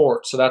involved in the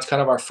sport. So that's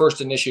kind of our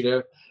first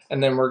initiative.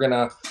 And then we're going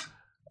to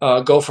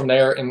go from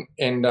there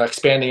and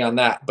expanding on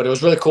that. But it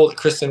was really cool that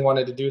Kristen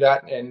wanted to do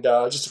that, and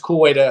just a cool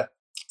way to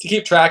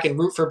keep track and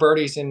root for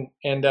birdies and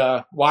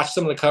watch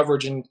some of the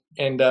coverage and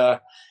kind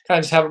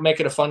of just make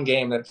it a fun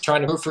game. That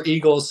trying to root for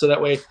eagles so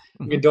that way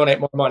you can donate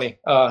more money.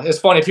 It's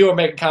funny, people are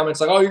making comments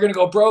like, "Oh, you're gonna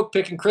go broke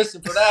picking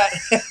Kristen for that."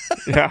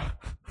 Yeah,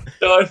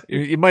 so,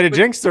 you might have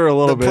jinxed her a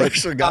little bit.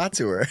 Pressure got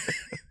to her.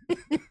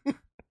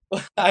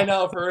 I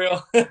know, for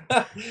real.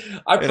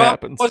 I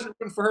wasn't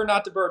rooting for her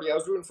not to birdie. I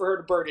was rooting for her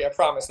to birdie. I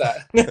promise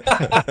that.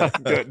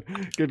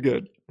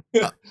 Good.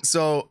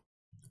 So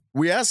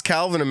we asked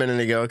Calvin a minute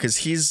ago because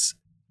he's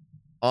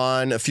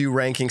on a few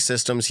ranking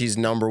systems. He's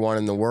number one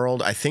in the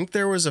world. I think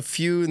there was a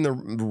few in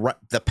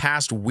the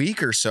past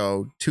week or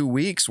so, 2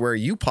 weeks, where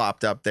you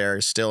popped up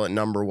there still at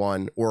number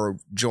one or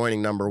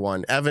joining number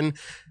one. Evan,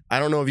 I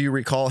don't know if you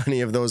recall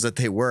any of those that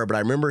they were, but I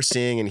remember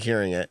seeing and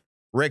hearing it.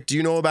 Rick, do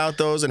you know about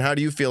those, and how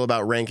do you feel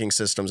about ranking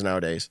systems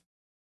nowadays?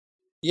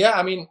 Yeah,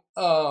 I mean,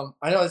 I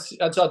know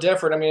it's all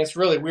different. I mean, it's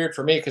really weird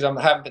for me because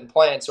I haven't been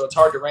playing, so it's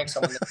hard to rank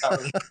someone that's not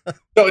really.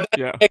 So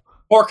it's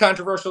more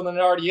controversial than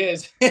it already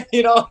is,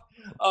 you know.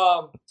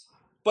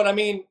 But I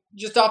mean,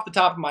 just off the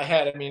top of my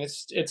head, I mean,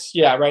 it's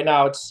right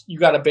now you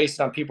got to base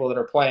it on people that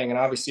are playing, and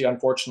obviously,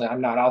 unfortunately,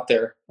 I'm not out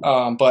there.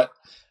 But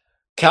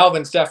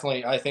Calvin's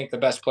definitely, I think, the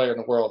best player in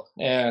the world,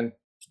 and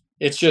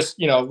it's just,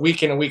 you know,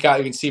 week in and week out,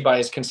 you can see by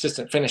his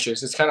consistent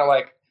finishes. It's kind of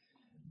like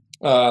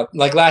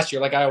last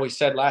year, like I always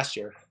said last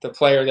year, the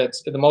player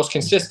that's the most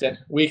consistent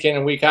week in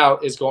and week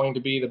out is going to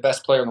be the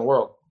best player in the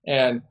world.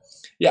 And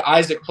yeah,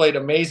 Isaac played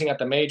amazing at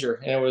the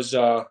major, and it was,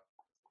 I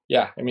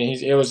mean,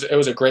 it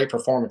was a great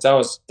performance. That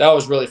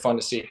was really fun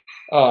to see.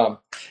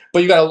 But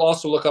you got to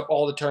also look up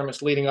all the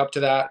tournaments leading up to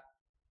that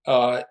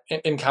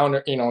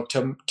encounter, you know,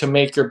 to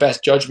make your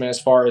best judgment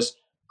as far as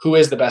who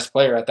is the best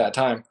player at that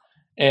time.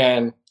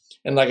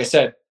 And like I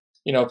said,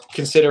 you know,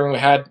 considering we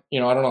had, you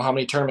know, I don't know how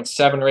many tournaments,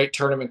 7 or 8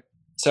 tournaments,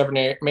 7 or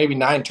 8, maybe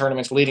 9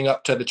 tournaments leading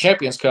up to the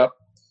Champions Cup.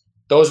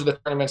 Those are the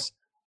tournaments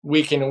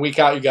week in and week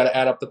out. You got to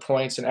add up the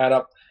points and add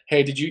up.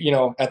 Hey, did you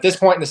know, at this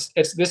point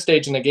it's this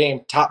stage in the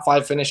game, top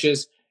 5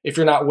 finishes. If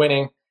you're not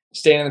winning,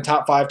 staying in the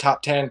top 5,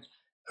 top 10,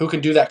 who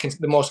can do that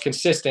the most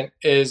consistent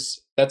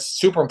that's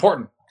super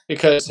important,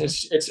 because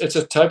it's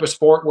a type of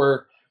sport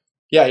where,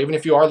 yeah, even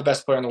if you are the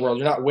best player in the world,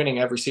 you're not winning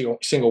every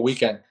single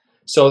weekend.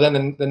 So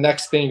then the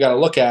next thing you got to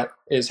look at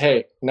is,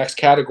 hey, next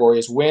category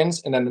is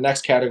wins. And then the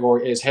next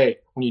category is, hey,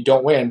 when you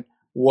don't win,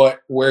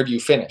 where do you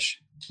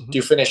finish? Mm-hmm. Do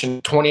you finish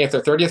in 20th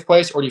or 30th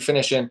place, or do you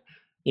finish in,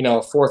 you know,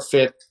 4th,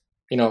 5th,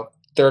 you know,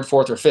 3rd,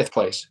 4th, or 5th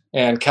place?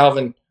 And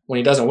Calvin, when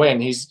he doesn't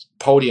win, he's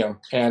podium.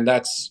 And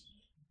that's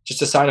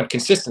just a sign of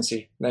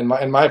consistency, in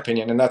my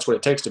opinion. And that's what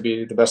it takes to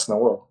be the best in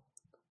the world.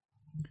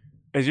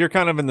 As you're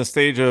kind of in the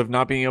stage of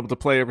not being able to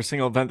play every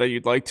single event that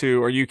you'd like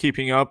to, are you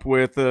keeping up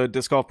with the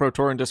Disc Golf Pro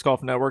Tour and Disc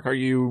Golf Network? Are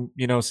you,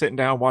 you know, sitting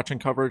down watching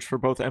coverage for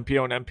both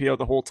MPO and MPO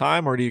the whole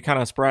time, or do you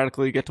kind of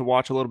sporadically get to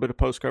watch a little bit of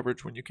post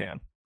coverage when you can?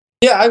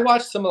 Yeah, I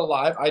watch some of the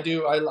live. I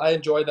do. I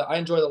enjoy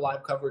the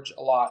live coverage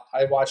a lot.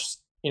 I watched,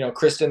 you know,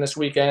 Kristen this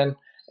weekend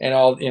and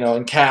all, you know,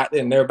 and Kat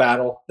in their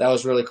battle. That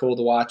was really cool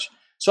to watch.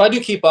 So I do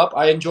keep up.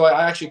 I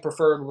actually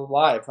prefer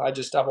live.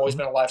 I've always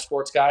been a live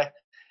sports guy,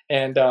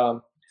 and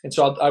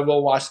so I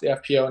will watch the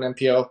FPO and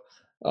MPO.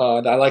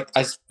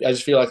 I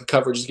just feel like the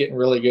coverage is getting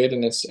really good,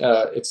 and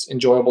it's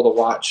enjoyable to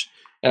watch.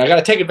 And I got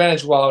to take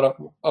advantage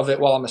of it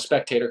while I'm a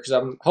spectator, because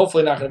I'm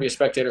hopefully not going to be a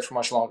spectator for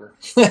much longer.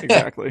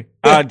 Exactly.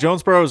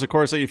 Jonesboro is a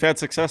course that you've had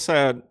success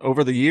at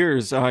over the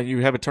years.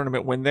 You have a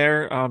tournament win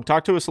there.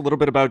 Talk to us a little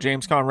bit about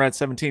James Conrad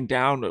 17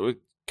 down,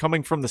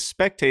 coming from the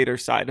spectator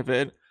side of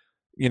it,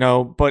 you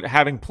know, but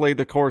having played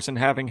the course and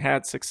having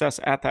had success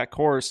at that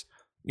course,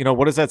 you know,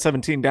 what is that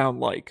 17 down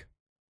like?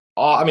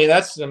 I mean,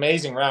 that's an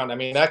amazing round. I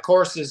mean, that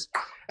course is,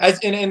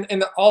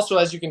 and also,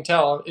 as you can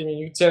tell, I mean,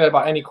 you can say that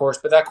about any course,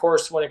 but that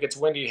course, when it gets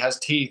windy, has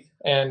teeth.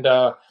 And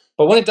but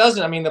when it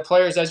doesn't, I mean, the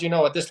players, as you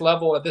know, at this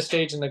level, at this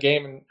stage in the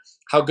game, and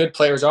how good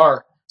players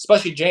are,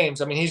 especially James.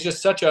 I mean, he's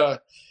just such a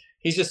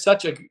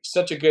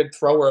good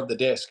thrower of the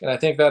disc, and I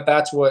think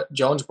that's what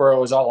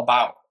Jonesboro is all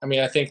about. I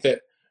mean, I think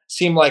that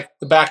seemed like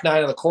the back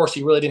 9 of the course,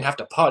 he really didn't have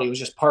to putt; he was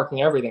just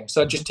parking everything.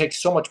 So it just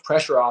takes so much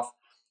pressure off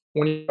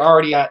when you're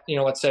already at, you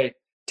know, let's say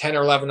 10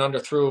 or 11 under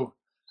through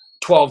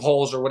 12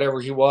 holes or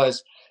whatever he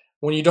was.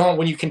 When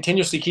you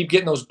continuously keep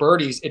getting those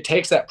birdies, it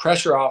takes that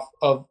pressure off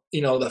of,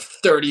 you know, the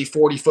 30,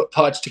 40 foot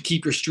putts to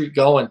keep your streak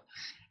going.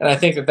 And I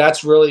think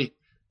that's really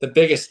the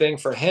biggest thing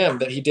for him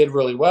that he did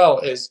really well,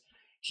 is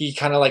he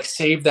kind of like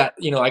saved that,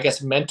 you know, I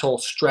guess, mental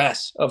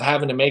stress of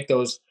having to make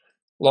those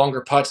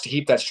longer putts to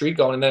keep that streak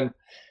going. And then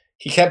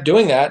he kept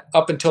doing that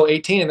up until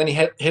 18. And then he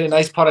hit a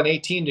nice putt on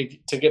 18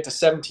 to get to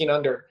 17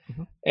 under.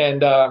 Mm-hmm.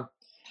 And,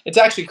 it's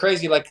actually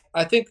crazy. Like,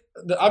 I think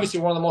obviously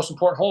one of the most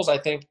important holes, I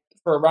think,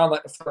 for a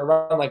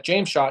round like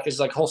James shot is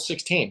like hole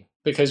 16,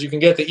 because you can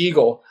get the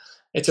eagle.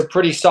 It's a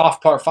pretty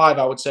soft par 5,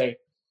 I would say.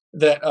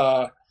 That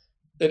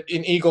an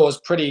eagle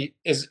is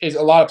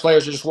a lot of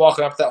players are just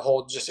walking up that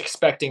hole just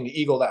expecting to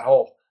eagle that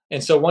hole.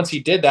 And so once he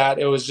did that,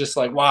 it was just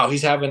like, wow,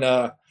 he's having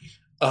a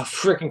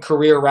freaking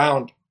career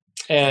round.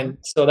 And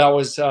so that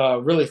was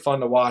really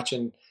fun to watch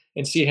and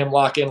see him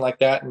lock in like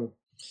that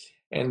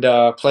and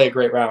play a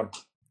great round.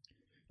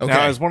 Okay.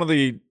 Now, as one of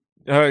the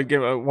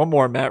give one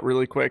more, Matt,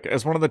 really quick.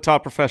 As one of the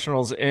top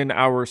professionals in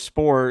our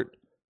sport,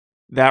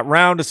 that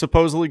round is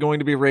supposedly going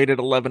to be rated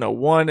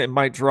 1101. It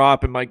might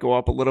drop, it might go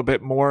up a little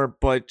bit more,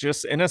 but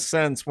just in a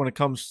sense, when it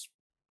comes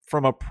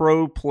from a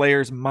pro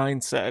player's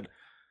mindset,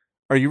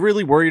 are you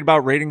really worried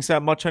about ratings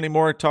that much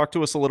anymore? Talk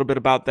to us a little bit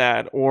about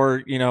that.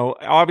 Or,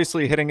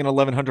 obviously hitting an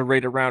 1100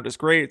 rated round is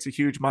great. It's a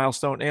huge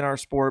milestone in our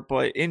sport,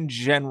 but in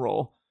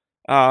general,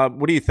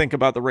 what do you think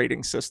about the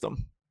rating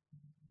system?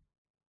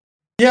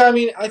 Yeah, I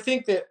mean, I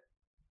think that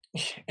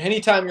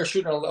anytime you're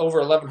shooting over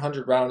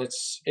 1100 round,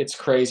 it's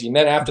crazy. And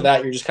then after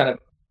that, you're just kind of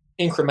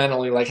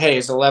incrementally like, hey,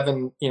 is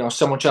 11,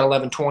 someone shot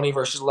 1120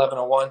 versus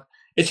 1101.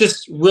 It's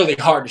just really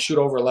hard to shoot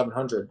over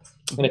 1100,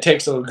 and it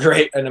takes an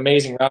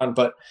amazing round.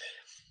 But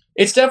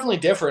it's definitely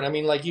different. I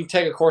mean, like you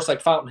take a course like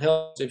Fountain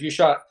Hills. If you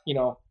shot,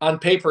 on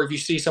paper, if you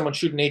see someone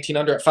shooting 18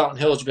 under at Fountain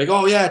Hills, you'd be like,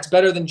 oh yeah, it's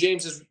better than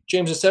James's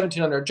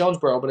 17 under at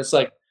Jonesboro. But it's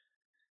like,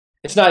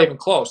 it's not even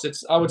close.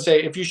 I would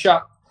say if you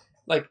shot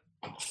like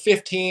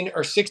 15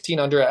 or 16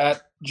 under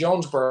at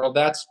Jonesboro,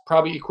 that's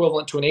probably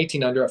equivalent to an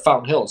 18 under at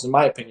Fountain Hills, in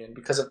my opinion,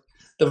 because of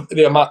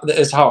the amount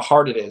is how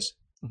hard it is.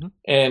 Mm-hmm.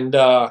 And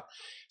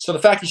so the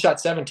fact he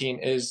shot 17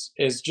 is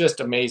just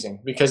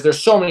amazing, because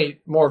there's so many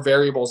more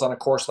variables on a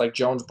course like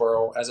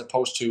Jonesboro as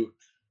opposed to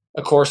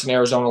a course in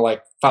Arizona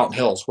like Fountain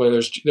Hills,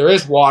 where there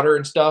is water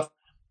and stuff,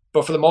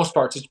 but for the most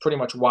part, it's pretty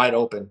much wide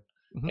open.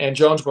 Mm-hmm. And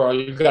Jonesboro,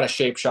 you've got to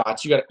shape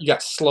shots, you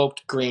got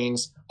sloped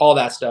greens, all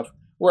that stuff.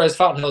 Whereas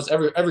Fountain Hills,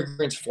 every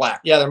green's flat.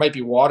 Yeah, there might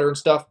be water and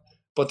stuff,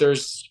 but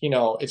there's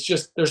it's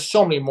just there's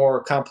so many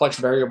more complex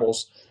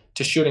variables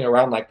to shooting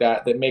around like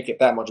that make it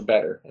that much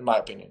better, in my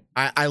opinion.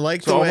 I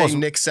like the way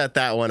Nick set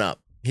that one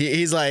up.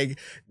 He's like,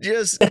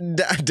 just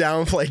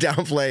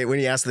downplay when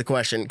he asked the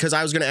question. Because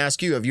I was going to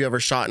ask you, have you ever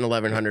shot an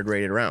 1100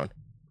 rated round?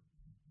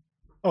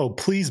 Oh,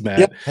 please, Matt.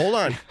 Yep.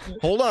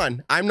 Hold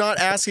on. I'm not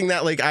asking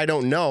that like I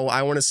don't know.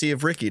 I want to see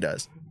if Ricky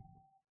does.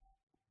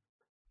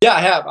 Yeah,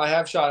 I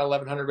have shot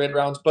 1100 rated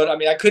rounds, but I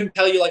mean, I couldn't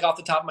tell you like off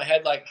the top of my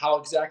head like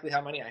how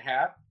many I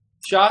have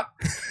shot.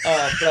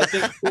 But I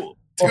think.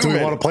 Do we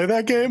want to play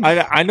that game?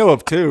 I know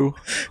of two.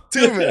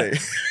 Too many.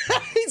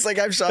 He's like,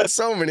 I've shot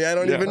so many, I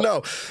don't even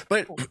know.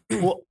 But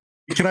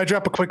can I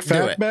drop a quick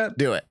fact, Matt?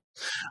 Do it.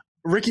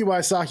 Ricky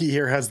WYSOCKI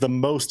here has the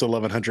most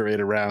 1100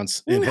 rated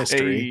rounds in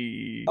history.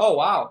 Hey. Oh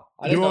wow!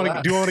 Do you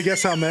want to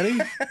guess how many?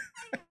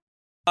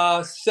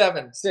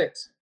 7,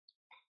 6.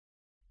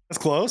 That's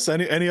close.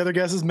 Any other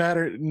guesses, Matt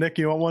or Nick?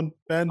 You want one,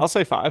 Ben? I'll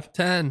say 5.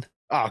 10.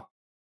 Oh,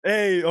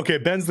 hey, okay.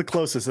 Ben's the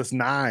closest. That's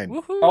 9.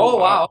 Woo-hoo. Oh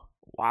wow!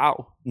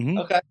 Wow. Mm-hmm.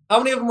 Okay. How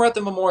many of them were at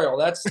the memorial?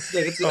 That's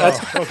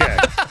okay.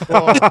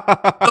 Well,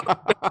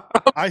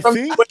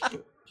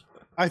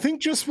 I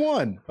think just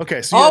one.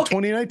 Okay, so you had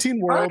 2019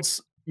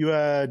 Worlds, you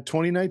had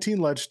 2019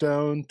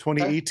 Ledgestone,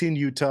 2018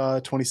 Utah,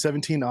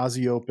 2017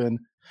 Aussie Open,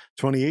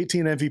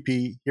 2018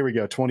 MVP. Here we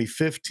go.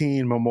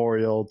 2015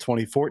 Memorial,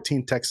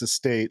 2014 Texas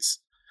States,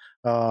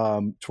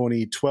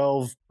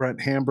 2012 Brent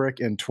Hambrick,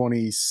 and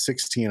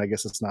 2016. I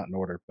guess it's not in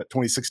order, but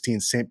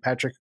 2016 St.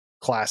 Patrick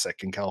Classic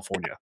in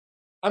California.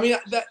 I mean,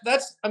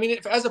 that's. I mean,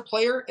 if, as a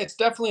player, it's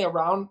definitely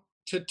around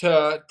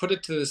to put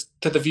it to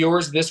the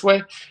viewers this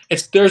way.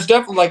 There's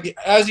definitely, like,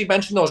 as you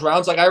mentioned, those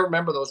rounds. Like, I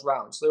remember those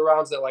rounds. The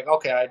rounds that, like,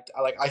 okay,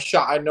 I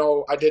shot. I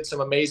know I did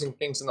some amazing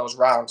things in those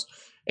rounds,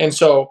 and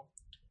so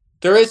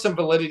there is some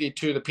validity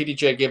to the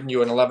PDJ giving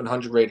you an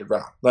 1100 rated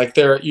round. Like,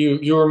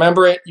 you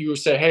remember it. You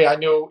say, hey, I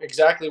knew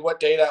exactly what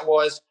day that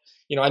was.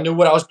 I knew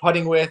what I was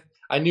putting with.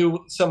 I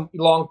knew some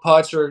long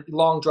putts or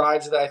long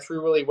drives that I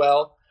threw really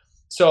well.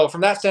 So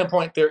from that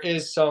standpoint, there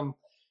is some,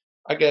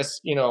 I guess,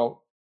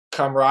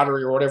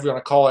 camaraderie or whatever you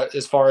want to call it,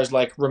 as far as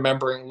like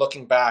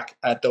looking back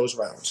at those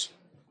rounds.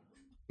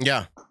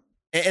 Yeah.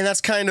 And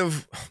that's kind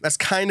of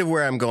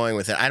where I'm going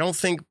with it. I don't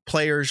think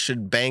players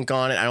should bank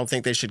on it. I don't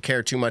think they should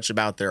care too much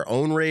about their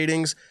own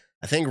ratings.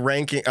 I think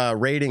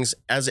ratings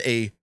as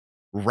a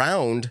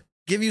round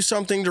give you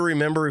something to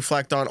remember,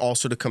 reflect on,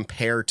 also to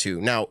compare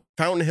to. Now,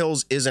 Fountain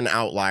Hills is an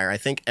outlier. I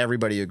think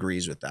everybody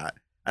agrees with that.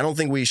 I don't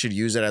think we should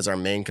use it as our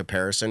main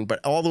comparison,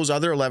 but all those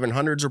other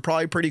 1100s are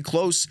probably pretty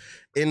close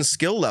in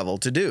skill level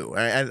to do.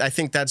 I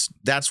think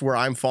that's where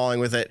I'm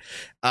falling with it.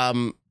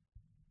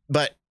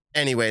 But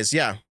anyways,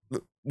 yeah,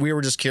 we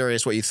were just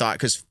curious what you thought,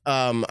 because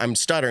I'm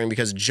stuttering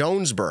because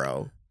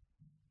Jonesboro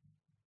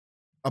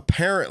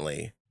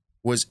apparently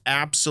was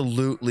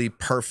absolutely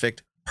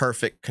perfect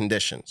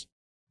conditions.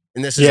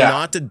 And this is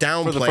not to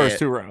downplay for the first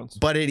 2 rounds,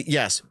 but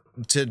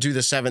to do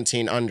the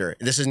 17 under.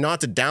 This is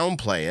not to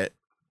downplay it,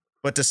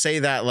 but to say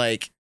that,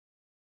 like,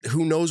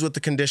 who knows what the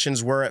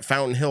conditions were at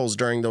Fountain Hills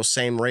during those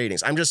same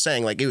ratings. I'm just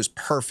saying, like, it was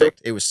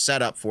perfect. It was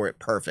set up for it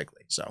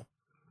perfectly. So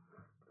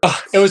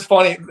it was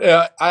funny.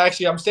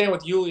 I'm staying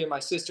with Yuli and my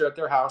sister at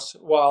their house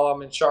while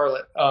I'm in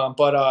Charlotte.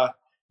 But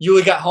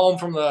Yuli got home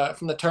from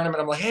the tournament.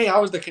 I'm like, hey,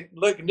 how was the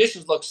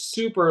conditions? Look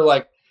super,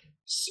 like,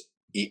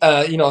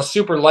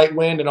 super light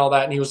wind and all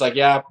that. And he was like,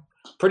 yeah,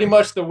 pretty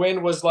much the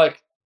wind was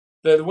like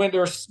the wind,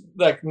 there was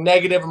like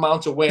negative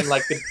amounts of wind.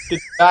 Like the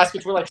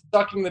baskets were like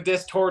sucking the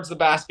disc towards the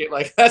basket.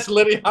 Like that's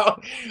literally how,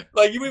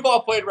 like we've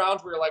all played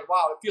rounds where you're like,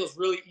 wow, it feels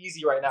really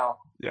easy right now.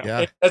 Yeah.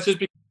 And that's just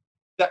because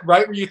that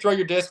right where you throw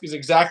your disc is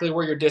exactly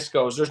where your disc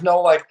goes. There's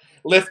no like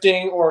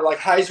lifting or like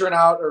hyzering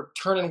out or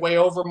turning way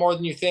over more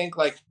than you think.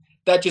 Like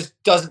that just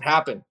doesn't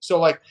happen. So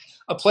like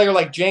a player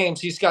like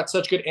James, he's got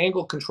such good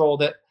angle control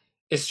that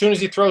as soon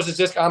as he throws his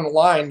disc on the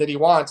line that he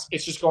wants,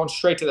 it's just going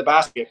straight to the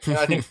basket. And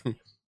I think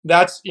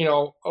that's, you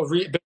know,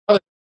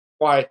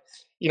 why,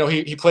 you know,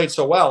 he played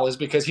so well is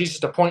because he's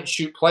just a point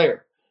shoot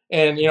player.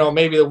 And, you know,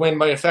 maybe the wind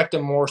might affect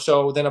him more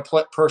so than a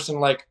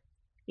person like,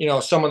 you know,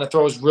 someone that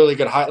throws really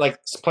good high, like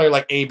a player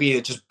like AB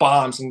that just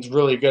bombs and is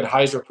really good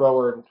hyzer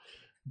thrower and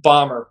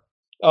bomber.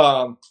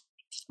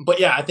 But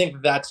yeah, I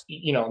think that's,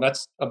 you know,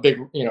 that's a big,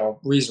 you know,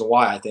 reason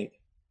why I think.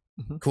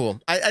 Cool.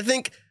 I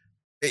think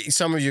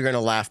some of you are going to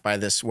laugh by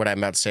this, what I'm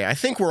about to say. I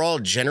think we're all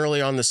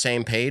generally on the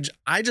same page.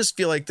 I just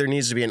feel like there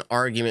needs to be an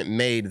argument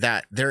made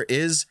that there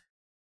is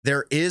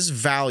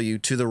value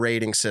to the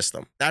rating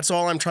system. That's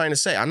all I'm trying to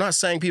say. I'm not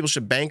saying people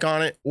should bank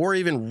on it or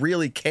even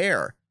really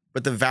care,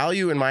 but the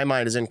value in my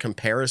mind is in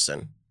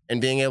comparison and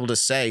being able to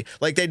say,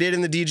 like they did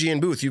in the DGN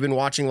booth. You've been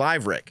watching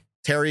live, Rick.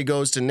 Terry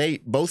goes to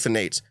Nate, both the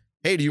Nates.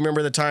 Hey, do you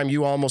remember the time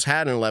you almost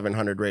had an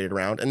 1100 rated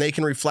round? And they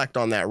can reflect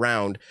on that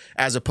round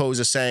as opposed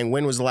to saying,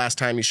 when was the last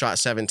time you shot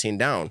 17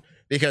 down?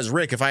 Because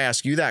Rick, if I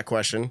ask you that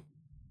question,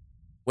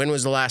 when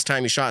was the last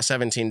time you shot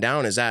 17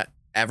 down? Is that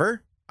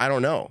ever? I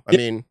don't know. I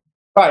mean,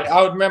 right.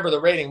 I would remember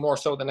the rating more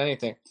so than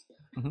anything.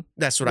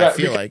 That's what I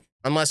feel like.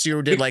 Unless you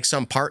did like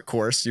some park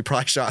course, you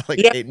probably shot like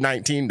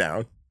 19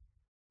 down.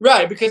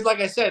 Right. Because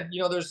like I said,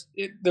 you know,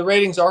 the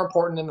ratings are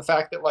important in the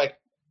fact that like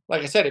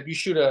I said, if you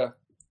shoot a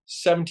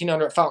 17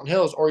 under at Fountain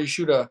Hills or you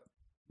shoot a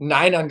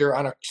 9 under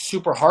on a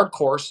super hard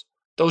course,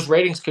 those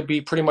ratings could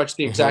be pretty much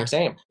the exact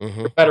same.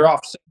 You're better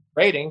off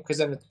rating because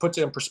then it puts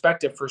it in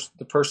perspective for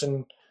the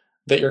person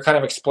that you're kind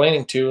of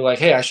explaining to, like,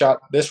 hey, I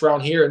shot this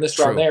round here and this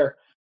round there,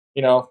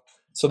 you know.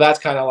 So that's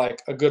kind of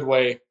like a good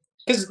way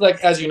because,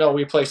 like, as you know,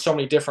 we play so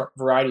many different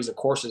varieties of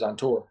courses on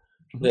tour.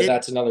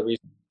 That's another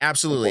reason.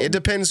 Absolutely. It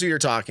depends who you're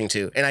talking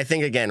to. And I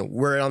think, again,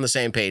 we're on the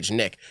same page,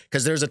 Nick,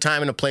 because there's a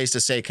time and a place to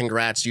say,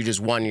 congrats, you just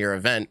won your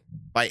event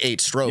by 8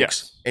 strokes.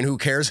 Yes. And who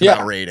cares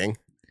about rating?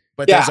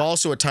 But there's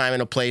also a time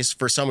and a place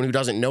for someone who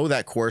doesn't know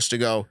that course to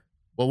go,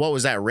 well, what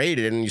was that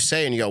rated? And you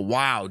say, and you go,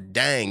 wow,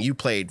 dang, you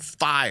played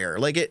fire.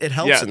 Like it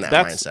helps in that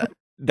mindset.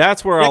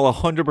 That's where I'll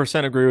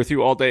 100% agree with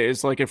you all day.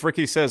 Is like if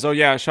Ricky says, "Oh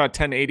yeah, I shot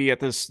 1080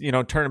 at this, you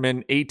know,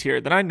 tournament 8 tier,"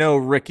 then I know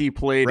Ricky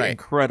played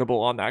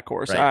incredible on that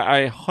course.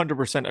 I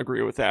 100%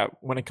 agree with that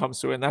when it comes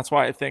to it, and that's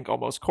why I think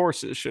almost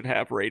courses should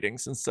have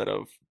ratings instead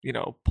of, you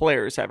know,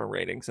 players having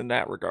ratings in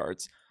that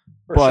regards.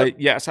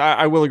 Yes,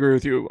 I will agree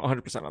with you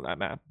 100% on that,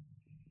 Matt.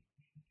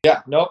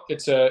 Yeah, no,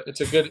 it's a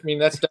good. I mean,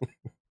 that's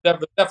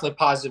definitely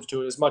positive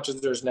to it as much as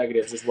there's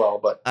negatives as well.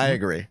 But I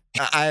agree.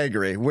 I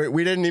agree.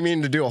 We didn't even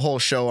mean to do a whole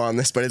show on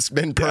this, but it's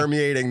been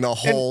permeating the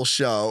whole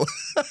show.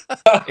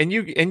 and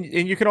you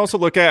can also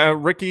look at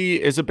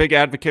Ricky is a big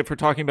advocate for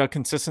talking about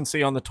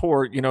consistency on the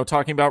tour. You know,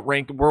 talking about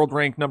world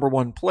ranked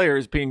 #1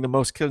 players being the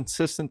most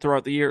consistent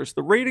throughout the years.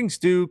 The ratings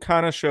do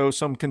kind of show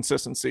some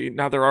consistency.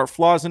 Now there are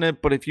flaws in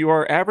it, but if you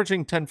are averaging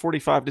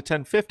 1045 to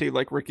 1050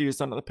 like Ricky has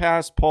done in the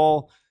past,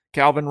 Paul,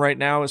 Calvin right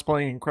now is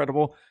playing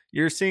incredible.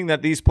 You're seeing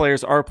that these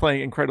players are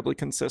playing incredibly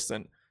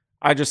consistent.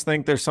 I just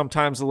think there's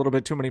sometimes a little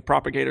bit too many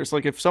propagators.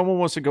 Like if someone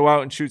wants to go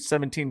out and shoot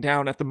 17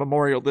 down at the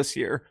Memorial this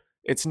year,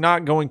 it's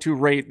not going to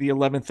rate the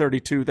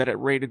 1132 that it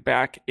rated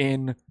back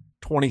in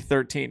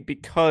 2013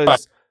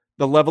 because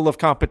the level of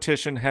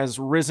competition has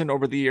risen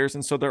over the years.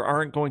 And so there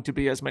aren't going to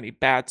be as many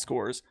bad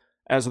scores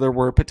as there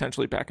were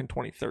potentially back in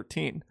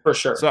 2013. For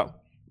sure.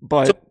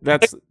 But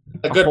that's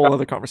a whole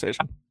other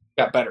conversation.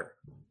 Got better.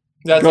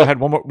 Go ahead.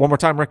 One more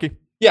time, Ricky.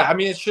 Yeah, I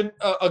mean, it shouldn't.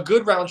 A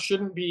good round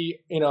shouldn't be,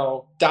 you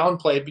know,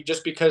 downplayed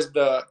just because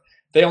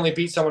they only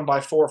beat someone by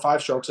 4 or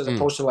 5 strokes as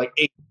opposed to like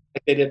 8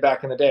 like they did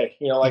back in the day.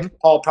 You know, like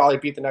Paul probably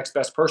beat the next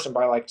best person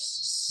by like,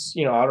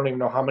 you know, I don't even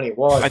know how many it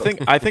was. I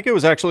think it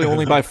was actually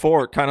only by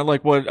 4, kind of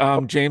like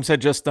what James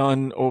had just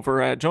done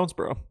over at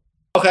Jonesboro.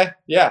 Okay,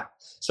 yeah.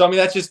 So I mean,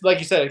 that's just like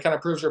you said. It kind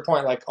of proves your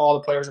point. Like all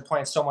the players are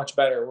playing so much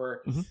better.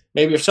 Where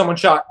maybe if someone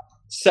shot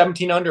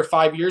 17 under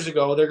 5 years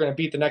ago, they're going to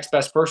beat the next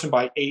best person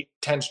by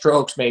 8-10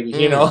 strokes, maybe,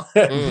 you know?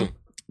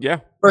 Yeah.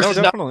 Versus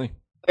no, definitely.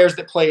 Players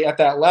that play at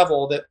that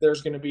level, that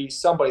there's going to be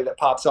somebody that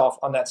pops off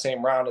on that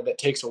same round and that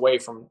takes away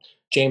from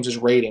James's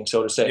rating,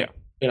 so to say,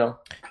 you know?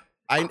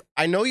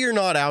 I know you're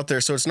not out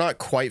there, so it's not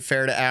quite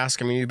fair to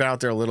ask. I mean, you've been out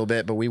there a little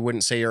bit, but we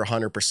wouldn't say you're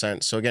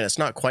 100%. So again, it's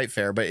not quite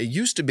fair, but it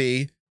used to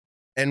be,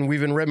 and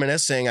we've been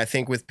reminiscing, I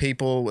think, with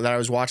people that I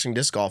was watching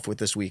disc golf with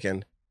this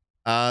weekend.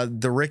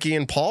 The Ricky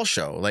and Paul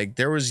show, like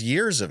there was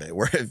years of it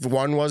where if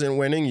one wasn't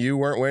winning, you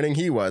weren't winning,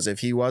 he was. If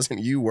he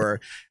wasn't, you were.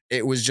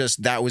 It was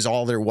just, that was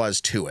all there was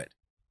to it.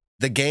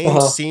 The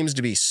game seems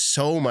to be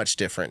so much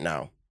different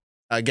now.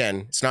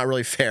 Again, it's not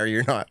really fair.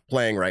 You're not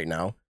playing right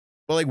now.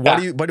 But like,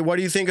 what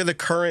do you think of the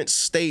current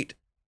state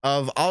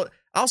of,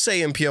 I'll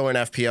say MPO and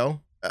FPO,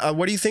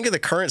 what do you think of the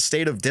current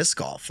state of disc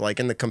golf, like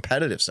in the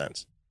competitive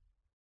sense?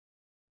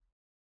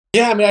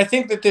 Yeah, I mean, I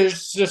think that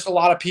there's just a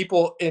lot of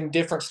people in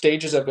different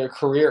stages of their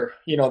career.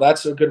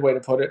 That's a good way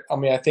to put it. I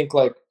mean, I think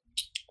like,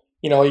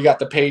 you got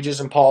the Pages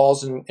and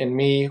Pauls and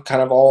me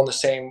kind of all in the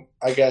same,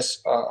 I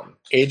guess,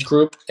 age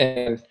group.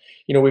 And,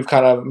 we've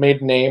kind of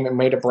made a name and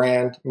made a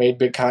brand, made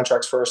big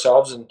contracts for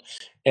ourselves. And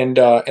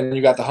then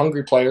you got the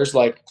hungry players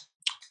like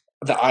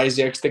the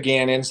Isaacs, the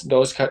Gannons,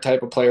 those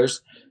type of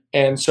players.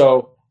 And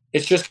so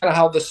it's just kind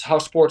of how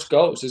sports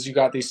goes is you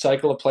got these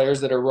cycle of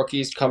players that are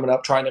rookies coming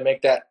up, trying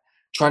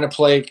to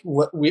play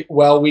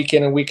well week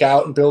in and week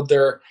out and build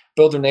their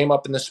name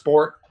up in the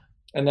sport.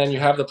 And then you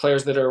have the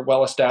players that are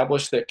well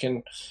established that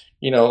can,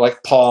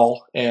 like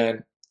Paul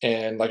and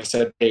like I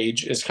said,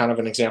 Paige is kind of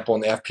an example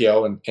in the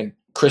FPO, and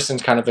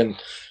Kristen's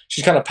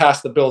she's kind of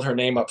past the build her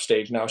name up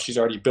stage now. She's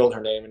already built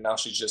her name, and now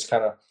she's just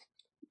kind of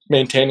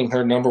maintaining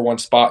her number one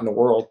spot in the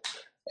world.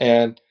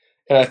 And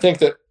I think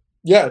that,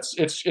 yeah, it's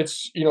there's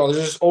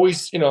just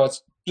always,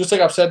 it's just like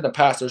I've said in the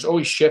past, there's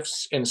always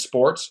shifts in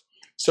sports.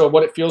 So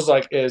what it feels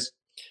like is,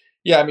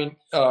 yeah, I mean,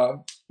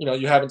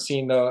 you haven't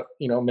seen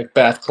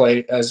Macbeth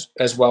play as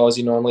well as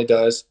he normally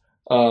does,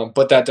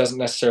 but that doesn't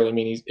necessarily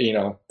mean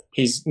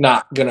he's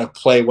not gonna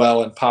play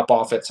well and pop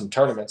off at some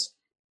tournaments.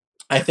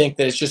 I think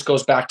that it just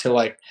goes back to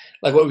like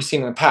what we've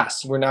seen in the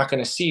past. We're not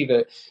going to see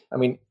that. I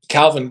mean,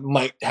 Calvin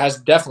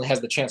definitely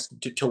has the chance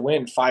to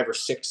win 5 or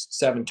 6,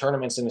 7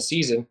 tournaments in a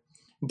season.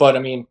 But I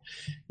mean,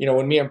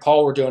 when me and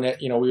Paul were doing it,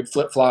 we would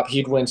flip flop.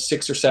 He'd win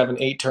 6 or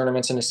 7, 8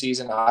 tournaments in a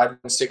season. I'd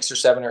win 6 or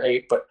 7 or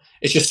 8. But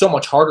it's just so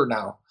much harder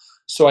now.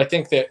 So I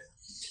think that,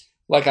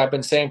 like I've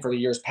been saying for the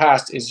years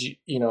past, is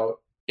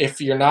if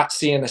you're not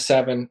seeing the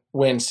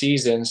 7-win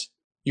seasons,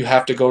 you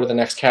have to go to the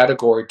next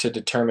category to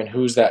determine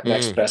who's that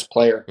next best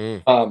player.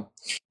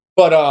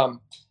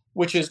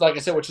 Which is like I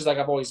said,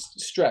 I've always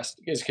stressed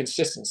is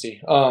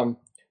consistency.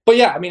 But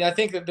yeah, I mean, I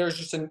think that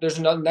there's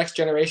another next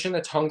generation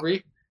that's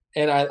hungry,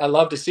 and I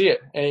love to see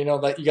it. And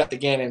like you got the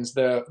Gannons,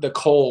 the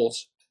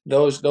Coles,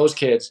 those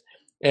kids,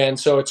 and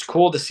so it's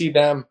cool to see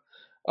them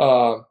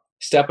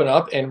stepping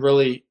up and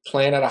really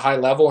playing at a high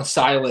level. And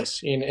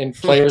Silas and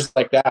players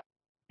like that.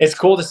 It's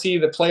cool to see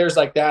the players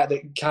like that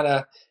kind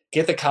of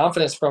get the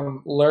confidence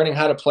from learning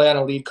how to play on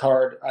a lead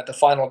card at the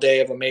final day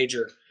of a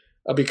major,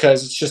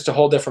 because it's just a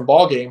whole different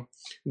ball game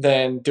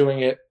than doing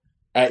it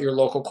at your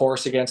local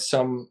course against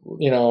some,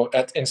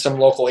 in some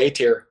local A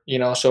tier,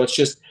 so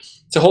it's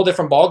a whole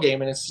different ball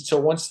game. And so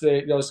once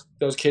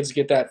those kids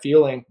get that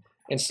feeling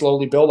and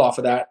slowly build off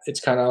of that, it's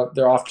kind of,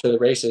 they're off to the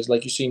races,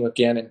 like you've seen with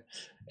Gannon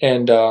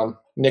and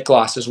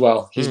Niklas as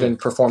well. He's been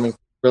performing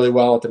really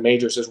well at the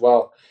majors as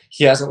well.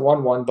 He hasn't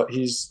won one, but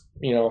he's,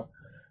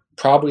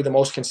 probably the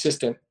most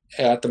consistent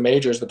at the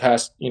majors the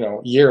past,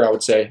 year, I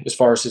would say, as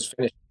far as his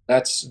finish.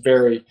 That's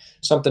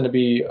something to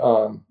be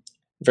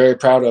very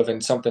proud of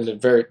and something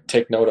to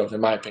take note of,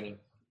 in my opinion.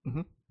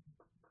 Mm-hmm.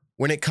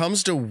 When it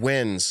comes to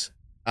wins,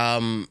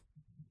 I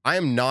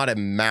am not a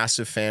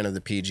massive fan of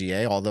the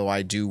PGA, although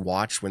I do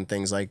watch when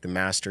things like the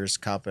Masters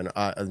Cup and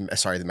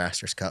the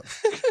Masters Cup.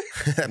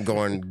 I'm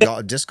going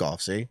disc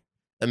golf. See,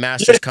 the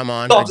Masters come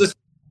on.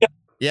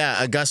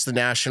 Yeah, Augusta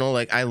National.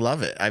 Like, I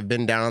love it. I've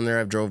been down there.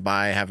 I've drove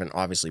by. I haven't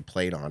obviously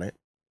played on it.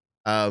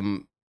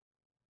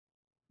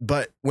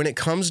 But when it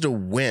comes to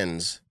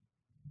wins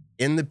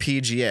in the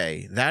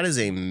PGA, that is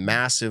a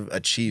massive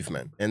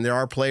achievement. And there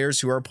are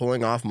players who are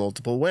pulling off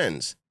multiple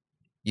wins.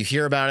 You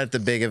hear about it at the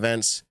big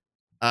events.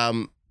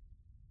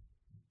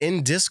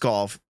 In disc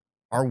golf,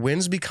 are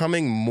wins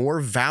becoming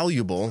more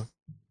valuable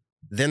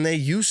than they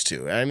used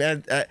to? I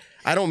mean,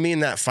 I don't mean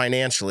that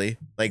financially.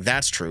 Like,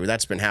 that's true.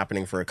 That's been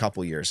happening for a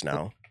couple years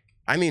now.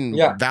 I mean,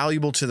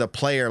 valuable to the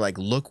player. Like,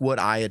 look what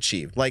I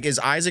achieved. Like, is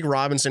Isaac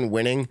Robinson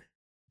winning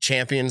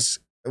Champions?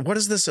 What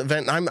is this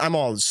event? I'm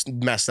all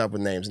messed up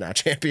with names now.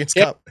 Champions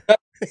Cup.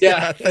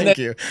 Yeah, thank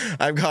you.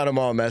 I've got them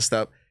all messed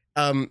up.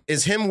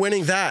 Is him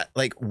winning that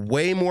like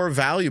way more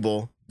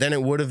valuable than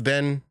it would have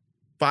been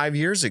 5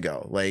 years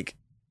ago? Like,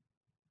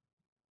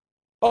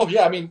 oh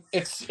yeah, I mean,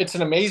 it's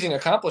an amazing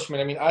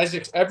accomplishment. I mean,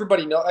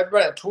 everybody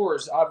on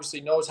tours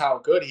obviously knows how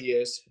good he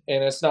is,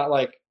 and it's not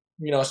like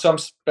some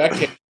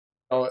spectator,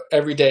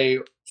 everyday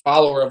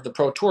follower of the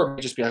pro tour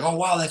may just be like, oh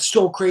wow, that's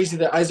so crazy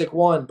that Isaac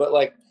won. But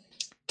like,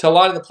 to a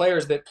lot of the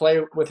players that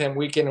play with him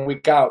week in and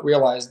week out,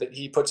 realize that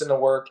he puts in the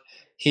work.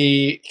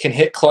 He can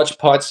hit clutch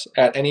putts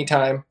at any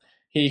time.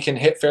 He can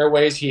hit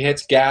fairways. He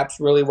hits gaps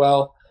really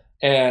well,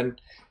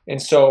 and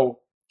so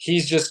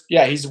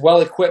he's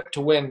well equipped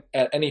to win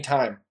at any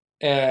time.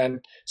 And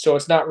so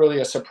it's not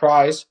really a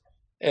surprise,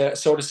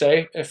 so to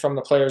say, from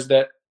the players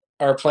that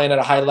are playing at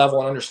a high level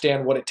and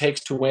understand what it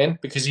takes to win,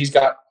 because he's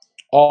got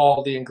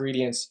all the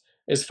ingredients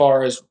as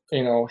far as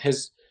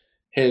his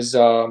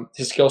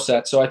skill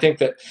set. So I think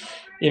that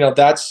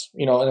that's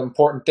an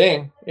important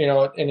thing,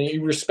 and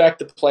you respect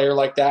the player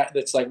like that.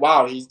 That's like,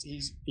 wow, he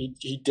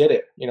did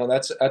it.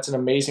 That's an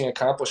amazing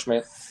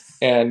accomplishment,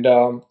 and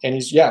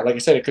he's, like I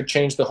said, it could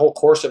change the whole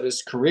course of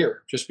his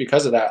career just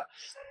because of that.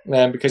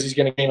 And because he's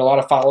going to gain a lot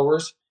of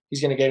followers,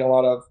 he's going to gain a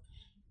lot of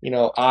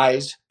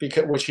eyes,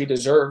 because which he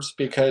deserves,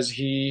 because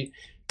he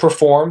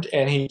performed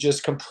and he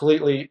just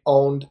completely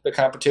owned the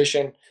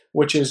competition,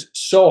 which is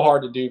so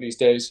hard to do these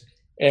days.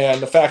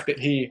 And the fact that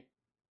he,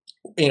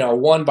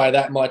 won by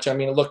that much, I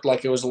mean, it looked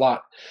like it was a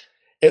lot.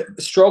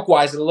 Stroke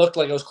wise, it looked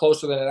like it was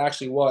closer than it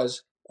actually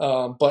was.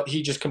 But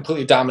he just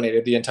completely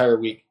dominated the entire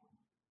week.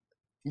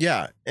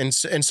 Yeah. And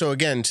so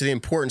again, to the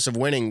importance of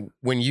winning,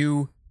 when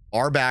you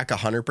are back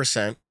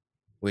 100%,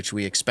 which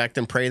we expect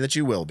and pray that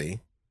you will be,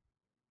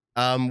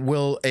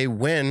 will a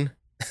win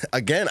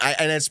again,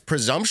 and it's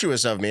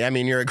presumptuous of me. I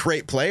mean, you're a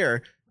great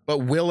player, but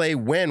will a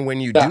win,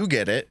 when you do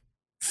get it,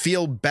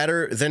 feel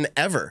better than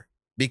ever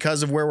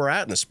because of where we're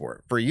at in the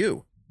sport for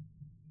you?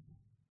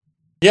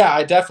 Yeah,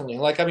 I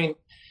definitely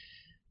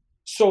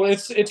so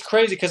it's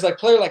crazy because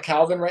player like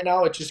Calvin right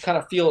now, it just kind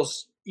of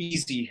feels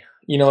easy,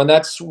 and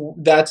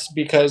that's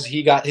because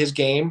he got his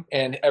game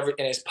and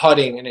his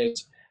putting and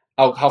his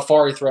how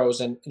far he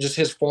throws and just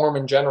his form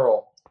in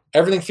general.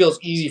 Everything feels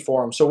easy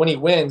for him. So when he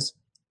wins,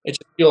 it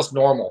just feels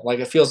normal.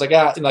 It feels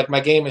like my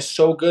game is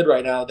so good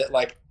right now that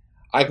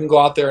I can go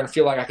out there and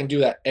feel like I can do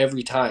that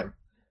every time.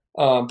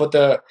 But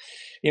the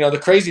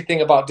crazy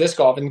thing about disc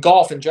golf and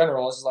golf in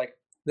general is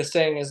the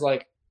saying is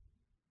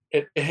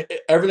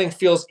everything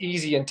feels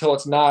easy until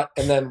it's not,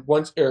 and then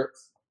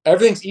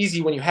everything's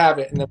easy when you have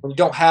it, and then when you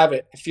don't have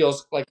it, it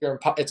feels like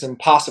it's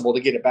impossible to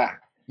get it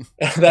back.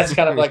 That's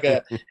kind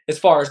of as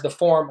far as the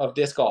form of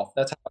disc golf.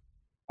 That's how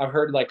I've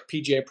heard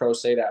PGA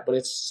pros say that, but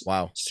it's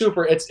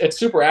super. It's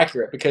super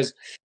accurate because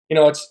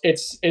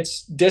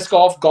it's disc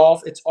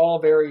golf. It's all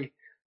very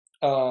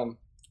I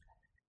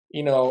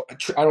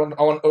don't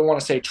want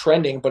to say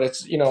trending, but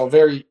it's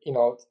very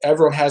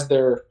everyone has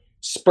their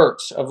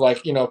spurts of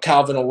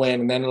Calvin will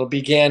win, and then it'll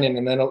be Gannon,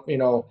 and then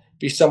it'll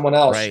be someone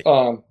else.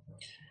 Right.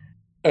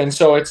 And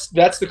so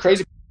that's the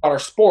crazy part about our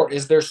sport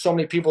is there's so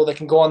many people that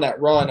can go on that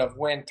run of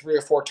win 3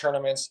 or 4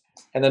 tournaments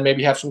and then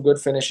maybe have some good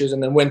finishes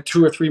and then win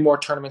 2 or 3 more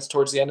tournaments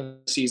towards the end of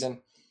the season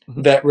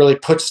that really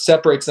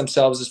separates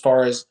themselves as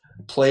far as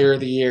player of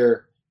the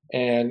year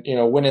and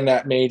winning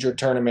that major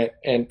tournament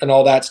and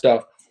all that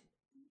stuff.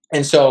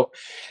 And so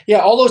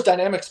all those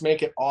dynamics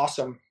make it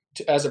awesome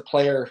as a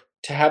player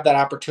to have that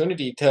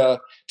opportunity to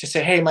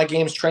say, hey, my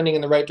game's trending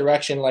in the right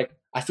direction.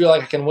 I feel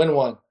like I can win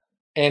one.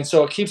 And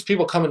so it keeps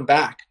people coming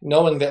back,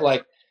 knowing that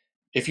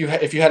if you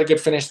had a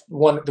good finish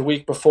the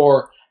week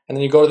before, and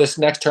then you go to this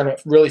next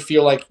tournament, really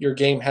feel like your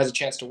game has a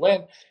chance to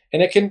win,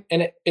 and it can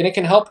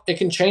help. It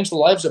can change the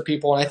lives of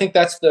people. And I think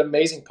that's the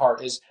amazing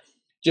part is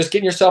just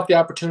getting yourself the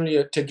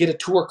opportunity to get a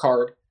tour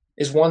card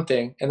is one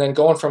thing, and then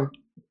going from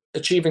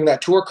achieving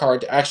that tour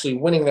card to actually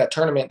winning that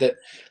tournament. That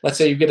let's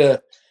say you get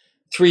a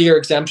 3-year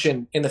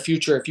exemption in the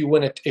future if you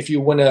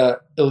win a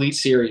Elite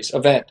Series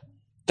event.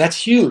 That's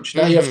huge.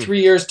 Now you have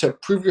 3 years to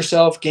prove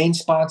yourself, gain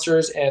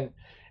sponsors, and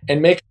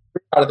make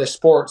out of this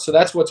sport. So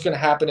that's what's going to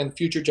happen in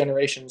future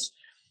generations.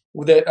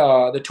 That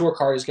the tour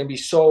card is going to be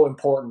so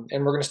important,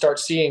 and we're going to start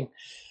seeing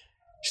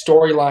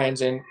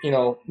storylines and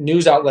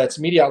news outlets,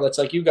 media outlets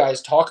like you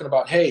guys talking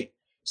about, hey,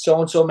 so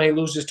and so may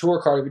lose his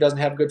tour card if he doesn't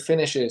have good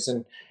finishes,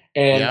 and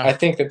I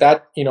think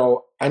that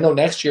I know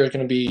next year is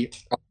going to be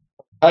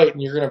tight,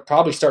 and you're going to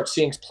probably start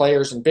seeing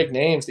players and big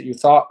names that you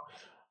thought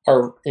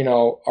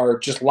are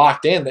just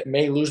locked in that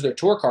may lose their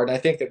tour card. And I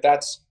think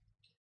that's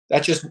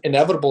just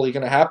inevitably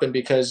going to happen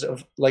because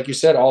of, like you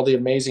said, all the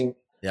amazing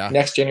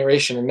next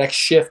generation and next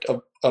shift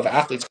of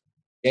athletes in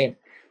the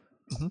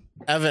game.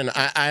 Evan,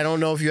 I don't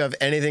know if you have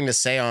anything to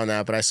say on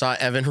that, but I saw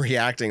Evan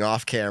reacting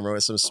off camera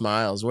with some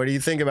smiles. What do you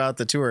think about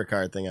the tour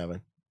card thing,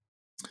 Evan?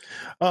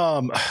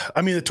 I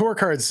mean, the tour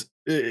cards,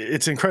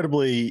 it's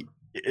incredibly,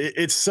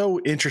 it's so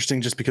interesting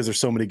just because there's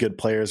so many good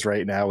players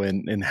right now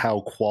and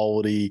how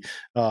quality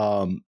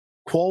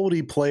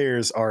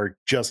players are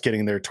just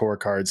getting their tour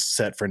cards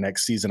set for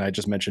next season. I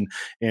just mentioned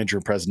Andrew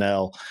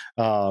Presnell.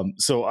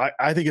 So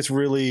I think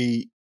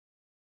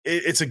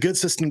it's a good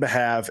system to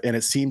have, and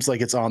it seems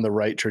like it's on the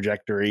right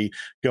trajectory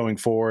going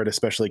forward,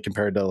 especially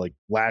compared to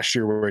last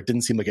year where it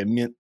didn't seem like it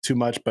meant too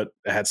much, but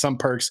it had some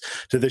perks,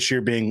 to this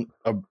year being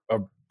a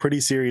pretty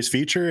serious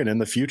feature, and in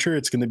the future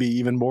it's going to be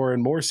even more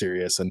and more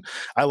serious. And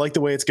I like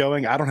the way it's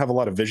going. I don't have a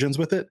lot of visions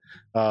with it,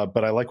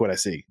 but I like what I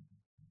see.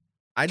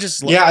 I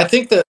just I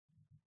think that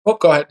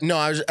go ahead. No,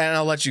 and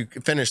I'll let you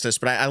finish this,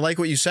 but I like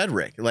what you said,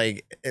 Rick.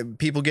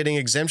 People getting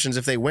exemptions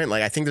if they win.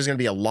 I think there's going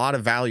to be a lot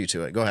of value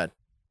to it. Go ahead.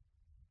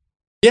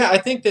 Yeah, I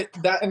think that,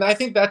 and I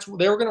think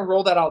they were going to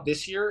roll that out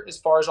this year as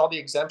far as all the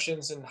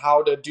exemptions and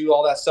how to do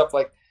all that stuff.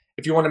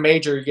 If you win a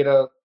major, you get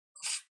a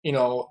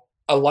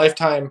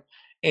lifetime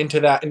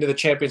into the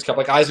Champions Cup.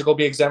 Isaac will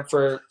be exempt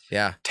for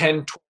 10,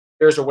 20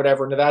 years or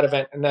whatever into that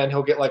event, and then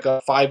he'll get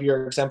a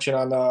 5-year exemption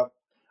on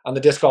the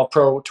Disc Golf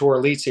Pro Tour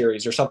Elite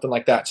Series or something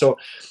like that. So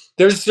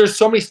there's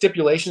so many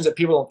stipulations that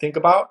people don't think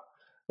about.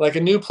 A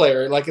new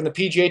player, in the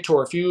PGA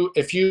Tour,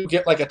 if you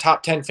get a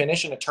top 10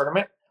 finish in a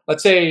tournament,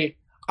 let's say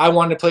I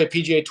wanted to play a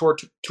PGA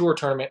Tour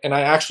tournament and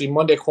I actually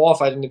Monday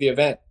qualified into the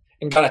event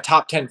and got a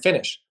top 10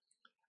 finish.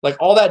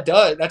 All that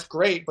does, that's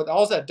great, but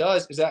all that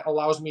does is that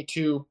allows me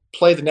to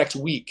play the next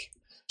week.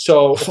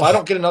 So if I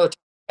don't get another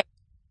top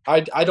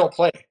I don't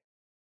play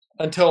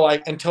until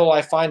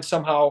I find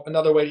somehow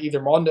another way to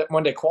either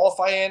Monday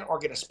qualify in or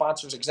get a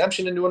sponsor's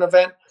exemption into an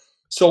event.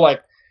 So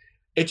like,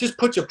 it just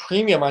puts a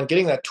premium on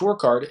getting that tour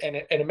card, and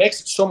it makes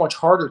it so much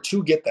harder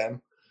to get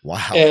them.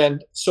 Wow.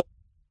 And so,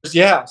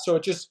 yeah, so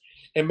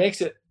it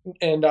makes it,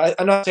 and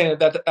I'm not saying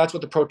that's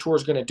what the Pro Tour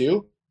is going to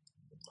do.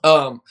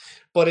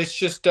 But it's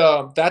just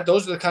that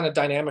those are the kind of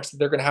dynamics that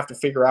they're going to have to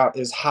figure out,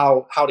 is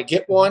how to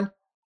get one.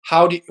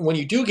 When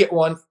you do get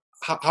one,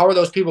 how are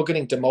those people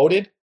getting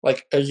demoted?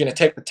 Like, are you going to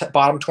take the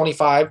bottom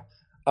 25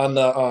 on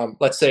the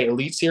let's say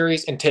Elite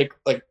Series and take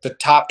like the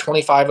top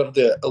 25 of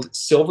the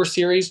Silver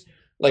Series,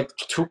 like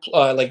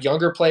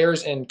younger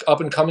players and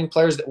up and coming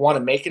players that want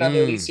to make it on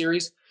the Elite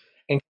Series,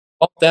 and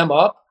bump them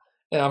up?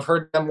 And I've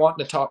heard them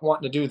wanting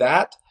to do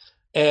that.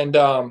 And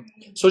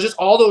so just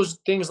all those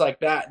things like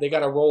that, they got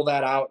to roll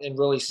that out and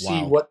really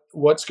see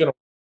what's going to,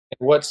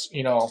 what's,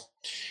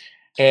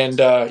 and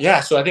yeah,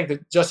 so I think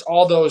that just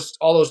all those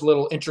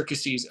little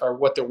intricacies are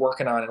what they're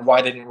working on, and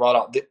why they didn't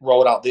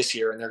roll it out this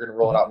year, and they're going to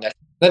roll it out next.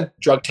 Then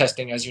drug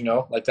testing, as you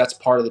know, like that's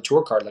part of the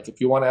tour card. Like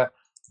if you want to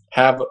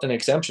have an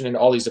exemption in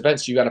all these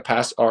events, you got to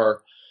pass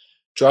our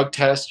drug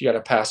test. You got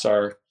to pass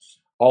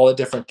all the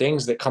different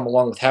things that come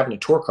along with having a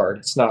tour card.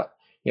 It's not,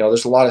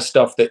 there's a lot of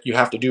stuff that you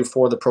have to do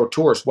for the Pro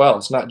Tour as well.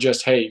 It's not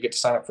just, hey, you get to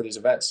sign up for these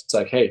events. It's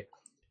like, hey,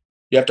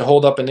 you have to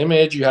hold up an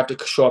image. You have to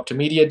show up to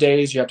media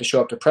days. You have to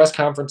show up to press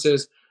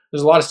conferences.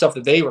 There's a lot of stuff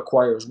that they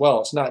require as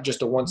well. It's not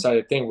just a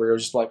one-sided thing where you're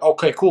just like,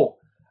 okay, cool.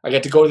 I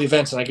get to go to the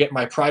events and I get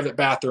my private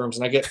bathrooms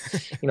and I get,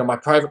 my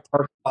private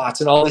parking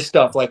lots and all this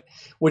stuff, like,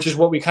 which is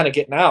what we kind of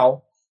get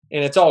now.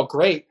 And it's all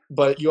great,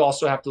 but you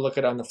also have to look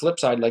at it on the flip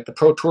side. Like the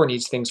Pro Tour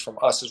needs things from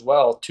us as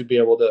well to be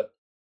able to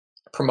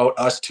promote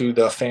us to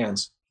the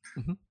fans.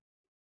 Mm-hmm.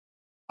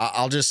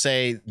 I'll just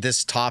say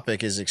this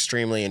topic is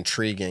extremely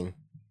intriguing.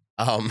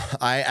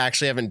 I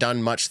actually haven't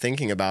done much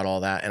thinking about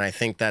all that, and I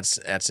think that's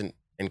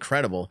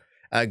incredible.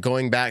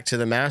 Going back to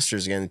the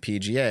Masters again, the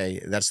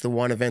PGA, that's the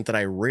one event that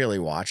I really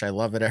watch. I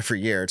love it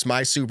every year. It's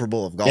my Super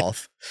Bowl of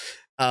golf.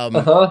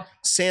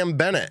 Sam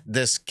Bennett,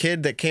 this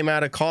kid that came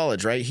out of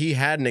college, right? He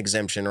had an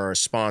exemption or a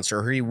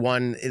sponsor. He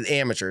won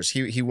amateurs.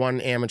 He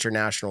won amateur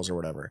nationals or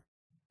whatever,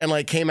 and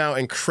like came out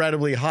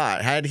incredibly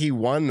hot. Had he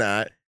won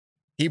that,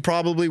 he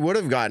probably would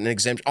have gotten an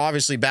exemption,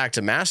 obviously back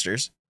to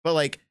Masters. But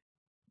like,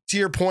 to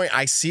your point,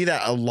 I see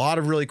that a lot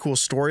of really cool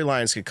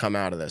storylines could come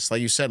out of this.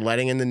 Like you said,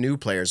 letting in the new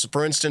players.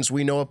 For instance,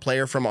 we know a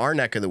player from our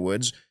neck of the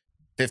woods,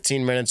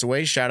 15 minutes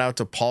away. Shout out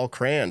to Paul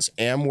Kranz,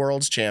 Am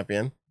World's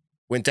champion.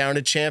 Went down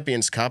to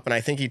Champions Cup, and I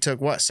think he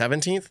took what,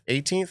 17th,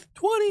 18th?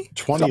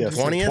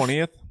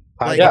 20th.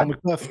 Like,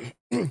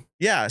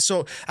 yeah,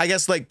 so I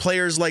guess like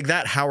players like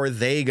that, how are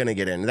they going to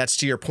get in? That's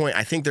to your point.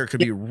 I think there could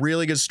be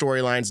really good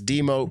storylines,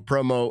 demote,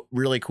 promote,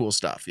 really cool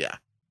stuff. Yeah,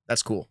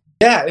 that's cool.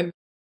 Yeah,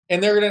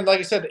 and they're going to, like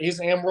I said, he's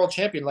an Am World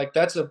champion. Like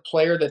that's a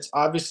player that's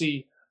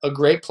obviously a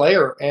great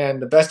player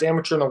and the best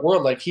amateur in the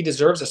world. Like he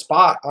deserves a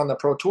spot on the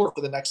Pro Tour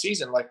for the next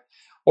season, like,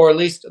 or at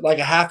least like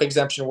a half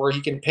exemption where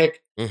he can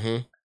pick,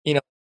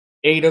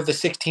 8 of the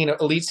 16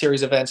 Elite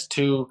Series events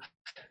to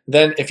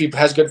then, if he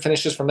has good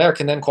finishes from there,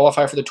 can then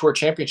qualify for the Tour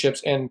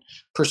Championships and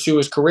pursue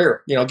his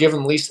career, give him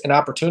at least an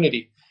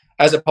opportunity,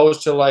 as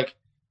opposed to like,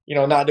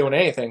 not doing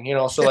anything,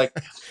 so like,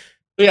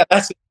 yeah,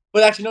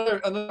 but actually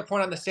another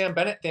point on the Sam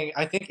Bennett thing,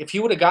 I think if he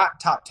would have got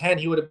top 10,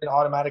 he would have been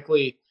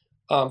automatically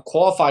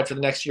qualified for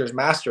the next year's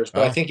Masters,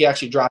 but I think he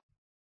actually dropped,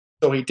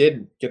 so he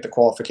didn't get the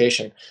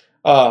qualification.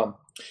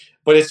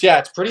 But it's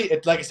pretty,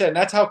 like I said, and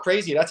that's how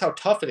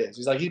tough it is.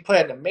 He's like, he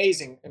played an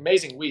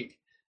amazing week.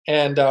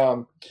 And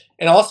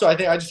also I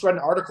think I just read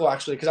an article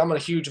actually, because I'm a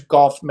huge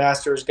golf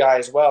Masters guy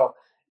as well,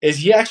 is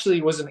he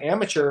actually was an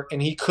amateur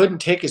and he couldn't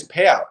take his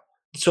payout.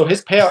 So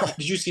his payout,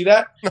 did you see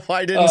that? No,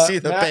 I didn't see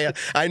the payout.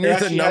 I knew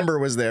the number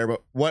was there,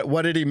 but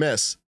what did he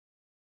miss?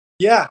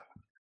 Yeah.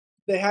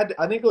 They had,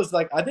 I think it was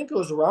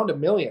around $1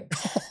 million.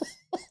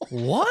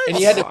 What? And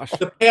he had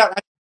the payout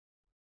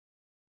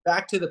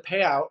back to the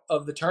payout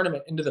of the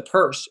tournament into the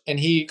purse, and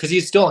because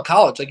he's still in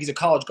college, like he's a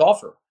college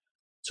golfer,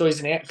 so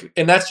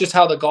and that's just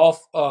how the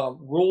golf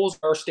rules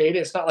are stated.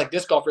 It's not like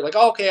this golfer, like,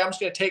 oh, okay, I'm just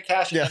going to take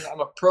cash and I'm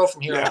a pro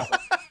from here on.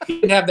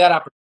 He didn't have that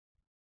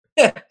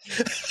opportunity.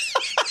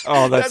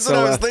 Oh, that's what so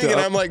I was thinking. up.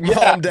 I'm like,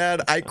 Mom,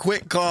 Dad, I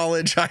quit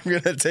college. I'm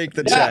going to take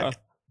the check.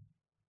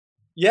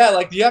 Yeah,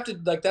 like you have to,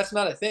 like, that's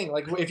not a thing.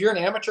 Like if you're an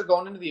amateur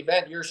going into the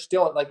event, you're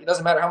still like, it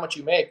doesn't matter how much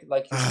you make,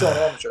 like you're still an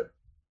amateur.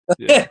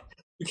 Yeah.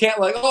 You can't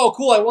like, oh,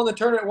 cool, I won the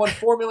tournament, won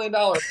 $4 million.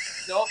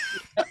 Nope.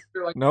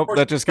 Like, nope,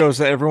 that just goes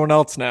to everyone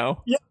else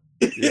now. Yeah.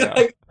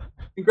 Like,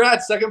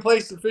 congrats, second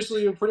place.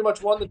 Officially, you pretty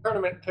much won the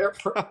tournament.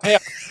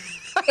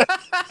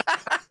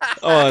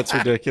 Oh, that's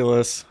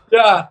ridiculous.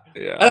 Yeah.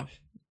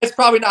 It's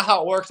probably not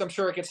how it works. I'm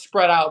sure it gets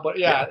spread out, but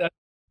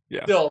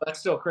that's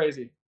still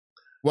crazy.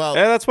 Well,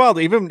 yeah, that's wild.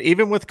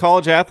 Even with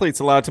college athletes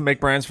allowed to make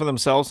brands for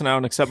themselves now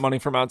and accept money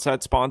from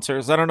outside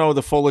sponsors. I don't know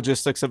the full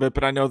logistics of it,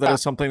 but I know that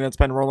is something that's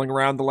been rolling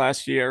around the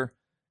last year.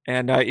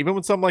 And even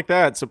with something like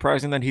that, it's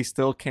surprising that he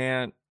still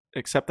can't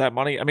accept that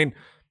money. I mean,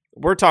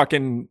 we're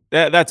talking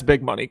that's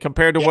big money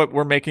compared to what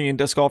we're making in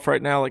disc golf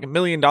right now. Like $1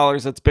 million,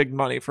 that's big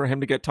money for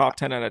him to get top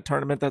 10 at a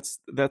tournament.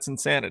 That's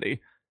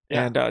insanity.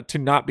 Yeah. And to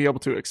not be able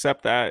to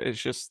accept that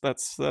is just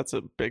that's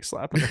a big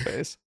slap in the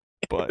face.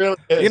 But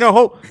really,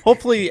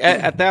 hopefully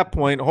at that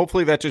point,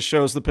 hopefully that just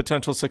shows the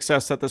potential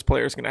success that this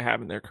player is going to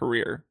have in their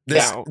career.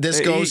 This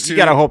goes to, you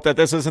got to hope that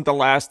this isn't the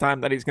last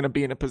time that he's going to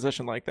be in a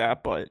position like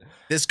that. But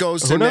this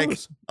goes to Nick,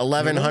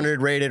 1,100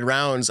 rated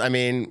rounds. I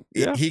mean,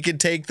 he could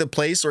take the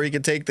place or he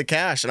could take the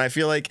cash. And I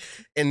feel like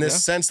in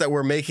this sense that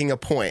we're making a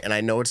point, and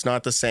I know it's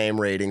not the same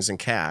ratings in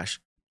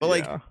cash,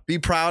 but be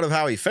proud of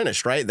how he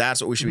finished, right?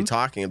 That's what we should be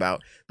talking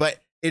about. But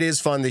it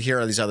is fun to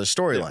hear these other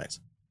storylines.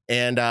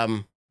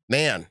 And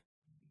man.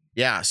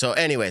 Yeah. So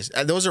anyways,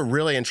 those are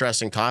really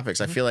interesting topics.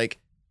 I feel like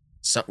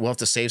we'll have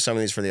to save some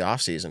of these for the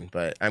off season,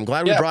 but I'm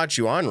glad we brought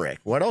you on, Rick.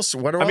 What else are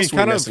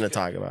we missing to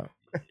talk about?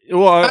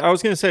 Well, I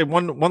was going to say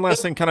one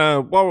last thing, kind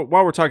of while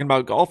we're talking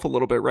about golf a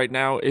little bit right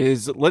now,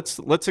 is let's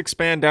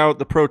expand out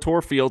the Pro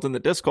Tour field in the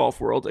disc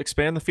golf world,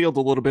 expand the field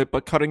a little bit,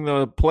 but cutting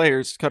the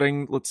players,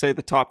 let's say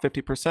the top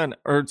 50%,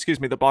 or excuse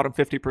me, the bottom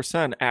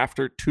 50%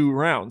 after 2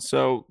 rounds.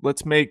 So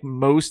let's make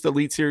most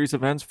Elite Series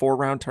events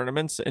 4-round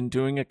tournaments and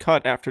doing a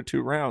cut after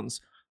 2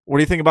 rounds. What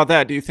do you think about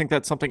that? Do you think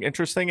that's something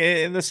interesting?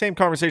 And the same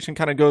conversation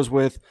kind of goes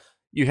with,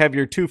 you have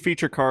your 2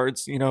 feature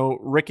cards,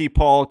 Ricky,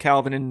 Paul,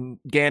 Calvin, and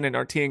Gannon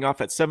are teeing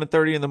off at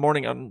 7:30 in the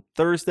morning on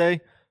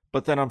Thursday,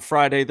 but then on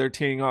Friday they're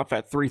teeing off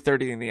at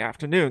 3:30 in the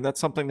afternoon. That's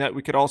something that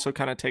we could also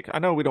kind of take. I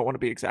know we don't want to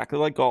be exactly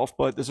like golf,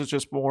 but this is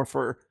just more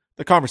for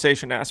the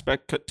conversation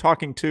aspect,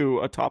 talking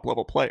to a top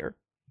level player.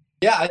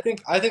 Yeah, I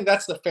think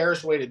that's the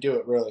fairest way to do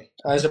it, really,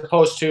 as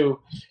opposed to,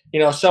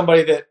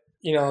 somebody that,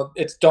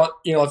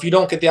 if you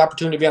don't get the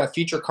opportunity to be on a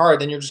feature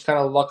card, then you're just kind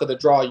of luck of the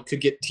draw. You could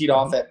get teed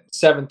off at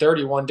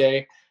 7:30 one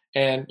day,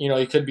 and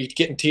you could be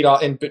getting teed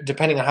off, and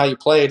depending on how you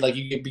played, like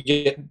you could be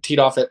getting teed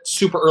off at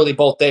super early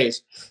both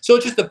days. So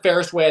it's just the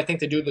fairest way, I think,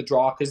 to do the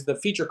draw, because the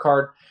feature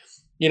card,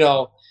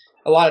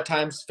 a lot of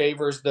times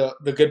favors the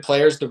good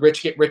players. The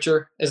rich get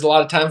richer is a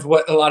lot of times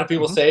what a lot of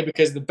people say,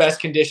 because the best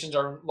conditions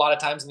are a lot of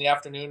times in the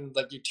afternoon.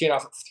 Like you're teeing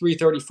off at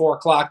 3:30, 4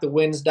 o'clock, the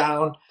wind's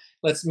down,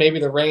 maybe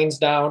the rain's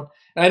down.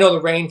 And I know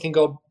the rain can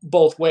go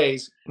both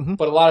ways,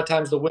 but a lot of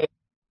times the wind,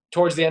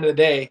 towards the end of the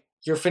day,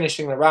 you're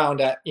finishing the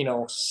round at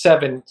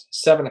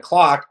 7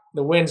 o'clock.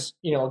 The wind's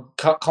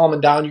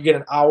calming down. You get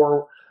an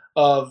hour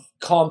of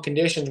calm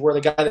conditions, where the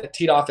guy that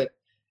teed off at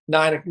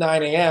 9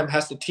 a.m.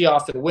 has to tee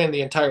off and win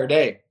the entire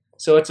day.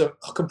 So it's a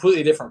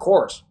completely different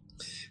course.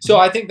 So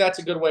I think that's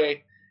a good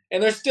way.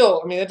 And there's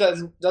still, it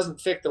doesn't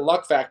fit the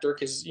luck factor,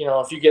 because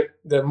if you get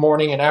the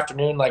morning and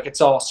afternoon, like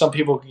some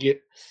people could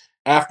get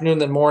afternoon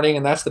than morning,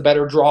 and that's the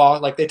better draw.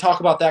 Like they talk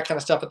about that kind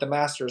of stuff at the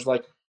Masters,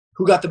 like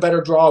who got the better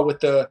draw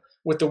with the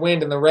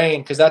wind and the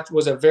rain, because that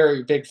was a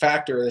very big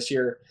factor this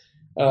year,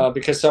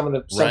 because some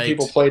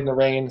people played in the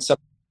rain, some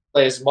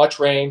play as much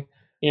rain,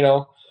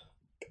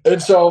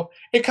 and so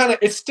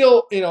it's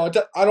still,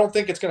 I don't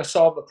think it's going to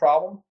solve the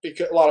problem,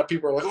 because a lot of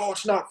people are like, oh,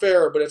 it's not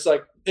fair, but it's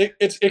like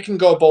it can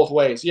go both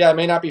ways. Yeah, it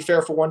may not be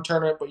fair for one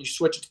tournament, but you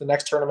switch it to the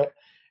next tournament.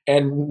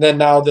 And then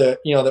now the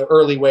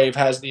early wave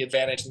has the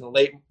advantage, and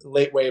the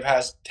late wave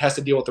has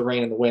to deal with the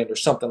rain and the wind, or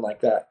something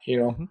like that,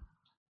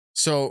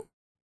 So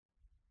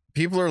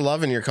people are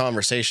loving your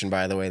conversation,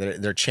 by the way.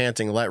 They're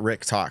chanting, "Let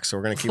Rick talk." So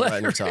we're going to keep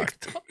letting you talk.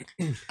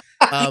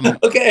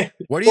 Okay.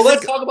 What do you think?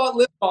 Let's talk about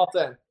live golf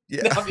then.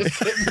 Yeah. No, I'm just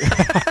kidding.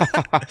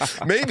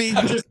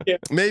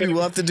 Maybe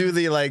we'll have to do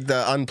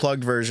the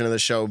unplugged version of the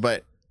show.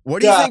 But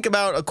what do you think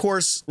about a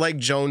course like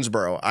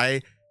Jonesboro?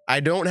 I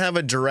don't have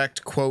a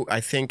direct quote. I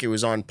think it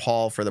was on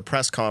Paul for the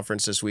press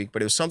conference this week,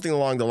 but it was something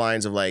along the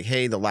lines of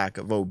hey, the lack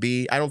of OB.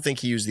 I don't think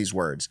he used these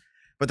words,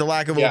 but the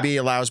lack of OB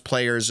allows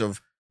players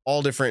of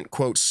all different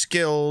quote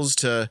skills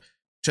to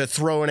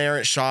throw an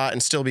errant shot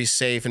and still be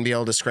safe and be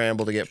able to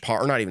scramble to get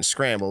par, or not even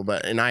scramble,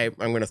 but I'm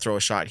going to throw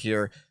a shot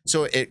here.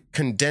 So it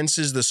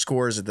condenses the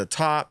scores at the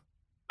top.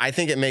 I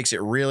think it makes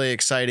it really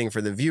exciting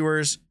for the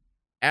viewers.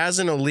 As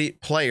an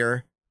elite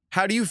player,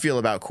 how do you feel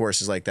about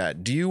courses like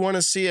that? Do you want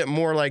to see it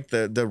more like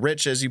the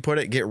rich, as you put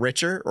it, get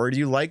richer, or do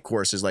you like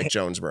courses like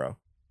Jonesboro?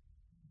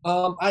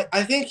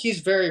 I think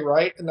he's very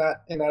right in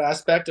that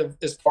aspect of,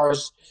 as far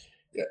as,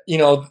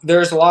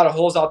 there's a lot of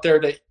holes out there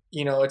that,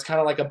 it's kind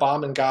of like a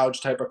bomb and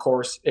gouge type of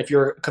course if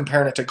you're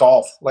comparing it to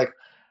golf, like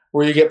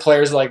where you get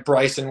players like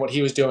Bryson, what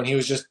he was doing, he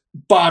was just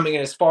bombing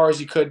it as far as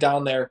he could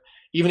down there.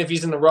 Even if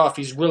he's in the rough,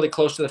 he's really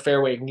close to the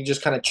fairway, and you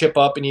just kind of chip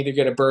up and either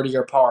get a birdie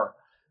or par.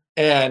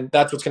 And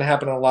that's what's going to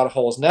happen on a lot of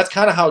holes. And that's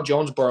kind of how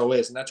Jonesboro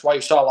is. And that's why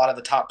you saw a lot of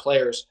the top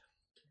players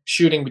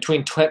shooting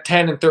between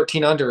 10 and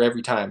 13 under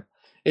every time,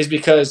 is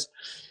because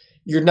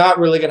you're not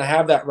really going to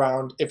have that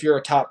round if you're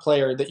a top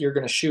player that you're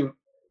going to shoot,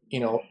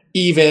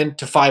 even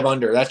to 5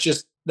 under.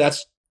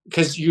 That's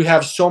because you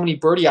have so many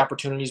birdie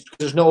opportunities, because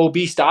there's no OB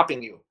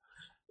stopping you.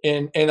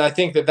 And I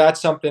think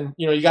that's something,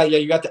 you got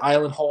the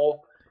island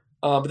hole,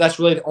 but that's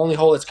really the only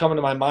hole that's coming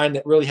to my mind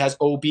that really has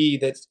OB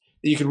that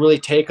you could really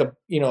take a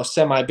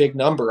semi big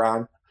number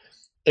on.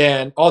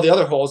 And all the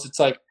other holes, it's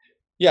like,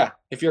 yeah,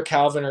 if you're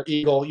Calvin or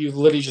Eagle, you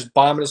literally just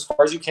bomb it as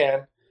far as you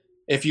can.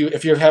 If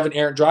you have an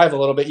errant drive a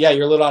little bit, yeah,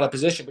 you're a little out of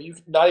position, but you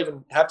not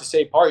even have to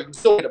save par. You can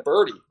still get a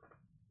birdie.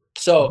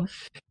 So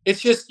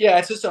it's just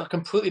a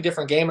completely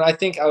different game. And I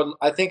think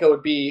it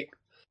would be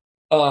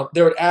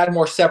there would add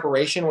more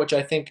separation, which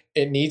I think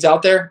it needs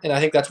out there. And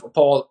I think that's what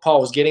Paul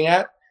was getting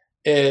at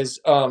is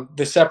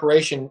the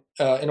separation.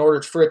 In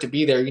order for it to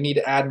be there, you need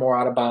to add more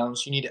out of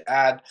bounds. You need to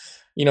add,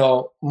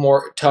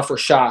 more tougher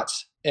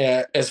shots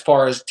as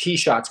far as tee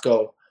shots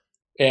go,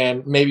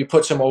 and maybe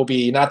put some OB.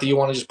 Not that you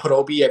want to just put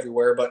OB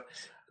everywhere, but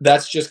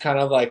that's just kind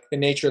of like the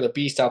nature of the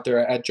beast out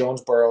there at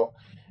Jonesboro.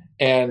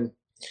 And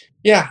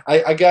yeah,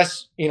 I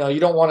guess you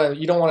don't want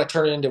to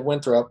turn it into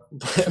Winthrop,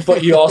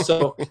 but you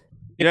also.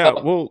 Yeah,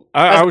 well,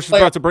 I was just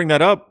about to bring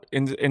that up.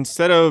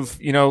 Instead of,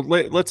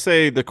 let's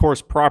say the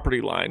course property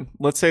line,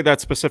 let's say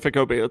that specific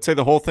OB, let's say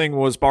the whole thing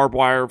was barbed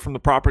wire from the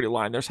property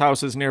line. There's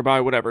houses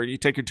nearby, whatever. You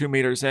take your 2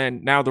 meters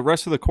in. Now the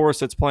rest of the course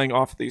that's playing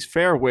off of these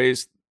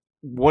fairways,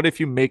 what if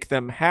you make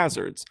them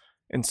hazards?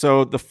 And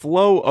so the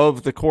flow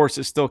of the course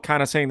is still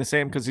kind of staying the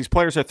same because these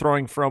players are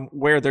throwing from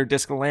where their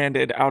disc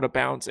landed out of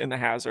bounds in the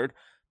hazard,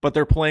 but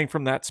they're playing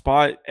from that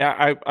spot.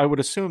 I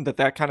would assume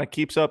that kind of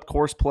keeps up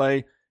course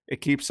play. It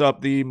keeps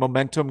up the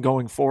momentum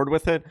going forward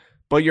with it,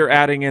 but you're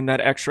adding in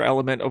that extra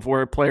element of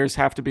where players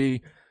have to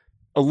be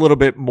a little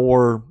bit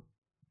more,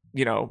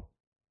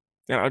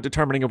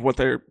 determining of what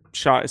their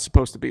shot is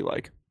supposed to be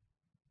like.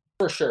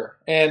 For sure.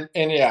 And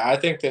yeah, I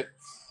think that,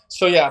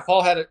 so yeah,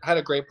 Paul had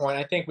a great point.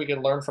 I think we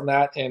can learn from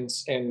that, and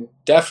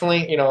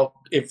definitely,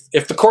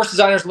 if the course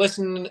designers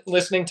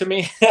listening to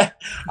me,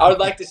 I would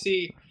like to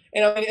see.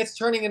 And I mean, it's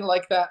turning into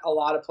like that a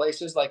lot of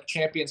places, like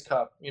Champions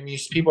Cup. I mean,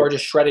 people are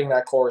just shredding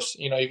that course.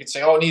 You could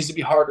say, oh, it needs to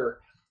be harder.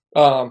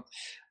 But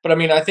I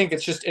mean, I think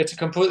it's a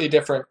completely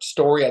different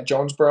story at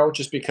Jonesboro,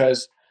 just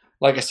because,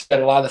 like I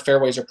said, a lot of the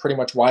fairways are pretty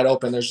much wide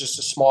open. There's just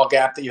a small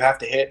gap that you have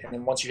to hit. And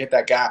then once you hit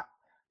that gap,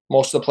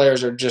 most of the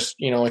players are just,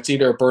 it's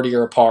either a birdie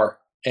or a par.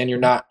 And you're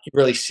not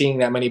really seeing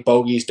that many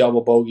bogeys,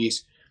 double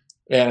bogeys.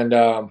 And,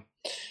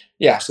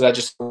 yeah, so that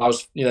just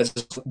allows, that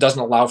just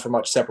doesn't allow for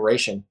much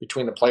separation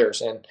between the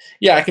players. And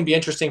yeah, it can be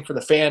interesting for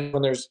the fan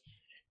when there's,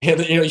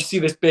 you see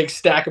this big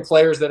stack of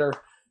players that are,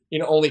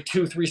 only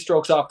 2-3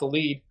 strokes off the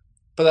lead.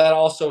 But that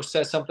also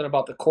says something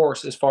about the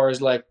course as far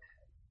as like,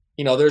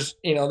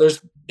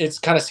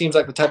 it kind of seems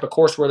like the type of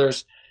course where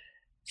there's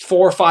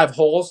 4 or 5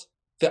 holes,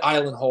 the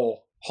island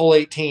hole, hole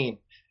 18,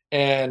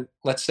 and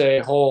let's say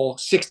hole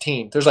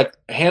 16. There's like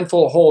a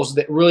handful of holes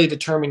that really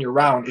determine your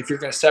round if you're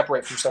going to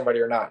separate from somebody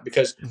or not.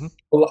 Because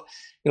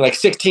like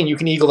 16, you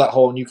can eagle that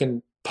hole and you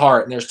can par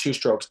it, and there's 2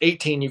 strokes.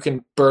 18, you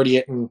can birdie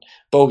it and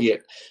bogey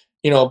it.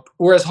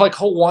 Whereas like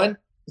hole 1,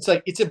 it's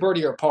like it's a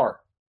birdie or a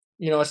par.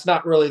 It's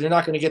not really, they're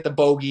not going to get the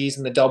bogeys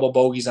and the double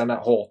bogeys on that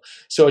hole.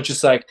 So it's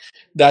just like,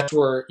 that's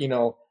where,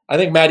 I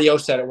think Matty O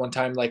said at one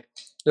time, like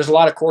there's a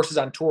lot of courses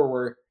on tour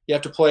where you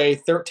have to play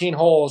 13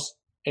 holes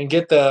and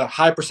get the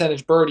high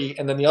percentage birdie.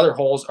 And then the other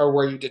holes are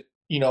where you did,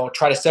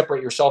 try to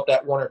separate yourself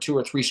that 1 or 2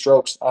 or 3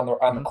 strokes on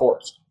the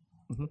course.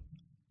 Mm-hmm.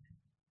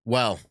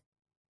 Well,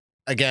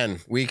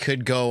 again, we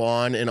could go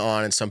on,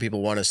 and some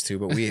people want us to,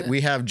 but we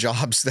have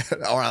jobs that,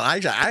 or I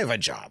have a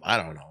job. I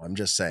don't know. I'm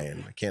just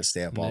saying, I can't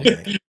stay up all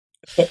day.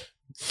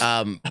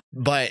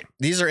 But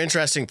these are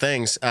interesting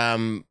things.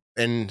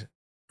 And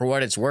for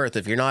what it's worth,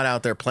 if you're not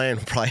out there playing,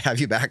 we'll probably have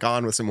you back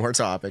on with some more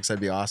topics.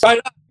 That'd be awesome.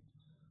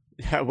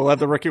 Yeah, we'll have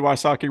the Ricky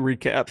Wysocki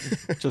recap,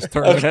 just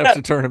tournament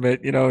after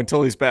tournament,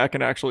 until he's back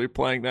and actually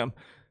playing them.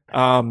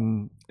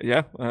 Matt?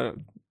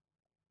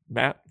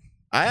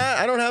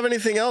 I don't have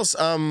anything else.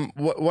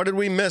 What did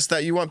we miss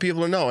that you want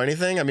people to know?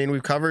 Anything? I mean,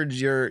 we've covered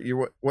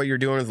your what you're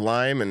doing with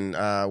Lime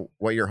and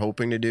what you're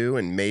hoping to do,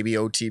 and maybe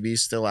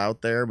OTB's still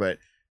out there, but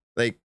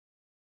like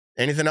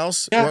anything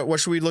else? Yeah. What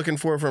should we be looking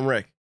for from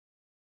Rick?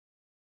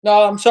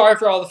 No, I'm sorry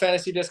for all the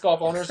fantasy disc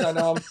golf owners. I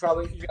know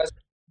you guys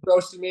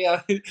roasted me,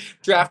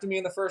 drafted me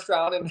in the first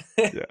round, and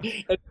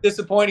it's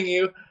disappointing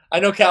you. I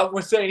know Calvin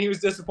was saying he was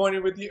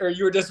disappointed with you, or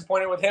you were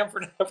disappointed with him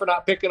for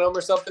not picking him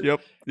or something.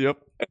 Yep.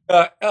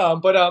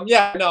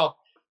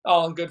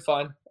 All in good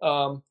fun.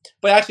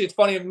 But actually, it's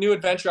funny. A new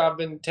adventure I've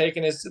been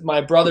taking is my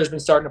brother's been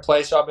starting to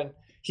play, so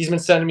he's been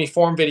sending me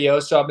form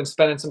videos, so I've been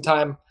spending some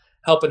time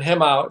helping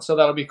him out. So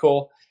that'll be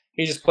cool.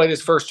 He just played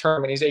his first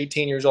tournament. He's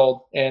 18 years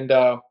old, and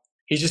I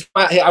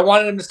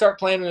wanted him to start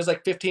playing when he was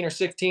like 15 or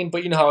 16,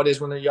 but you know how it is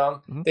when they're young.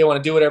 Mm-hmm. They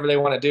want to do whatever they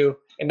want to do,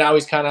 and now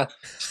he's kind of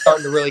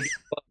starting to really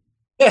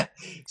get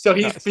so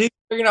he's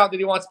figuring out that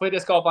he wants to play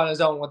disc golf on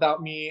his own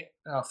without me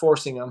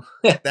forcing him.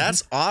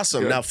 That's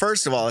awesome. Good. Now,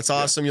 first of all, it's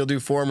awesome you'll do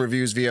form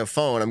reviews via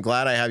phone. I'm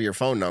glad I have your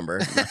phone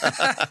number.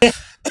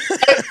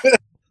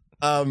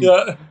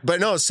 But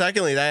no,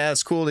 secondly,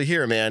 that's cool to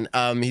hear, man.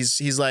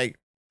 He's like,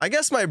 I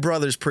guess my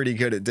brother's pretty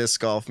good at disc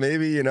golf.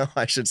 Maybe,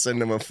 I should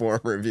send him a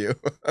form review.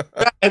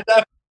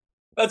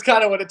 That's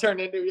kind of what it turned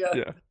into.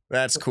 Yeah.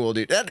 That's cool,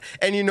 dude.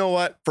 And you know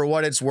what? For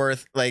what it's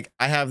worth, like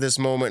I have this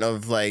moment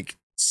of like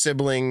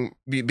sibling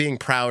being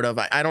proud of.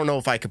 I don't know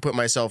if I could put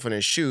myself in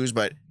his shoes,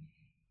 but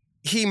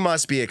he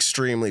must be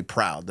extremely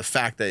proud. The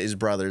fact that his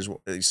brother's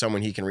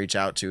someone he can reach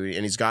out to,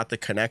 and he's got the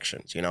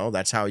connections,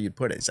 that's how you'd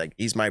put it. It's like,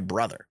 he's my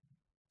brother.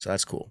 So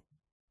that's cool.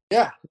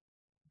 Yeah,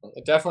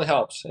 it definitely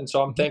helps. And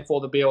so I'm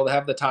thankful to be able to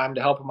have the time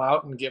to help him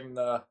out and give him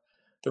the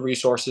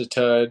resources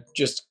to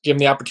just give him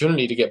the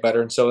opportunity to get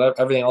better. And so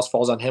everything else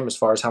falls on him as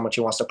far as how much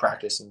he wants to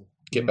practice and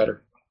get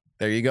better.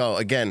 There you go.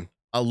 Again,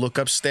 I'll look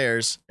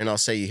upstairs and I'll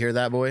say, you hear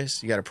that,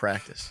 boys? You got to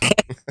practice.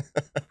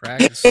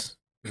 Practice.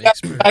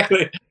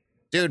 Exactly.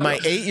 Dude, my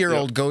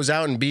 8-year-old goes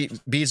out and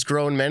beats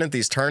grown men at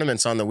these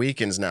tournaments on the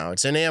weekends now.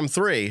 It's in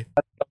AM3,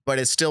 but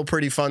it's still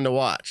pretty fun to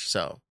watch.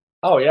 So.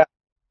 Oh yeah,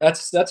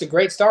 that's a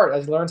great start.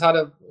 As he learns how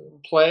to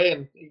play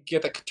and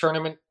get the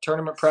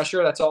tournament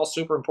pressure, that's all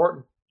super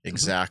important.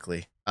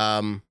 Exactly.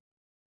 For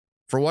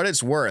what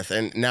it's worth,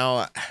 and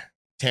now,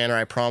 Tanner,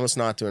 I promise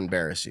not to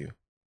embarrass you,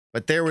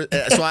 but there was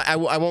so I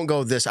won't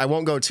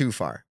go too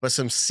far, but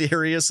some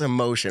serious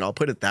emotion. I'll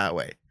put it that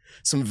way.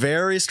 Some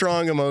very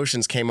strong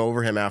emotions came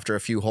over him after a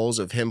few holes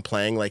of him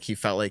playing like he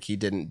felt like he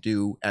didn't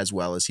do as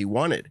well as he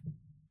wanted.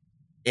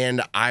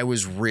 And I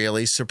was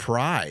really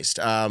surprised.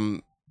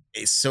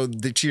 So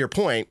to your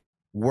point,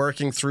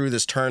 working through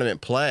this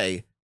tournament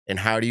play and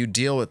how do you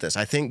deal with this?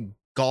 I think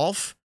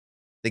golf,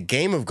 the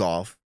game of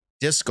golf,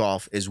 disc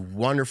golf is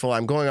wonderful.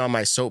 I'm going on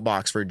my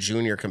soapbox for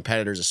junior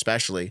competitors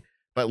especially,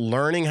 but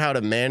learning how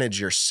to manage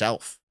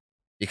yourself,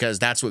 because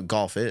that's what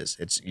golf is.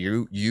 It's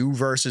you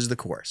versus the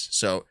course.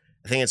 So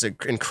I think it's an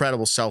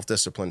incredible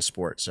self-disciplined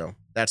sport. So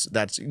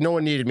that's no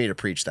one needed me to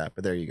preach that,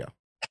 but there you go.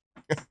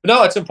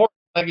 No, it's important.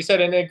 Like you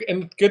said, and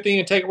the good thing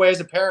you take away as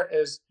a parent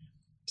is,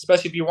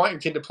 especially if you want your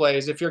kid to play,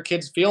 is if your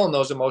kid's feeling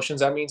those emotions,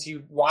 that means he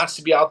wants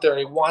to be out there and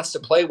he wants to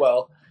play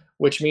well,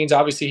 which means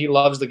obviously he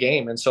loves the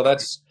game. And so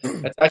that's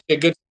actually a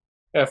good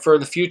for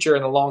the future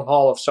and the long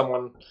haul of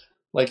someone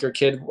like your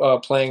kid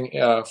playing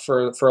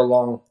for a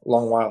long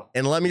while.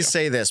 And let me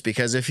say this,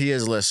 because if he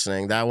is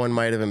listening, that one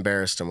might have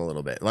embarrassed him a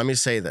little bit. Let me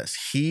say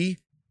this. He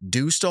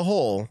deuced a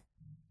hole,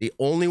 the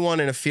only one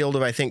in a field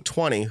of, I think,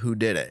 20 who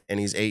did it. And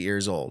he's 8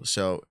 years old.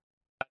 So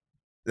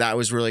that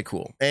was really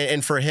cool.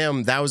 And for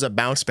him, that was a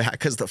bounce back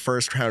because the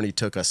first round he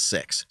took a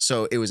 6.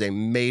 So it was a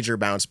major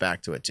bounce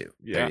back to it too.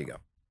 Yeah. There you go.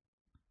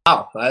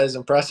 Wow, that is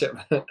impressive.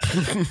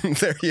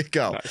 There you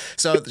go.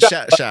 So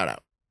shout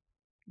out.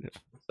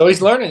 So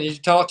he's learning. You're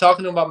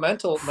talking to him about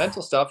mental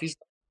stuff. He's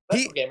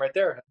mental game right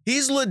there.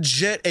 He's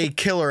legit a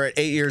killer at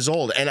 8 years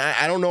old, and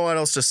I don't know what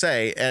else to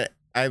say. And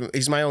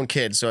he's my own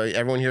kid, so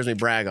everyone hears me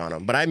brag on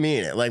him, but I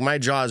mean it. Like, my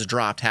jaw's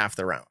dropped half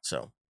the round.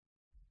 So,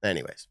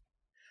 anyways,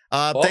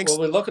 thanks.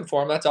 We'll be looking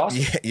for him. That's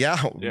awesome.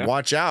 Yeah,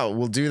 watch out.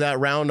 We'll do that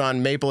round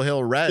on Maple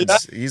Hill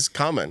Reds. He's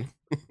coming.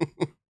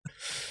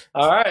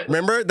 All right.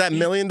 Remember that $1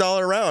 million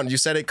round? You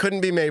said it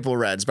couldn't be Maple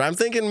Reds, but I'm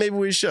thinking maybe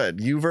we should.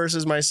 You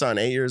versus my son,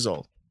 8 years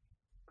old.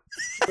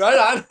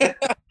 Right on.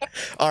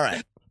 All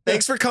right.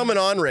 Thanks for coming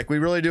on, Rick. We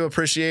really do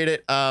appreciate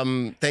it.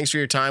 Thanks for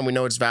your time. We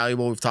know it's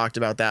valuable. We've talked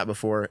about that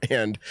before,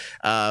 and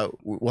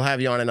we'll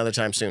have you on another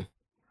time soon.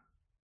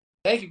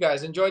 Thank you,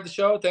 guys. Enjoyed the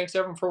show. Thanks,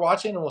 everyone, for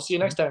watching, and we'll see you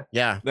next time.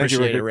 Yeah,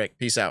 appreciate it, Rick.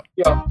 Peace out.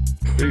 Yeah.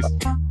 Peace.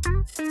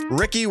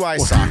 Ricky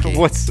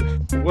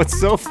WYSOCKI. What's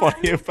so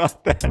funny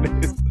about that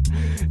is,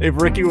 if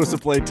Ricky was to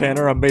play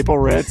Tanner on Maple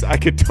Reds, I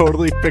could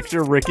totally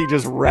picture Ricky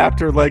just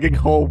raptor legging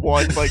hole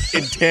one like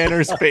in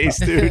Tanner's face,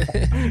 dude.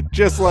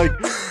 Just like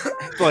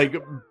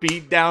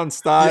beat down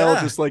style,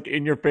 just like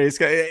in your face.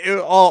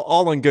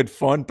 All in good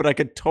fun, but I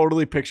could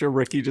totally picture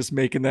Ricky just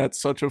making that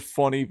such a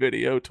funny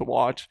video to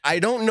watch. I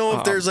don't know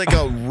if there's like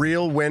a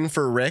real win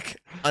for Rick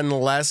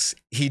unless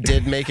he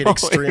did make it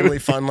extremely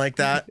fun like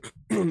that.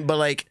 But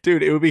like,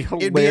 dude, it would be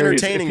hilarious. It'd be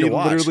entertaining if he to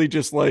watch. Literally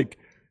just like,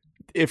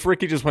 if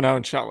Ricky just went out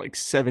and shot like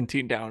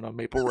 17 down on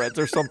Maple Reds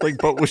or something,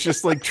 but was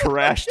just like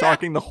trash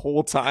talking the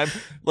whole time,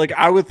 like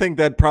I would think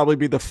that'd probably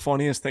be the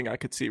funniest thing I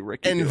could see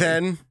Ricky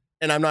doing.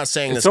 And I'm not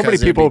saying this. So many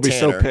people would be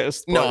Tanner. so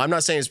pissed. No, I'm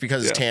not saying it's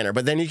because it's Tanner.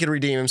 But then he could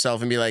redeem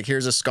himself and be like,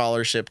 "Here's a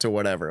scholarship to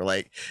whatever."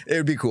 Like, it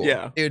would be cool.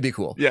 Yeah, it would be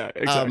cool. Yeah,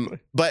 exactly.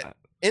 But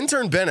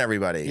intern Ben,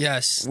 everybody.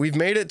 Yes, we've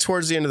made it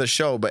towards the end of the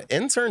show, but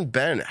intern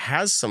Ben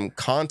has some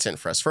content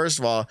for us. First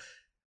of all,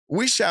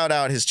 we shout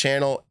out his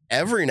channel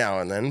every now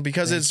and then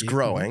because it's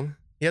growing.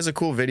 He has a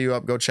cool video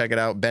up. Go check it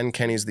out. Ben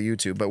Kenny's the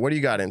YouTube. But what do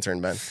you got,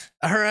 intern Ben?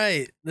 All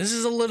right, this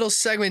is a little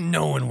segment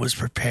no one was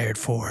prepared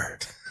for.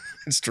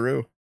 It's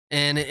true.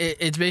 And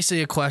it's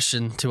basically a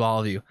question to all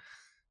of you.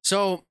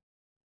 So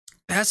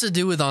it has to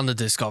do with on the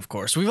disc golf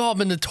course. We've all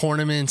been to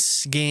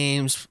tournaments,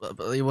 games,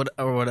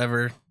 or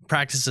whatever,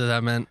 practices I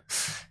meant.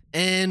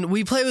 And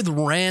we play with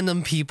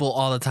random people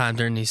all the time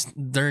during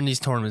these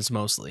tournaments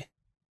mostly.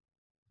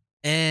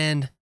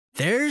 And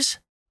there's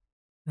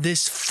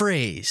this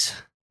phrase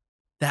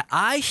that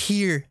I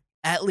hear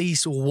at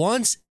least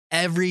once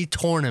every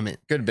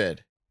tournament. Good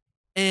bid.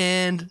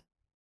 And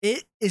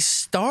it is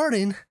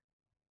starting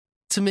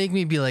to make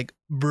me be like,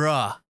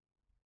 bruh,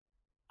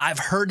 I've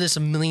heard this a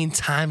million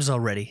times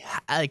already.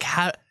 Like,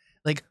 how?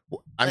 Like,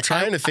 I'm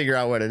trying to figure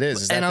out what it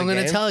is. And I'm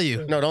going to tell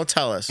you. No, don't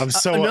tell us. I'm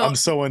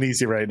so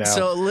uneasy right now.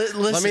 So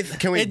listen,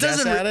 can we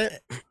guess at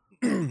it?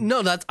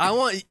 No,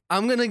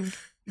 I'm gonna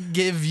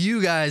give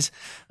you guys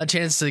a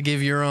chance to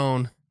give your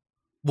own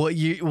what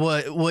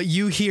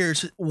you hear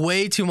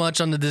way too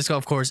much on the disc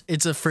golf course.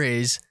 It's a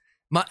phrase.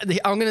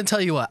 I'm gonna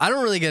tell you what. I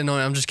don't really get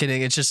annoyed. I'm just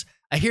kidding. It's just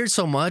I hear it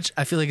so much.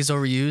 I feel like it's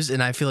overused,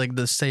 and I feel like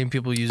the same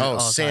people use it all the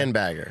time.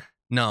 Sandbagger.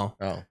 No.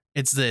 Oh,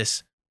 It's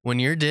this. When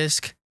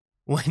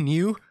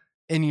you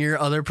and your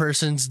other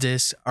person's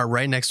discs are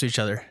right next to each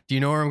other. Do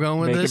you know where I'm going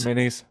with this?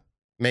 Minis.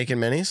 making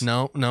minis.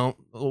 No.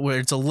 Where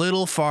it's a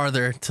little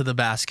farther to the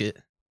basket.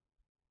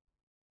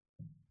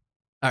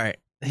 All right.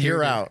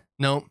 You're out.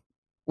 Nope.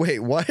 Wait,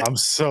 what? I'm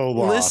so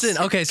lost.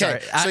 Listen. Okay.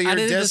 Sorry. So your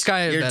disc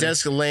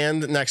disc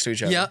land next to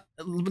each other. Yeah.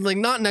 Like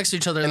not next to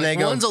each other. And like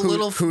they go, one's a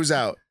little. Who's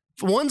out?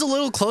 One's a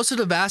little closer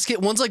to the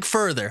basket. One's like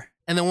further,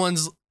 and then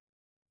one's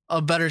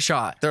a better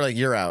shot. They're like,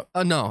 you're out.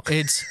 No,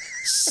 it's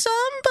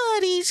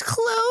somebody's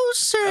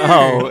closer.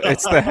 Oh,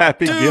 it's the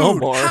Happy Dude,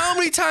 Gilmore. How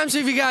many times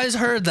have you guys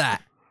heard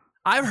that?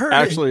 I've heard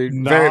Actually, it.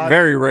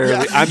 very rarely.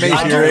 Yeah, I may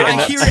I hear it.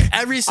 hear it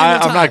every single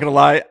time. I'm not gonna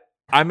lie.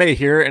 I may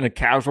hear it in a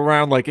casual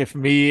round, like if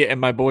me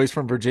and my boys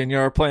from Virginia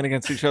are playing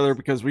against each other,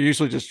 because we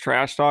usually just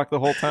trash talk the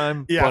whole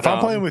time. Yeah, But, if I'm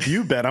playing with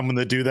you, Ben, I'm going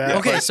to do that.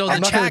 Okay, But so I'm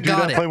the not gonna chat do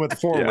got that it. Playing with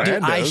 4 Yeah. randos.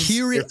 Dude, I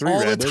hear or it 3 all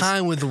the randos.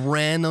 time with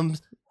random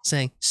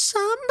saying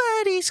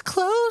somebody's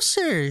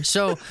closer.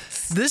 So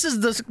this is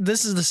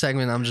the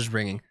segment I'm just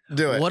bringing.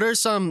 Do it.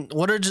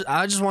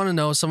 I just want to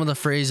know some of the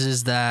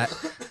phrases that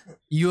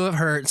you have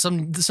heard,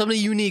 some of the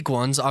unique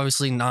ones,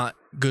 obviously not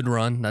good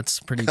run. That's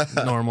pretty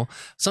normal.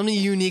 Some of the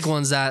unique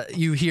ones that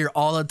you hear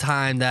all the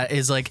time that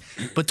is like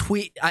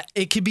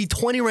it could be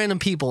 20 random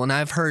people, and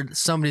I've heard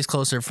somebody's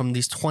closer from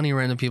these 20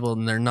 random people,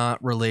 and they're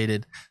not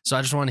related. So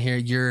I just want to hear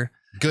your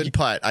Good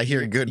putt. I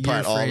hear good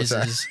putt all the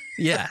time.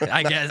 Yeah,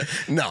 I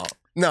guess. No.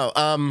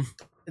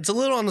 It's a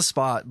little on the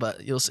spot,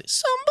 but you'll see.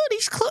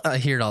 Somebody's close. I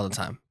hear it all the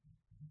time.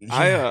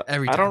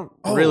 Every time. I don't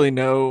really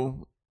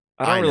know.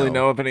 I don't really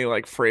know. know of any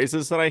like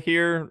phrases that I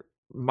hear.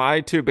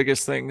 My 2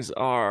 biggest things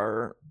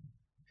are.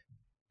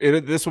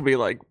 This will be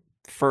like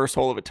first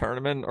hole of a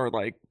tournament or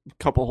like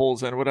couple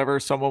holes in, whatever.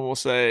 Someone will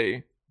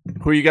say,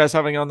 "Who are you guys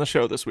having on the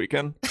show this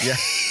weekend?" Yeah.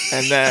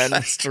 And then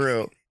That's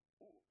true.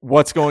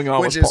 what's going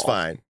on Which with is Paul?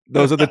 fine.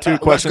 Those are the 2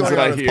 What's questions going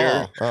that on I with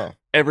hear. Paul?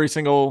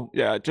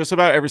 Just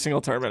about every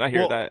single tournament I hear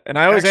Well, that. And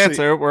I always actually-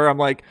 answer where I'm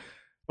like,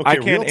 I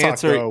Okay, can't real talk,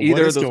 answer though, either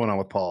what of is those. going on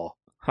with Paul?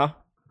 Huh?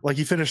 Like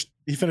he finished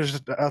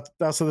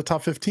outside the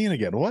top 15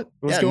 again. What's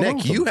Yeah, going on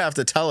Nick, with you him? have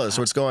to tell us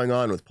what's going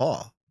on with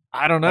Paul.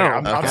 I don't know.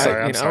 I'm Okay.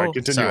 sorry. You I'm sorry. know?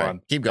 Continue Sorry.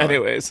 on. Keep going.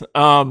 Anyways,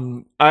 I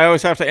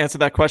always have to answer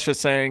that question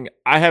saying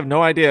I have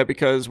no idea,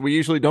 because we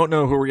usually don't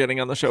know who we're getting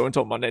on the show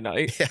until Monday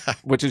night, Yeah.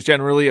 which is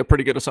generally a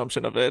pretty good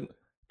assumption of it.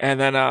 And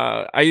then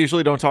I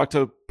usually don't talk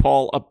to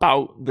Paul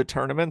about the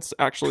tournaments,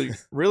 actually,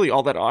 really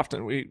all that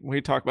often.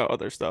 We talk about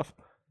other stuff.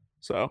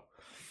 So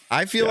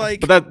I feel yeah.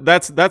 like But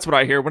that's what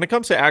I hear when it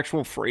comes to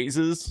actual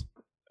phrases.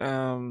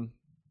 I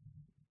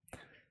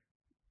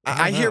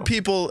hear know.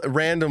 people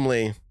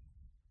randomly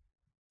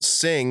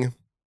sing,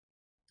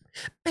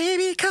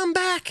 "Baby, come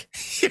back."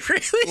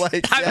 Really?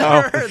 Like, I've yeah.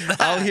 never heard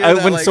that. I'll hear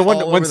that when like, someone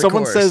all over when the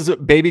someone course. says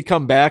 "baby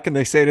come back" and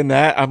they say it in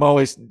that, I'm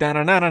always da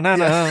na na na na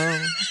na,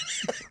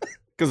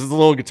 because it's a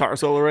little guitar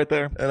solo right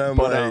there. and I'm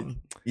But like,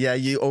 yeah,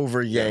 you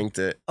over yanked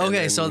it. and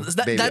Okay, then so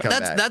 "Baby, come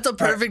back." that's a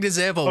perfect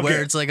example Okay.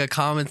 where it's like a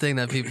common thing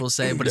that people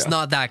say, but it's Yeah.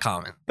 not that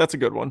common. That's a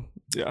good one.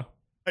 Yeah.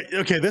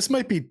 Okay, this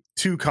might be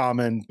too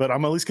common, but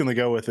I'm at least going to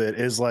go with it.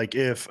 Is like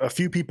if a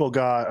few people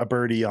got a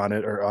birdie on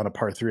it or on a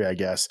par 3, I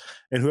guess,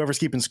 and whoever's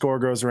keeping score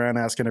goes around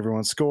asking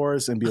everyone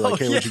scores and be like, Oh,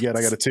 "Hey, what'd you get?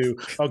 I got a 2.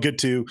 Oh, good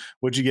 2.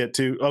 What'd you get?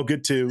 2. Oh,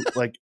 good 2."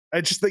 Like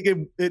I just think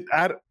Good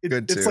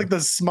it's 2. like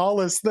the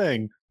smallest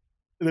thing.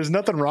 There's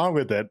nothing wrong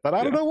with it, but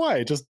I don't know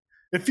why.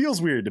 It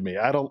feels weird to me.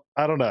 I don't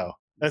know.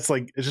 That's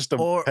like it's just a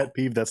Or- pet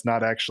peeve. That's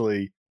not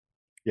actually,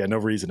 no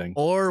reasoning.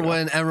 Or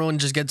when everyone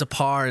just gets a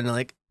par and they're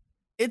like,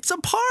 it's a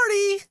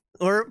party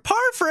or par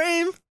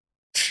frame.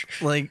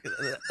 Like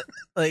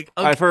okay,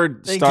 I've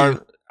heard thank star.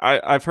 you.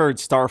 I've heard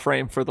star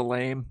frame for the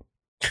lame.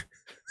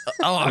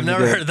 Oh, I've And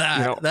never you get, heard that.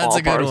 you know, That's all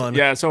a good pars. one.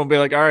 Yeah, someone will be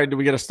like, "All right, do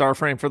we get a star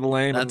frame for the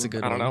lame?" That's a And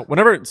good I don't one. know.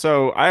 Whenever,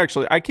 so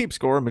I keep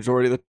score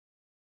majority of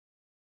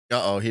the.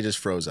 Uh-oh, he just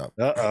froze up.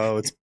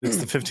 It's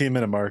the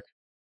 15-minute mark.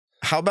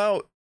 How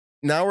about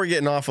now we're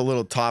getting off a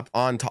little off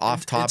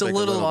topic. It's a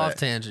little off bit.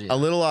 tangent. A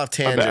little off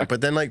back. tangent,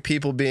 but then like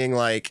people being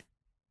like,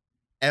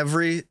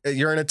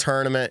 you're in a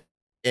tournament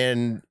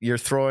and you're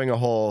throwing a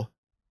hole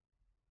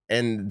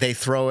and they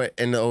throw it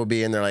in the OB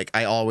and they're like,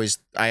 I always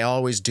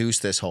deuce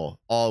this hole.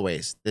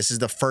 Always. This is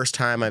the first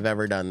time I've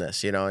ever done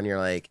this, and you're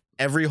like,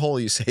 every hole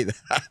you say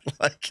that,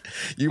 like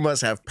you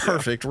must have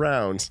perfect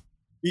rounds.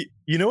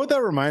 You know what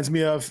that reminds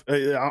me of?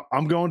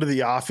 I'm going to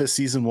The Office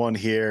season 1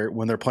 here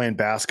when they're playing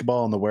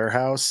basketball in the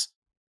warehouse,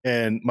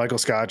 and Michael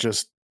Scott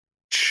just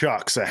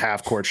chucks a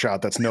half-court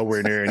shot that's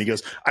nowhere near, and he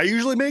goes, "I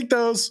usually make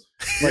those."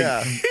 Like,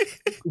 Yeah.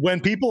 when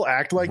people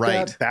act like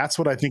Right. that, that's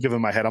what I think of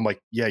in my head. I'm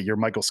like, yeah, you're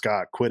Michael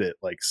Scott. Quit it.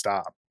 Like,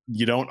 stop.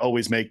 You don't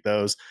always make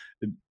those.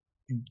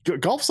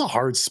 Golf's a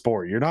hard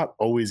sport. You're not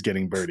always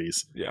getting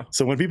birdies. Yeah.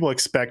 So when people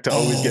expect to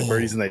always get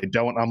birdies and they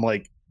don't, I'm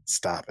like,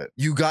 Stop it.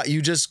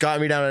 You just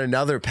got me down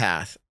another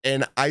path.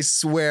 And I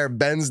swear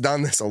Ben's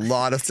done this a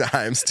lot of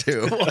times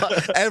too.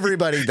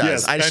 Everybody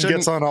does. Yes, Ben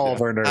gets on all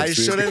of our nerves. I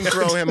shouldn't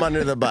throw him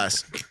under the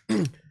bus.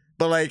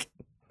 But like,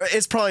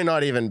 it's probably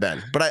not even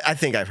Ben, but I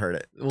think I've heard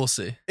it. We'll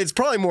see. It's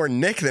probably more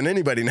Nick than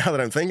anybody now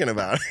that I'm thinking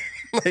about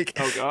it. Like,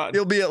 oh God,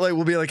 we'll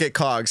be like at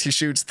Cogs. He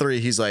shoots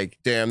 3. He's like,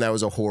 damn, that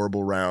was a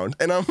horrible round.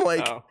 And I'm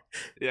like,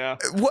 yeah.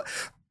 What?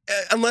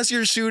 Unless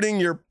you're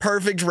shooting your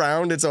perfect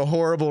round, it's a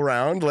horrible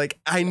round. Like,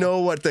 I know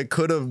what the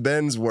could have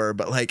beens were,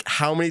 but like,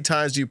 how many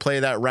times do you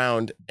play that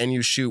round and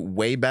you shoot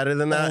way better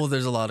than that? Oh,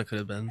 there's a lot of could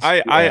have beens.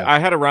 I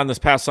had a round this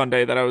past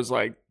Sunday that I was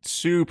like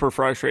super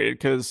frustrated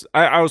because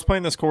I was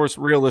playing this course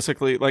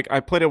realistically. Like,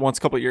 I played it once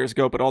a couple of years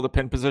ago, but all the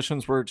pin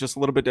positions were just a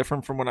little bit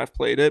different from when I've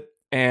played it.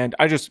 And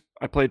I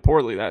played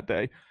poorly that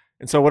day.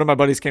 And so one of my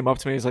buddies came up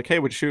to me. He's like, hey,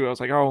 what'd you shoot? I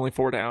was like, oh, only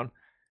 4 down.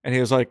 And he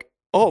was like,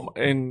 oh,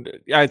 and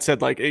I had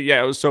said like,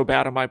 yeah, it was so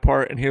bad on my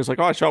part. And he was like,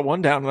 oh, I shot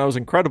 1 down and that was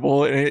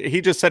incredible. And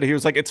he just said, he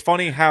was like, it's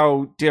funny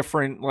how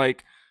different,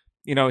 like,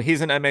 you know, he's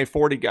an MA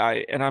 40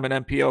 guy and I'm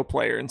an MPO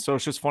player. And so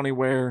it's just funny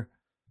where,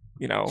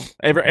 you know,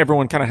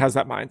 everyone kind of has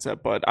that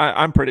mindset, but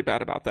I'm pretty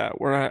bad about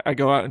that where I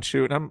go out and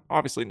shoot. And I'm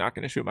obviously not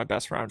going to shoot my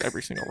best round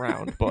every single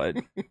round, but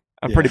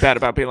I'm pretty bad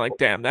about being like,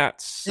 damn,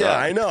 that's yeah,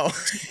 I know.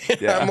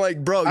 I'm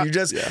like, bro,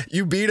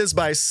 you beat us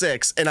by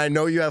 6, and I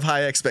know you have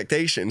high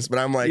expectations, but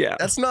I'm like,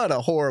 that's not a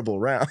horrible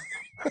round.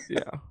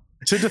 Yeah.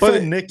 To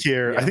defend Nick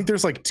here, I think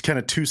there's like kind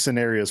of 2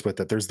 scenarios with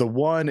it. There's the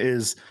one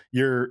is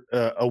you're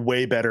a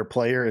way better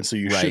player, and so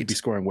you should be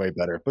scoring way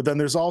better. But then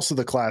there's also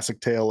the classic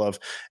tale of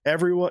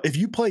everyone. If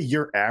you play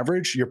your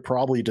average, you're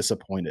probably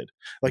disappointed.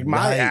 Like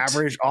my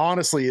average,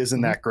 honestly,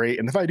 isn't that great.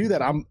 And if I do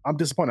that, I'm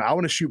disappointed. I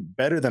want to shoot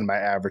better than my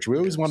average. We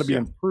always want to be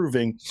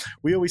improving.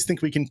 We always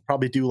think we can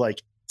probably do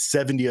like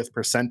 70th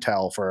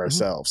percentile for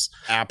ourselves.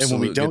 Absolutely.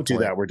 And when we don't do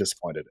that, we're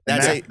disappointed.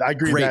 I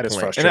agree that is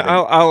frustrating. And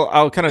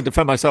I'll kind of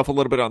defend myself a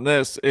little bit on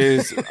this.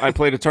 Is I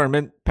played a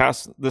tournament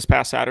this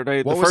past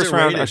Saturday. The first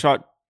round I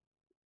shot,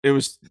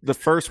 the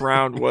first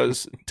round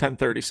was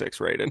 1036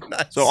 rated.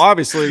 Nice. So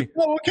obviously,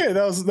 okay,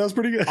 that was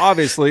pretty good.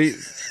 Obviously,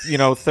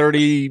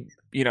 30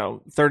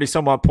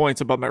 some odd points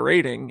above my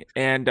rating.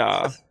 And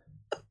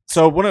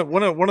so one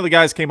of the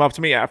guys came up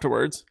to me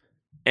afterwards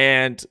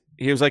and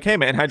he was like, hey,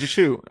 man, how'd you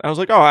shoot? I was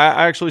like, oh,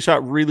 I actually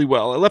shot really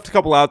well. I left a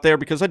couple out there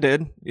because I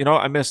did.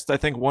 I missed, I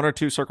think, 1 or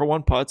 2 circle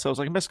 1 putts. I was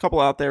like, I missed a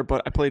couple out there,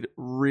 but I played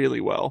really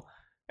well.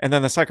 And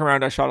then the second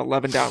round, I shot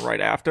 11 down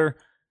right after.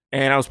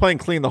 And I was playing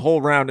clean the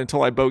whole round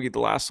until I bogeyed the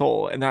last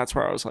hole. And that's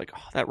where I was like,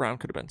 oh, that round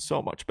could have been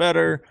so much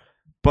better.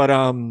 But,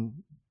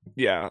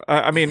 yeah,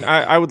 I mean,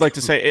 I would like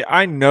to say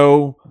I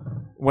know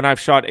when I've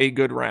shot a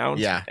good round.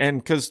 Yeah.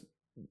 And because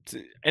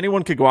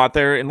anyone could go out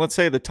there and let's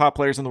say the top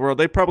players in the world,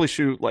 they probably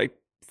shoot like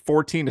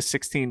 14 to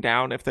 16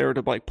 down if they were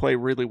to like play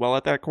really well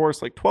at that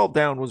course. Like 12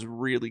 down was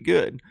really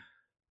good.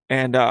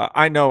 And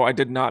I know I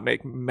did not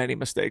make many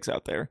mistakes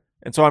out there.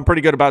 And so I'm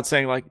pretty good about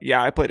saying like,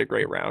 yeah, I played a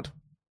great round.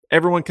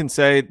 Everyone can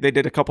say they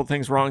did a couple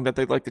things wrong that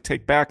they'd like to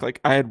take back.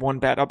 Like I had one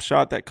bad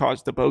upshot that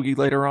caused the bogey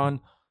later on.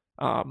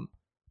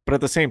 But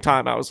at the same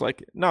time, I was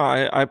like, no,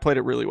 I played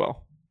it really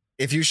well.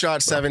 If you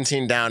shot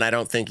 17 down, I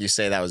don't think you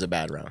say that was a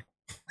bad round.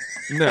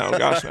 No,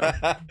 gosh, no.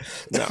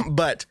 No.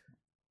 But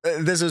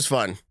this was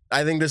fun.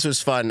 I think this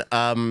was fun.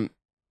 No,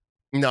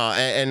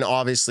 and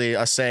obviously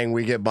us saying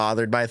we get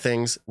bothered by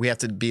things, we have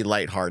to be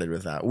lighthearted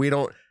with that. We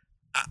don't.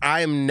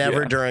 I am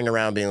never during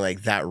around being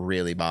like that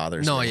really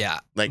bothers me. No, yeah,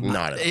 like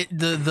not at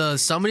all. The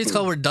somebody's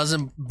cover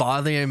doesn't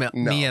bother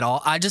me at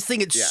all. I just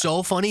think it's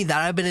so funny that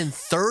I've been in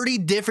 30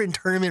 different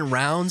tournament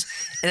rounds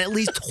and at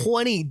least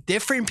 20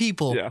 different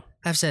people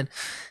have said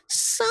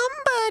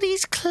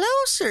somebody's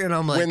closer, and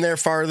I'm like, when they're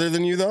farther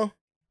than you though.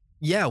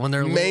 Yeah, when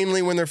they're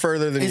mainly when they're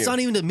further than you. It's not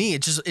even to me.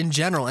 It's just in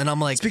general, and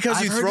I'm like, it's because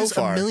I've you heard throw this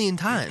far a million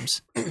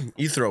times.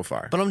 You throw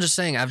far, but I'm just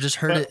saying, I've just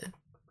heard it.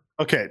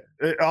 Okay.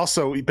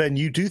 Also, Ben,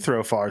 you do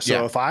throw far.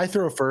 So if I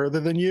throw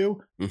further than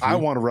you, I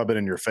want to rub it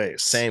in your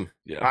face. Same.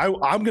 Yeah.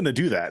 I'm going to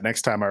do that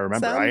next time I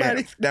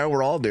remember. Now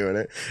we're all doing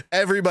it.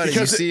 Everybody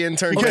you see in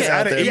tournaments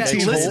out there,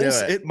 18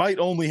 holes, it might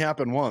only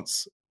happen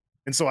once.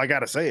 And so I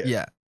got to say it.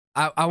 Yeah.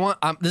 I want,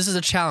 this is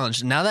a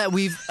challenge. Now that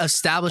we've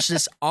established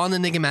this on the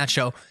Nick and Matt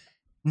show,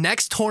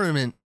 next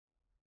tournament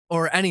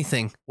or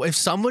anything, if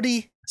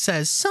somebody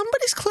says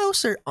somebody's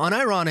closer,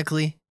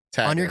 unironically,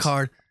 on your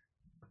card,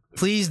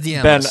 please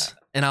DM us.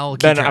 And I'll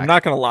keep track. I'm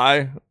not going to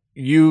lie.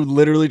 You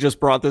literally just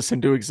brought this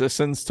into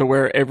existence to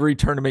where every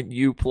tournament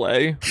you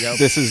play,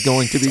 this is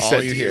going to be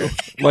said to you.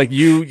 Like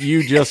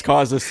you just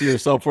caused this to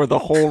yourself for the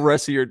whole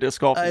rest of your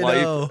disc golf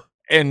life. Know.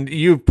 And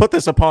you put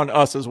this upon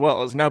us as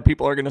well, as now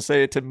people are going to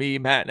say it to me,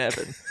 Matt, and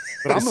Evan.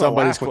 But I'm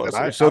somebody's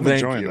closer. So I'm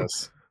enjoying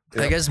this.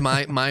 I guess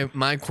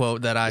my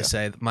quote that I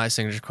say, my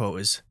signature quote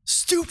is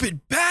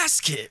 "stupid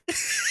basket."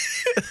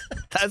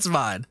 That's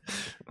mine.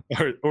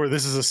 Or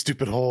this is a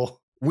stupid hole.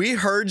 We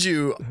heard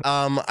you.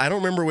 I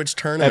don't remember which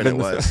tournament it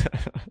was.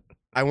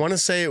 I want to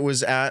say it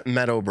was at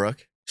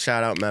Meadowbrook.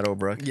 Shout out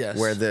Meadowbrook. Yes.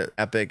 Where the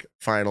epic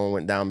final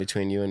went down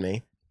between you and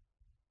me.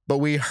 But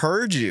we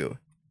heard you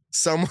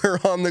somewhere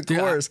on the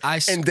course.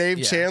 And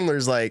Dave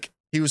Chandler's like,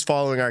 he was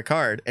following our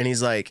card, and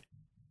he's like,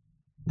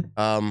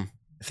 I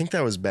think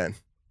that was Ben.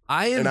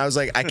 And I was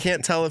like, I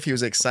can't tell if he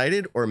was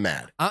excited or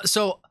mad.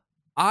 So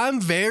I'm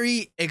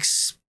very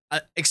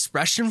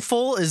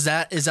expressionful. Is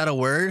that a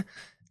word?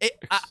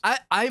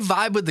 I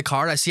vibe with the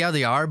card. I see how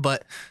they are,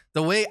 but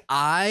the way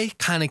I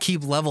kind of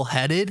keep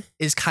level-headed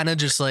is kind of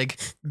just like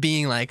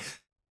being like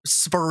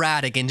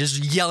sporadic and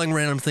just yelling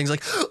random things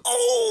like,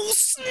 oh,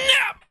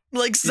 snap.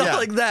 Like stuff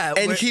like that.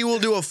 And he will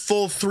do a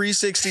full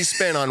 360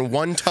 spin on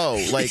one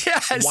toe, like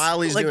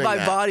while he's doing that. Like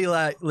my body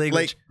language.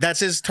 Like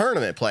that's his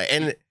tournament play.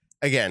 And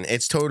again,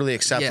 it's totally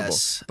acceptable,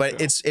 but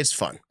it's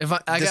fun. If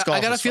I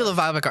gotta feel the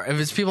vibe of the car.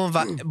 If it's people in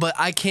vibe, but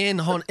I can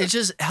hold. It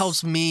just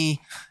helps me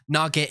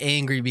not get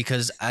angry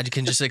because I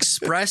can just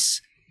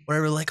express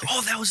whatever. Like,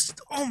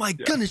 oh my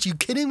goodness, you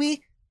kidding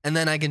me? And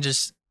then I can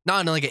just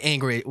not like get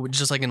angry,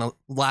 just like in a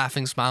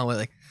laughing smile way,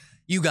 like,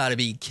 you gotta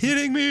be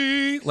kidding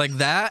me, like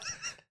that.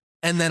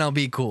 And then I'll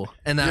be cool,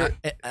 and I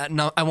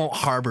won't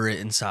harbor it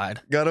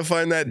inside. Gotta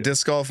find that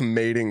disc golf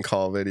mating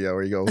call video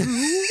where you go.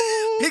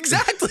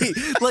 Exactly.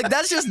 Like,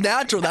 that's just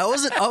natural. That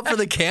wasn't up for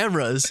the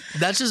cameras.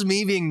 That's just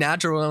me being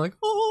natural. I'm like,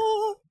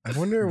 oh. I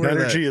wonder where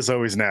energy is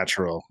always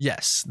natural.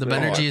 Yes, the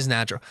energy is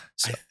natural.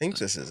 So, I think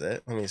this is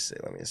it. Let me see.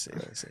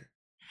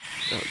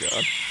 Oh,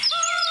 God.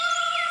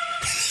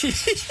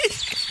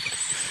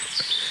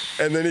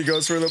 And then he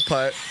goes for the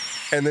putt,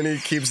 and then he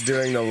keeps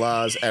doing the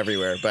laws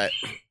everywhere. But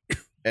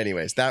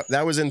anyways,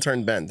 that was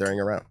intern Ben during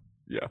a round.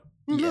 Yeah.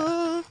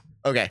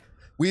 Okay.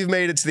 We've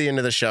made it to the end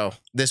of the show.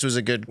 This was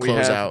a good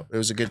closeout. It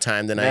was a good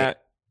time tonight.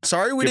 Matt,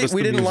 sorry we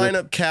didn't line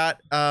up Kat.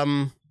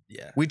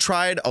 We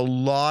tried a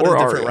lot of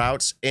different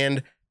routes,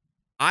 and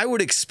I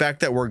would expect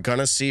that we're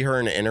gonna see her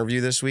in an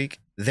interview this week.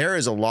 There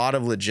is a lot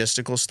of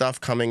logistical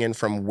stuff coming in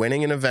from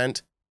winning an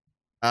event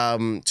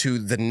to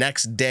the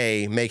next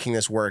day making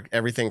this work.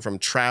 Everything from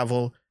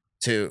travel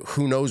to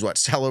who knows what,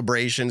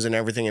 celebrations and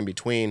everything in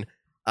between.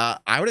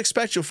 I would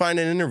expect you'll find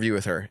an interview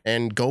with her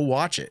and go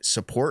watch it.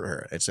 Support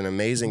her. It's an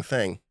amazing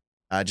thing.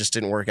 Just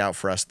didn't work out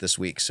for us this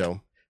week.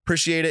 So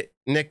appreciate it.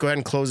 Nick, go ahead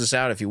and close us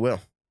out if you will.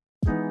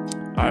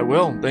 I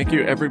will. Thank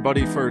you,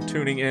 everybody, for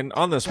tuning in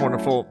on this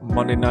wonderful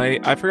Monday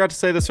night. I forgot to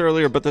say this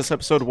earlier, but this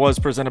episode was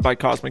presented by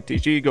Cosmic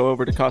DG. Go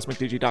over to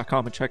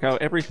cosmicdg.com and check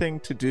out everything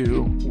to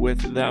do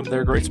with them.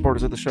 They're great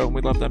supporters of the show, and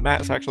we love them.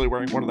 Matt is actually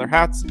wearing one of their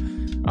hats.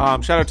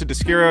 Shout out to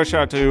Discura.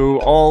 Shout out to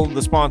all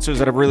the sponsors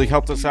that have really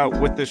helped us out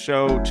with this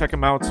show. Check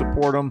them out.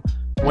 Support them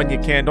when you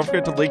can. Don't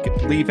forget to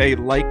leave a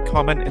like,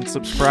 comment, and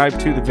subscribe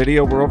to the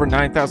video. We're over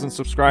 9,000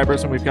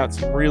 subscribers, and we've got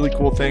some really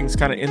cool things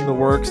kind of in the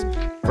works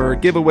for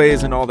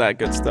giveaways and all that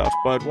good stuff.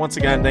 But once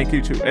again, thank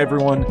you to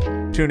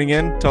everyone tuning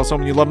in. Tell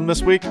someone you love them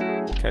this week.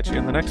 We'll catch you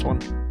in the next one.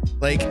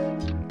 Like,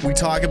 we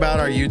talk about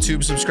our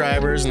YouTube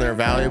subscribers, and they're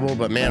valuable,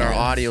 but man, our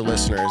audio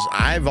listeners,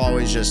 I've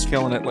always just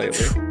killing it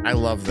lately. I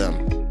love them.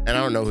 And I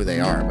don't know who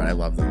they are, but I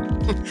love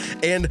them.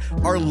 And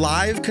our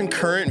live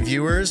concurrent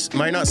viewers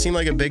might not seem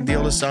like a big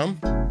deal to some,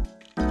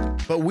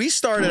 but we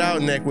started out,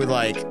 Nick, with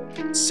like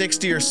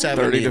 60 or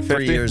 70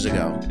 3 years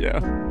ago. Yeah.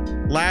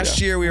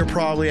 Last year, we were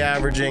probably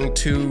averaging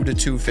 2 to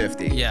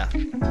 250. Yeah.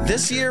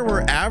 This year,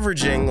 we're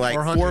averaging like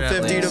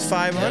 450 to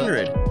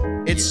 500.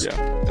 Yeah. It's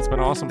been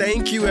awesome.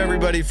 Thank you,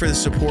 everybody, for the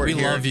support. We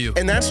love you.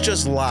 And that's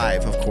just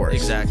live, of course.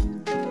 Exactly.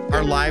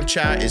 Our live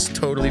chat is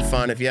totally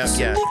fun. If you have,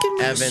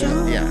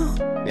 Evan, yeah.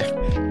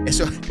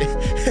 So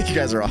you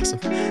guys are awesome.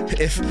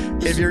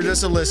 If you're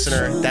just a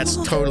listener, that's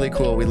totally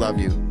cool. We love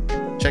you.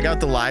 Check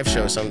out the live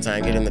show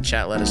sometime. Get in the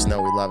chat. Let us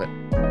know. We love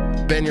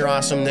it. Ben, you're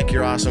awesome. Nick,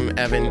 you're awesome.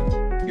 Evan,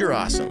 you're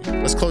awesome.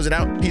 Let's close it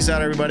out. Peace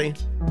out, everybody.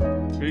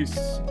 Peace.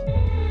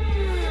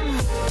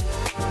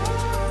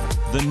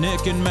 The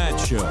Nick and Matt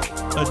Show,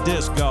 a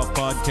disc golf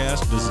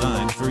podcast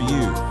designed for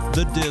you,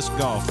 the disc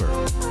golfer.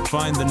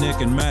 Find the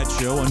Nick and Matt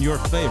Show on your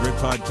favorite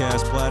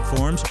podcast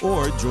platforms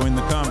or join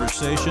the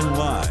conversation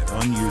live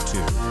on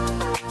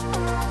YouTube.